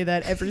replay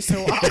that every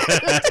so often.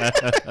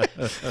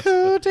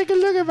 Oh, take a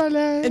look at my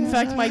life. In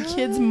fact, my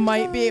kids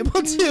might be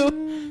able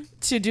to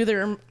do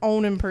their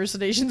own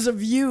impersonations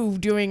of you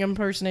doing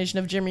impersonation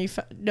of Jimmy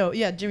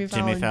Fallon. Jimmy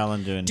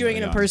Fallon doing an Neil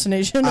Young.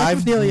 impersonation of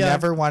I've Neil Young.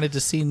 never wanted to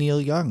see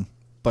Neil Young,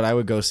 but I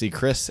would go see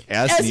Chris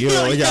as As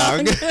Neil Neil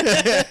Young.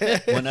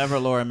 Whenever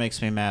Laura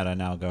makes me mad, I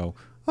now go,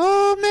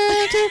 oh,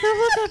 man, take a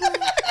look at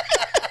me.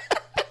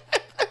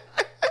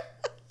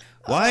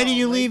 Why do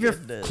you leave your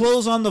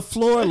clothes on the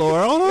floor,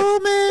 Laura? Oh,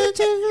 man,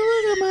 take a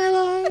look at my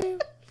life.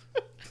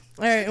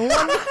 All right, one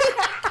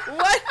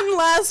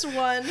last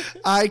one.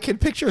 I can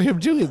picture him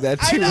doing that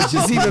too, which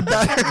is even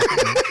better.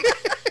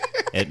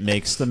 It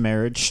makes the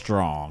marriage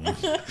strong.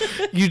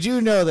 You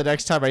do know the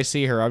next time I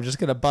see her, I'm just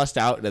gonna bust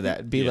out into that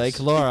and be Yes. like,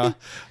 Laura,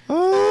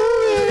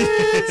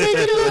 oh,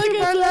 take a look at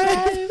my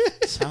life.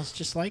 Sounds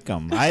just like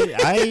him.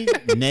 I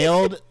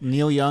nailed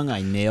Neil Young.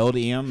 I nailed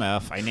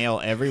EMF. I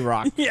nail every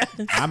rock. Yes.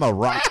 I'm a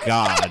rock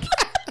god.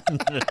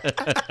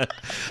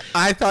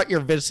 I thought your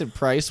Vincent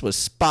Price was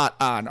spot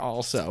on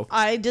also.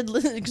 I did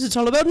listen because it's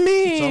all about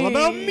me. It's all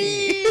about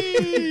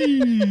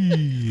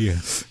me.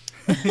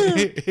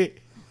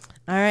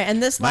 All right,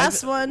 and this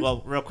last one.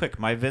 Well, real quick,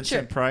 my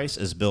Vincent Sure. Price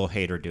is Bill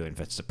Hader doing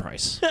Vincent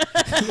Price.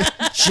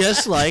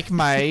 Just like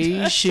my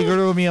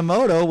Shigeru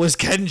Miyamoto was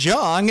Ken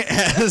Jeong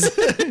as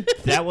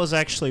That was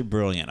actually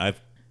brilliant.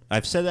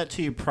 I've said that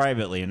to you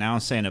privately, and now I'm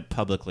saying it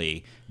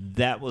publicly.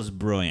 That was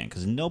brilliant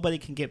because nobody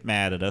can get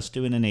mad at us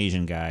doing an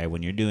Asian guy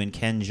when you're doing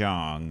Ken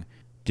Jeong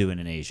doing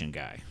an Asian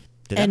guy.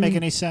 Did that And- make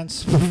any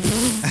sense?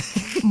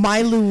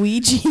 My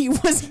Luigi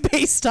was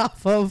based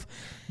off of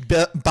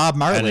Bob An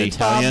Marley.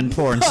 Italian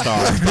porn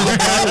star.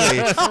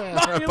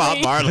 Bob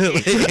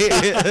Marley.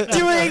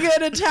 doing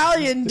an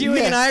Italian,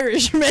 doing an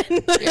Irishman.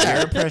 Your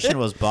impression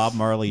was Bob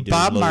Marley doing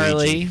Bob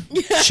Marley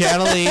Luigi.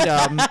 channeling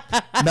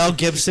Mel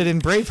Gibson in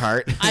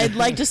Braveheart, I'd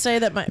like to say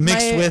that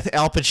mixed with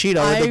Al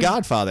Pacino in The I-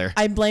 Godfather.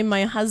 I blame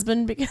my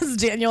husband because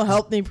Daniel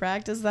helped me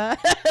practice that.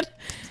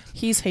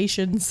 He's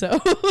Haitian, so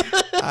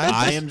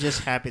I am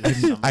just happy that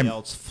somebody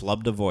else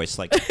flubbed a voice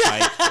like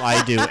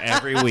I do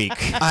every week.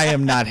 I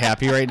am not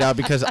happy right now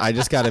because I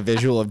just got a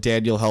visual of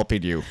Daniel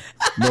helping you.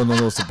 No,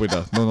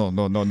 Sapuida.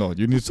 No.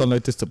 You need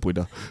sunlight to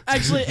Sapuida.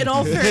 actually, in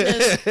all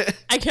fairness,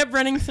 I kept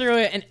running through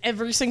it, and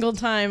every single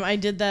time I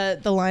did the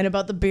line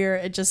about the beer,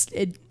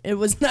 it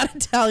was not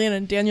Italian,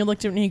 and Daniel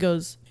looked at me and he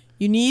goes,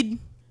 "You need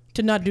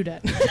to not do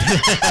that."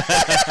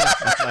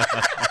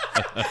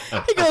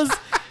 He goes,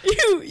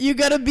 "You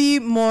gotta be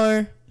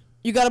more,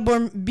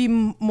 be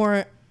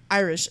more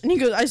Irish." And he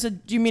goes, I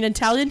said, "Do you mean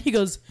Italian?" He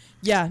goes,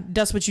 "Yeah,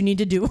 that's what you need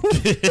to do."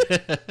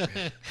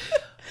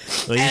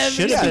 Well, you Every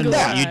should have been. single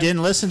time. You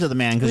didn't listen to the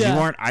man because Yeah. you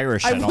weren't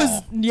Irish I at was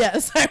all.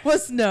 yes, I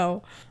was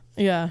no.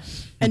 Yeah.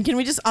 And can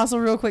we just also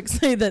real quick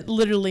say that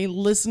literally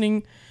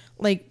listening,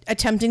 like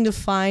attempting to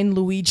find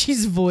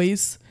Luigi's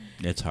voice,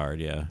 It's hard,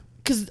 yeah.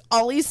 because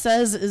all he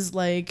says is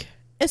like,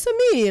 "It's a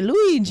me,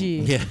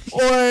 Luigi." Yeah.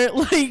 Or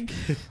like,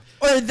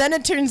 or then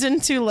it turns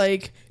into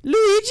like,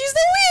 "Luigi's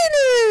the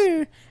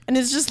winner." And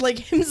it's just like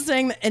him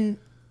saying that in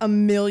a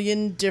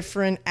million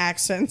different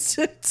accents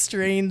and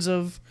strains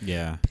of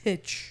Yeah.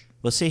 pitch.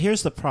 Well, see,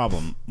 here's the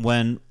problem.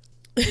 When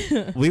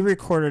we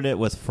recorded it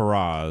with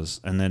Faraz,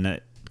 and then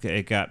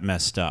it got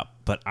messed up,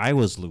 but I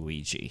was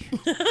Luigi.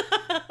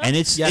 And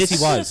it's Yes, he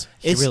was.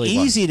 He It's really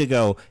was. easy to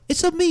go,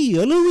 "It's a me,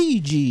 a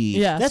Luigi."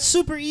 Yeah. That's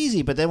super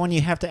easy, but then when you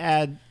have to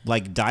add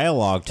like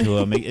dialogue to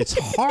him, it's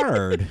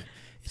hard.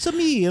 It's a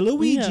me, a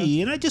Luigi,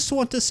 Yeah. and I just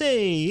want to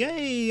say,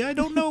 hey, I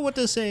don't know what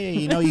to say.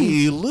 You know,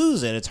 you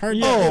lose it. It's hard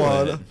to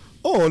do it.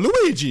 Oh,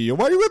 Luigi,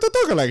 why you got to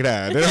talk like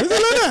that?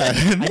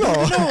 I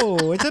don't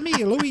know. It's a me,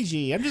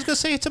 Luigi. I'm just going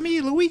to say it's a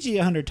me, Luigi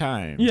 100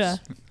 times. Yeah.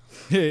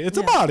 It's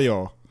a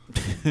Mario.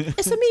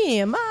 It's a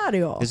me,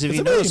 Mario. Because if It's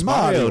you a me, notice,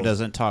 Mario Mario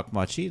doesn't talk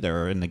much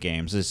either in the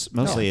games. It's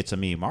mostly it's a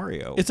me,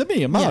 Mario. It's a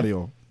me,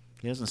 Mario.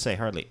 He doesn't say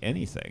hardly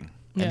anything.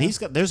 Yeah. And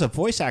there's a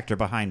voice actor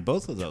behind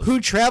both of those. Who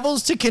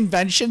travels to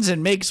conventions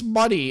and makes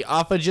money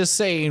off of just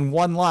saying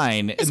one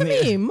line. It's a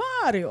me,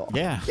 Mario.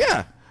 Yeah.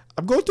 Yeah,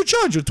 I'm going to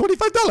charge you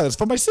 $25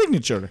 for my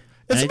signature.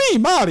 It's I- me,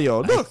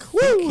 Mario. Look, I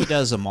think woo. he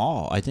does them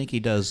all. I think he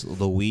does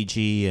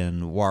Luigi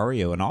and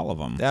Wario and all of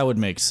them. That would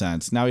make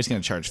sense. Now he's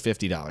going to charge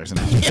 $50 an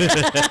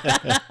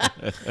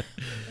hour.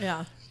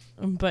 Yeah.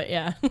 But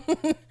yeah.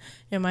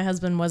 Yeah, my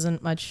husband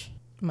wasn't much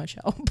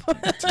help.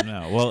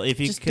 No. Well, if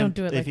you Just can, don't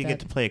do it if like you get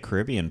that. to play a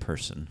Caribbean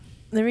person,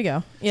 There we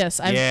go. Yes,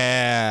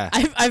 Yeah.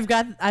 I've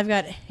got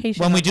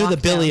Haitian. When we on do the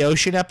lockdown. Billy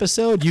Ocean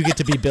episode, you get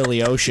to be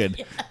Billy Ocean.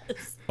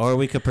 or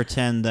we could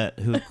pretend that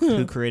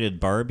who created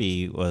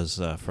Barbie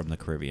was from the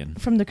Caribbean.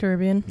 from the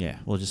Caribbean. Yeah,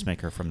 we'll just make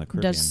her from the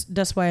Caribbean.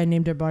 That's why I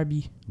named her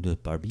Barbie. The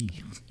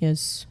Barbie.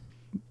 Yes,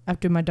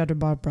 after my daughter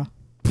Barbara.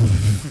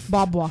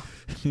 Barbara.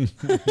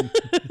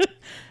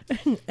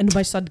 And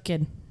my son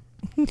Ken.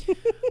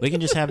 We can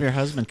just have your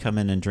husband come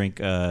in and drink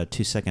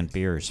 2-second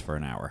beers for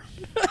an hour.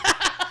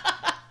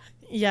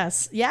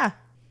 Yes, yeah.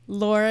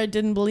 Laura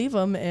didn't believe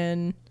him,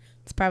 and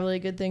it's probably a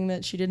good thing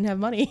that she didn't have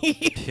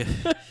money.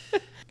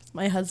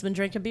 My husband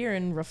drank a beer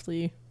in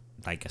roughly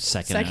Like a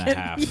second and a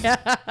half.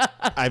 Yeah,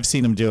 I've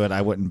seen him do it.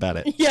 I wouldn't bet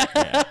it.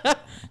 yeah.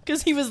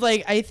 Because he was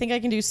like, "I think I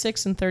can do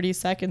 6 in 30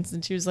 seconds,"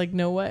 and she was like,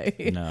 "No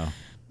way." No,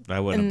 I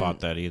wouldn't have bought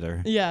that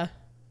either. Yeah.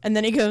 And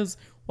then he goes,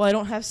 "Well, I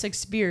don't have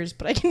 6 beers,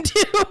 but I can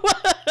do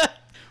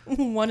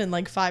 1 in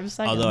like 5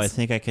 seconds." Although I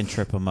think I can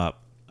trip him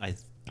up.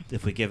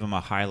 If we give him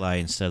a highlight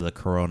instead of the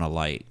Corona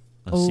Light,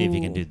 let's see if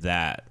he can do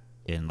that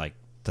in like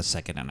the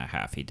second and a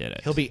half he did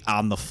it. He'll be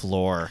on the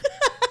floor.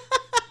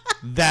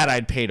 That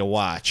I'd pay to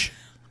watch.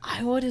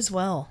 I would as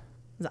well.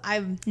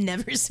 I've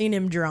never seen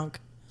him drunk.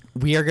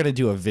 We are going to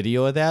do a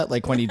video of that,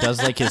 like when he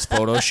does like his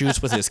photo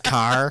shoots with his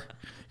car,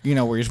 you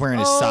know, where he's wearing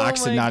his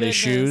socks and my not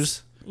his goodness.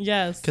 shoes.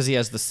 Yes. Because he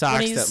has the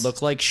socks he's- that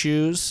look like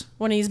shoes.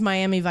 When he's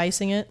Miami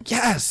Vicing it,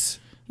 Yes.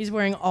 he's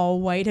wearing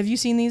all white. Have you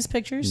seen these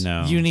pictures?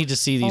 No. You need to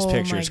see these Oh, my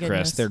pictures, Chris.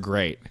 goodness. They're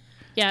great.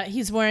 Yeah,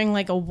 he's wearing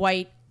like a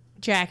white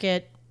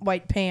jacket,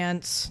 white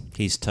pants.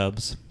 He's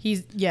Tubbs.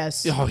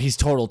 Yes. Oh, he's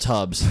total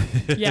Tubbs.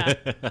 Yeah.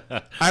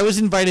 I was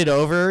invited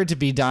over to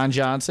be Don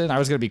Johnson. I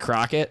was going to be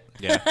Crockett.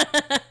 Yeah.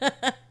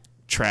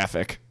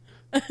 Traffic.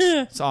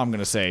 That's all I'm going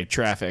to say.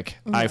 Traffic.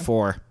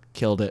 I-4.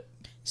 Killed it.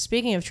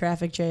 Speaking of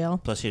traffic jail,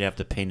 Plus, you'd have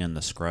to paint in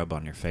the scrub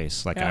on your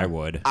face like I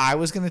would. I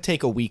was going to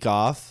take a week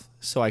off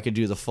so I could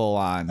do the full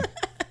on.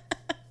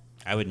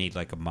 I would need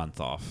like a month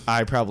off.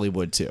 I probably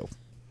would too.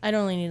 I'd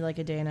only need like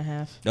a day and a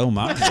half. Oh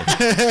my!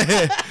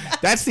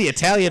 That's the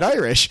Italian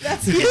Irish.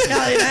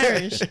 Italian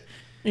Irish.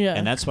 Yeah.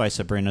 And that's why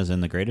Sabrina's in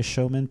The Greatest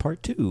Showman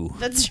Part 2.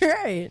 That's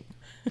right.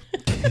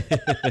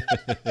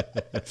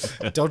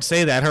 Don't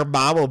say that. Her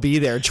mom will be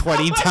there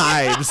 20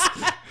 times.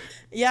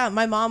 Yeah,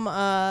 my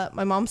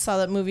mom saw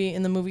that movie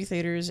in the movie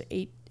theaters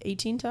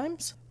 18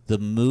 times. The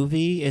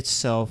movie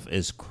itself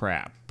is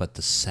crap, but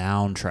the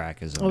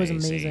soundtrack is amazing. It was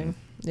amazing.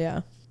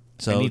 Yeah.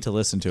 So I need to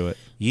listen to it.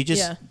 you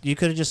Yeah.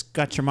 could have just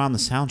got your mom the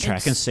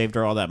soundtrack and saved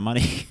her all that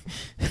money.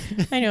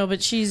 I know,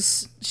 but she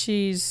was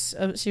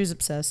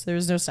obsessed. There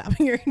was no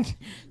stopping her.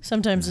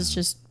 Sometimes it's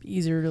just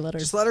easier to let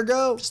her. Just let her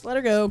go. Just let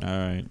her go. All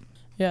right.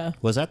 Yeah.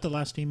 Was that the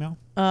last email?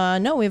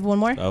 No, we have one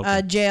more.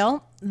 Okay.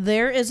 Jail.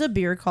 There is a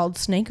beer called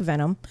Snake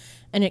Venom,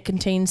 and it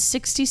contains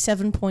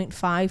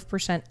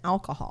 67.5%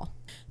 alcohol.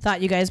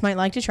 Thought you guys might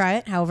like to try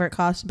it. However, it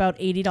costs about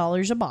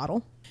 $80 a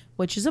bottle,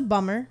 which is a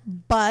bummer.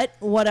 But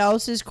what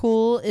else is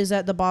cool is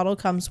that the bottle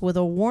comes with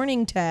a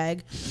warning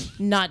tag,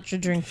 not to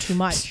drink too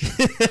much.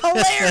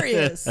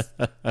 Hilarious.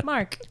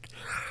 Mark.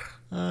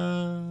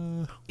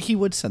 He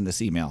would send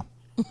this email.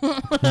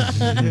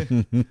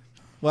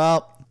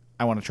 Well,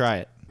 I want to try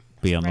it.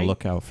 Be on the Right.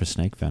 lookout for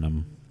snake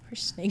venom. For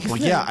Snake Well,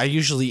 Venom. yeah, I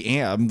usually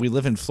am. We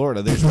live in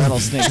Florida. There's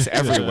rattlesnakes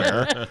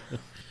everywhere.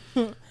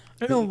 I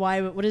don't know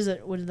why, but what is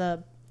it? What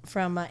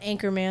from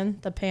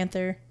Anchorman, the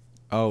panther?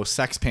 Oh,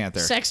 Sex Panther.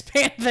 Sex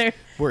Panther.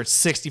 We're at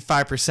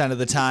 65% of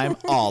the time,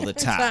 all the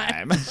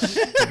time.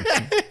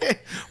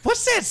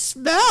 What's that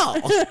smell?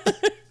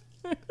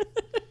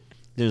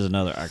 There's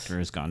another actor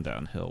who's gone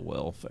downhill,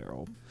 Will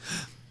Ferrell.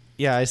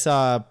 Yeah, I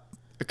saw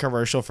a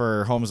commercial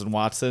for Holmes and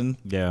Watson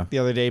Yeah. the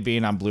other day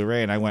being on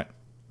Blu-ray, and I went,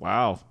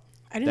 wow.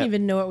 I didn't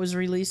even know it was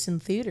released in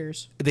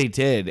theaters. They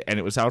did, and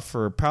it was out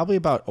for probably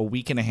about a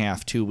week and a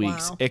half, 2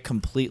 weeks. Wow. It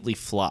completely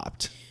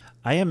flopped.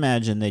 I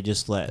imagine they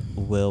just let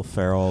Will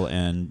Ferrell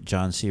and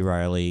John C.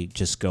 Reilly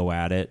just go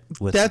at it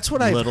with That's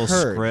what I've little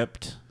heard.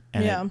 script,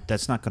 and Yeah.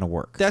 that's not going to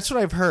work. That's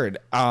what I've heard.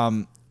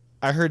 I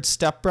heard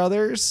Step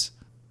Brothers,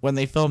 when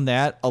they filmed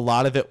that, a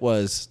lot of it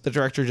was the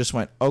director just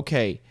went,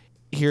 okay,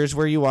 here's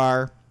where you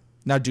are.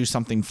 Now do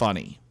something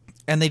funny.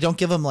 And they don't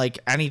give them like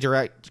any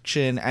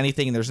direction,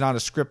 anything. There's not a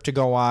script to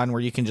go on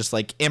where you can just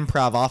like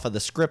improv off of the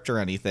script or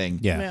anything.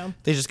 Yeah.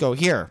 They just go,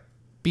 here,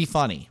 be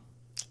funny.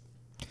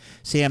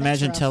 See, I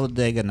imagine rough.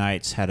 Talladega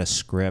Nights had a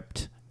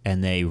script,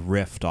 and they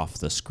riffed off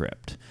the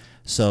script.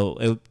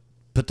 So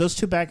put those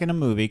two back in a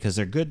movie because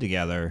they're good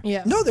together.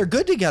 Yeah. No, they're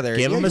good together.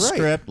 Give them a you're right.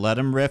 script, let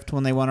them riff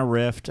when they want to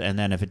riff, and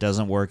then if it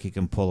doesn't work, you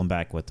can pull them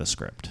back with the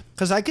script.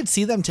 Because I could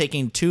see them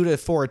taking 2 to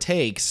 4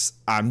 takes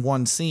on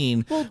one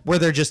scene where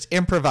they're just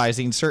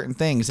improvising certain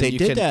things. They and you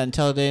did can, that in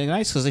Talladega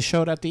Nights because they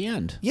showed at the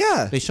end.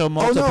 Yeah. They show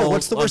multiple Oh, no,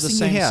 what's the of worst the thing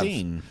same you have?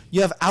 scene.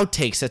 You have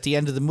outtakes at the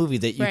end of the movie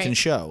that you can Right.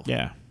 show.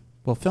 Yeah.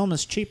 Well, film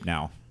is cheap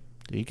now.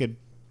 You could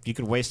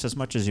waste as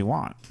much as you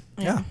want.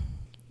 Yeah.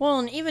 Well,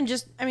 and even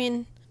just, I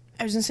mean,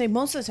 I was going to say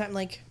most of the time,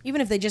 like,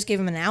 even if they just gave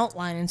him an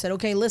outline and said,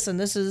 okay, listen,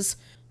 this is,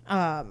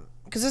 because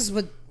this is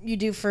what you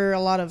do for a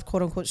lot of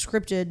quote unquote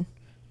scripted,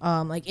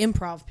 like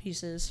improv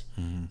pieces,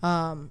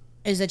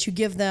 is that you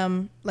give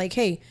them, like,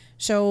 hey,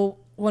 so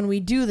when we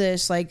do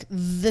this, like,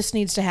 this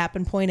needs to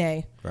happen, point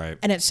A. Right.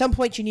 And at some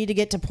point, you need to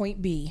get to point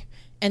B,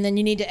 and then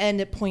you need to end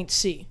at point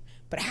C.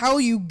 But how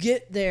you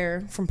get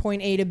there from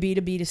point A to B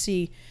to B to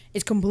C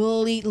is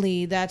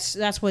completely, that's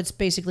what's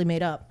basically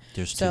made up.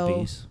 There's So, two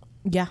B's.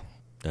 Yeah.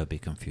 That would be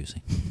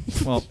confusing.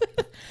 Well,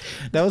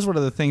 that was one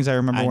of the things I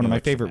remember I one of know my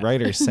what you favorite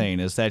meant. writers saying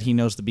is that he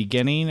knows the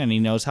beginning and he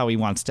knows how he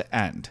wants to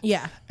end.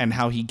 Yeah. And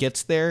how he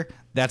gets there,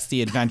 that's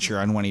the adventure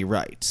on when he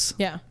writes.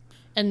 Yeah.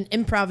 And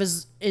improv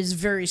is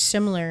very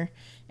similar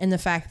in the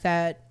fact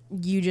that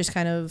you just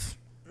kind of,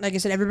 like I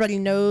said, everybody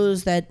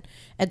knows that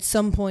at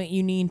some point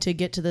you need to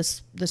get to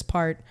this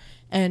part.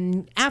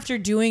 And after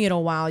doing it a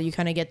while, you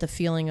kind of get the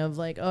feeling of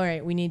like, all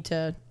right, we need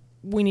to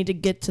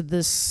get to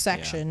this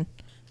section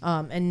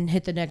and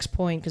hit the next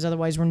point because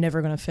otherwise we're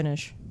never going to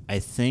finish. I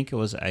think it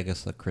was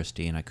Agatha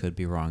Christie, and I could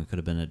be wrong. It could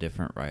have been a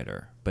different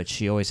writer. But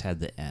she always had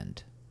the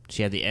end.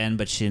 She had the end,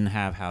 but she didn't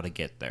have how to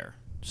get there.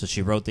 So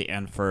she wrote the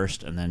end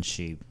first, and then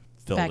she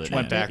filled it in. Backtracked.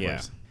 Went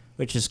backwards. Yeah.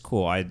 Which is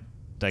cool. I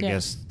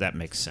guess that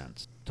makes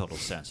sense. Total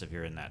sense if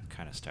you're in that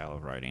kind of style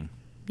of writing.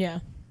 Yeah.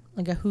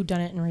 Like a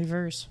whodunit in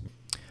reverse.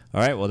 All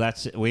right, well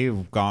that's it.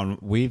 We've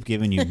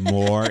given you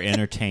more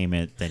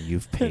entertainment than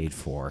you've paid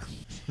for.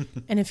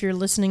 And if you're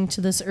listening to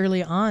this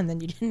early on,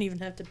 then you didn't even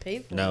have to pay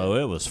for it. No,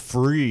 it was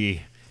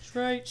free. That's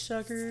right,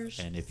 suckers.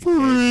 And if you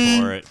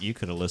paid for it, you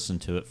could have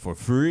listened to it for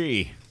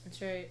free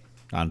That's right.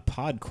 on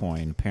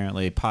Podcoin.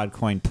 Apparently,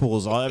 Podcoin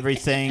pools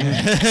everything,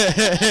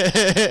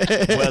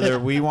 whether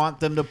we want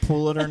them to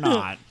pool it or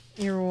not.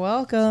 You're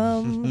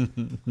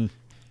welcome. Do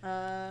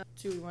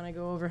we want to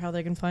go over how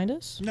they can find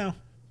us? No,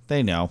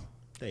 They know.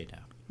 they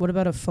don't. What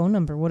about a phone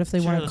number? What if they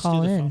want to Let's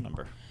call do the in? phone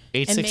number.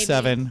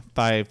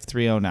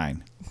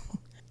 867-5309.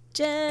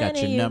 Jenny, Got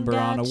your number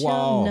on a got your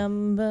wall.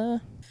 Number.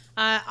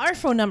 Our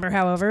phone number,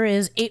 however,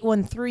 is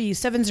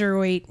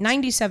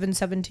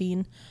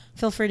 813-708-9717.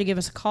 Feel free to give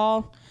us a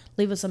call,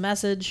 leave us a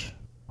message.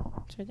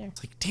 It's right there.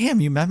 Like, damn,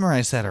 you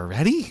memorized that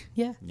already?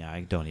 Yeah. Yeah,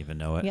 I don't even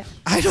know it. Yeah.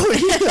 I don't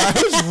either. I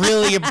was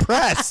really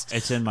impressed.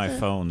 It's in my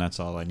phone. That's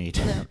all I need.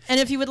 And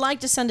if you would like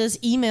to send us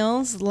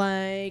emails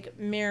like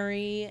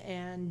Mary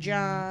and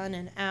John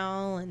and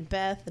Al and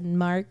Beth and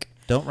Mark.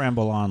 Don't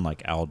ramble on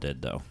like Al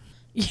did, though.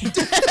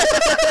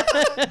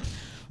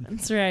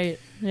 That's right.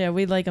 Yeah,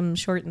 we like them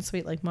short and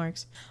sweet like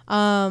Mark's.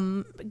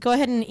 Go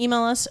ahead and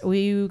email us.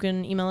 You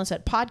can email us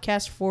at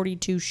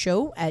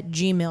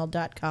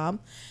podcast42show@gmail.com.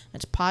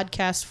 That's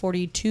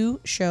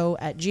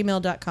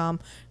podcast42show@gmail.com.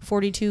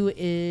 42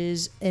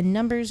 is in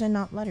numbers and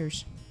not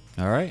letters.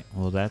 All right.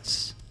 Well,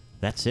 that's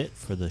it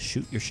for the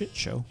Shoot Your Shit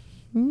show.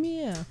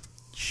 Yeah.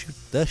 Shoot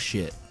the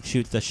shit.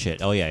 Shoot the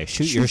shit. Oh, yeah.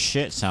 Shoot your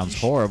shit sounds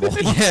horrible.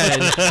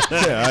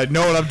 Yeah, I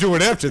know what I'm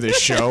doing after this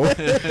show.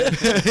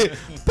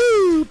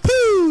 Poo,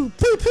 poo,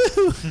 poo,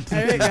 poo.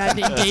 All right,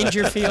 Rodney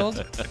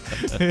Dangerfield.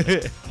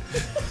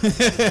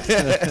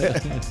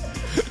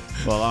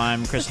 Well,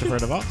 I'm Christopher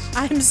DeVos.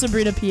 I'm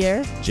Sabrina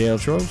Pierre. Jail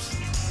tropes.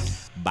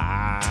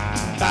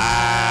 Bye.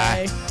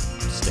 Bye.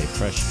 Stay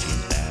fresh,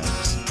 cheese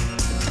bags.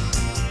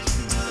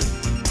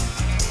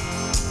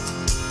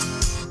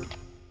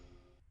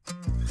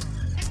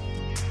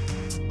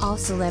 All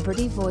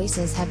celebrity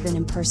voices have been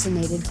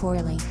impersonated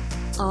poorly.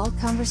 All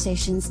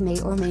conversations may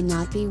or may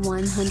not be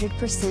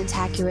 100%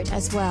 accurate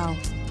as well.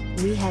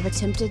 We have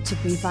attempted to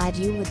provide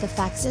you with the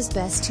facts as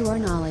best to our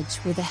knowledge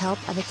with the help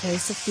of a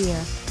case of fear,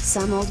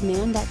 some old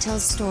man that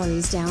tells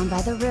stories down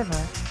by the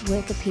river,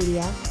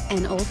 Wikipedia,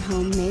 and old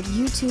homemade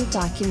YouTube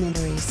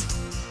documentaries.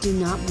 Do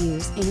not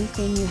use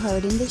anything you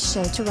heard in this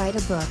show to write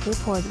a book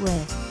report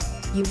with.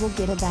 You will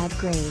get a bad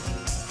grade.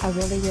 A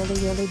really, really,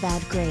 really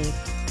bad grade.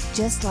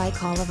 Just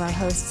like all of our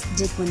hosts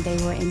did when they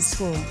were in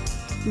school.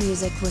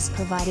 Music was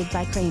provided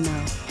by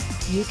Cramo.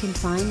 You can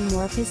find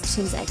more of his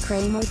tunes at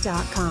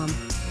cramo.com.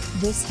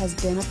 This has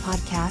been a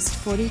Podcast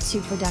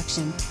 42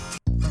 production.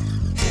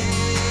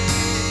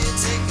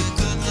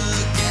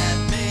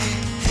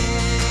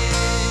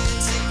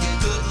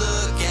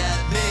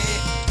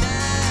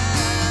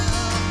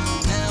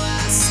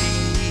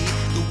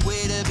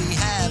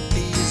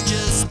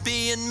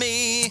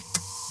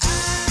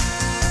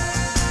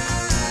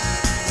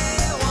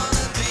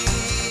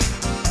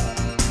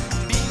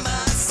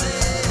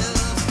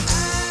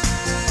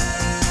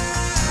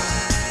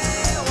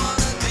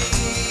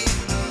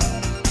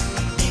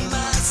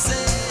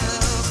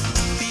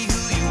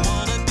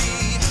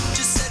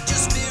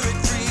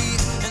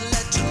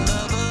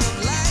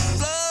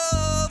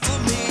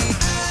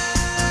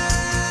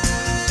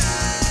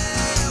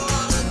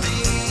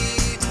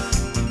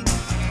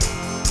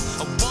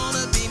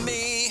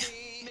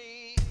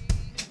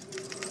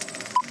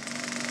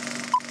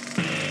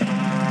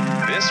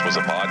 This was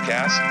a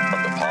podcast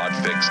from the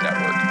Podfix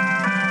Network.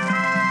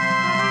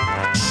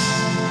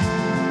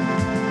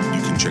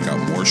 You can check out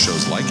more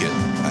shows like it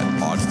at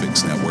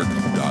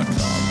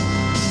podfixnetwork.com.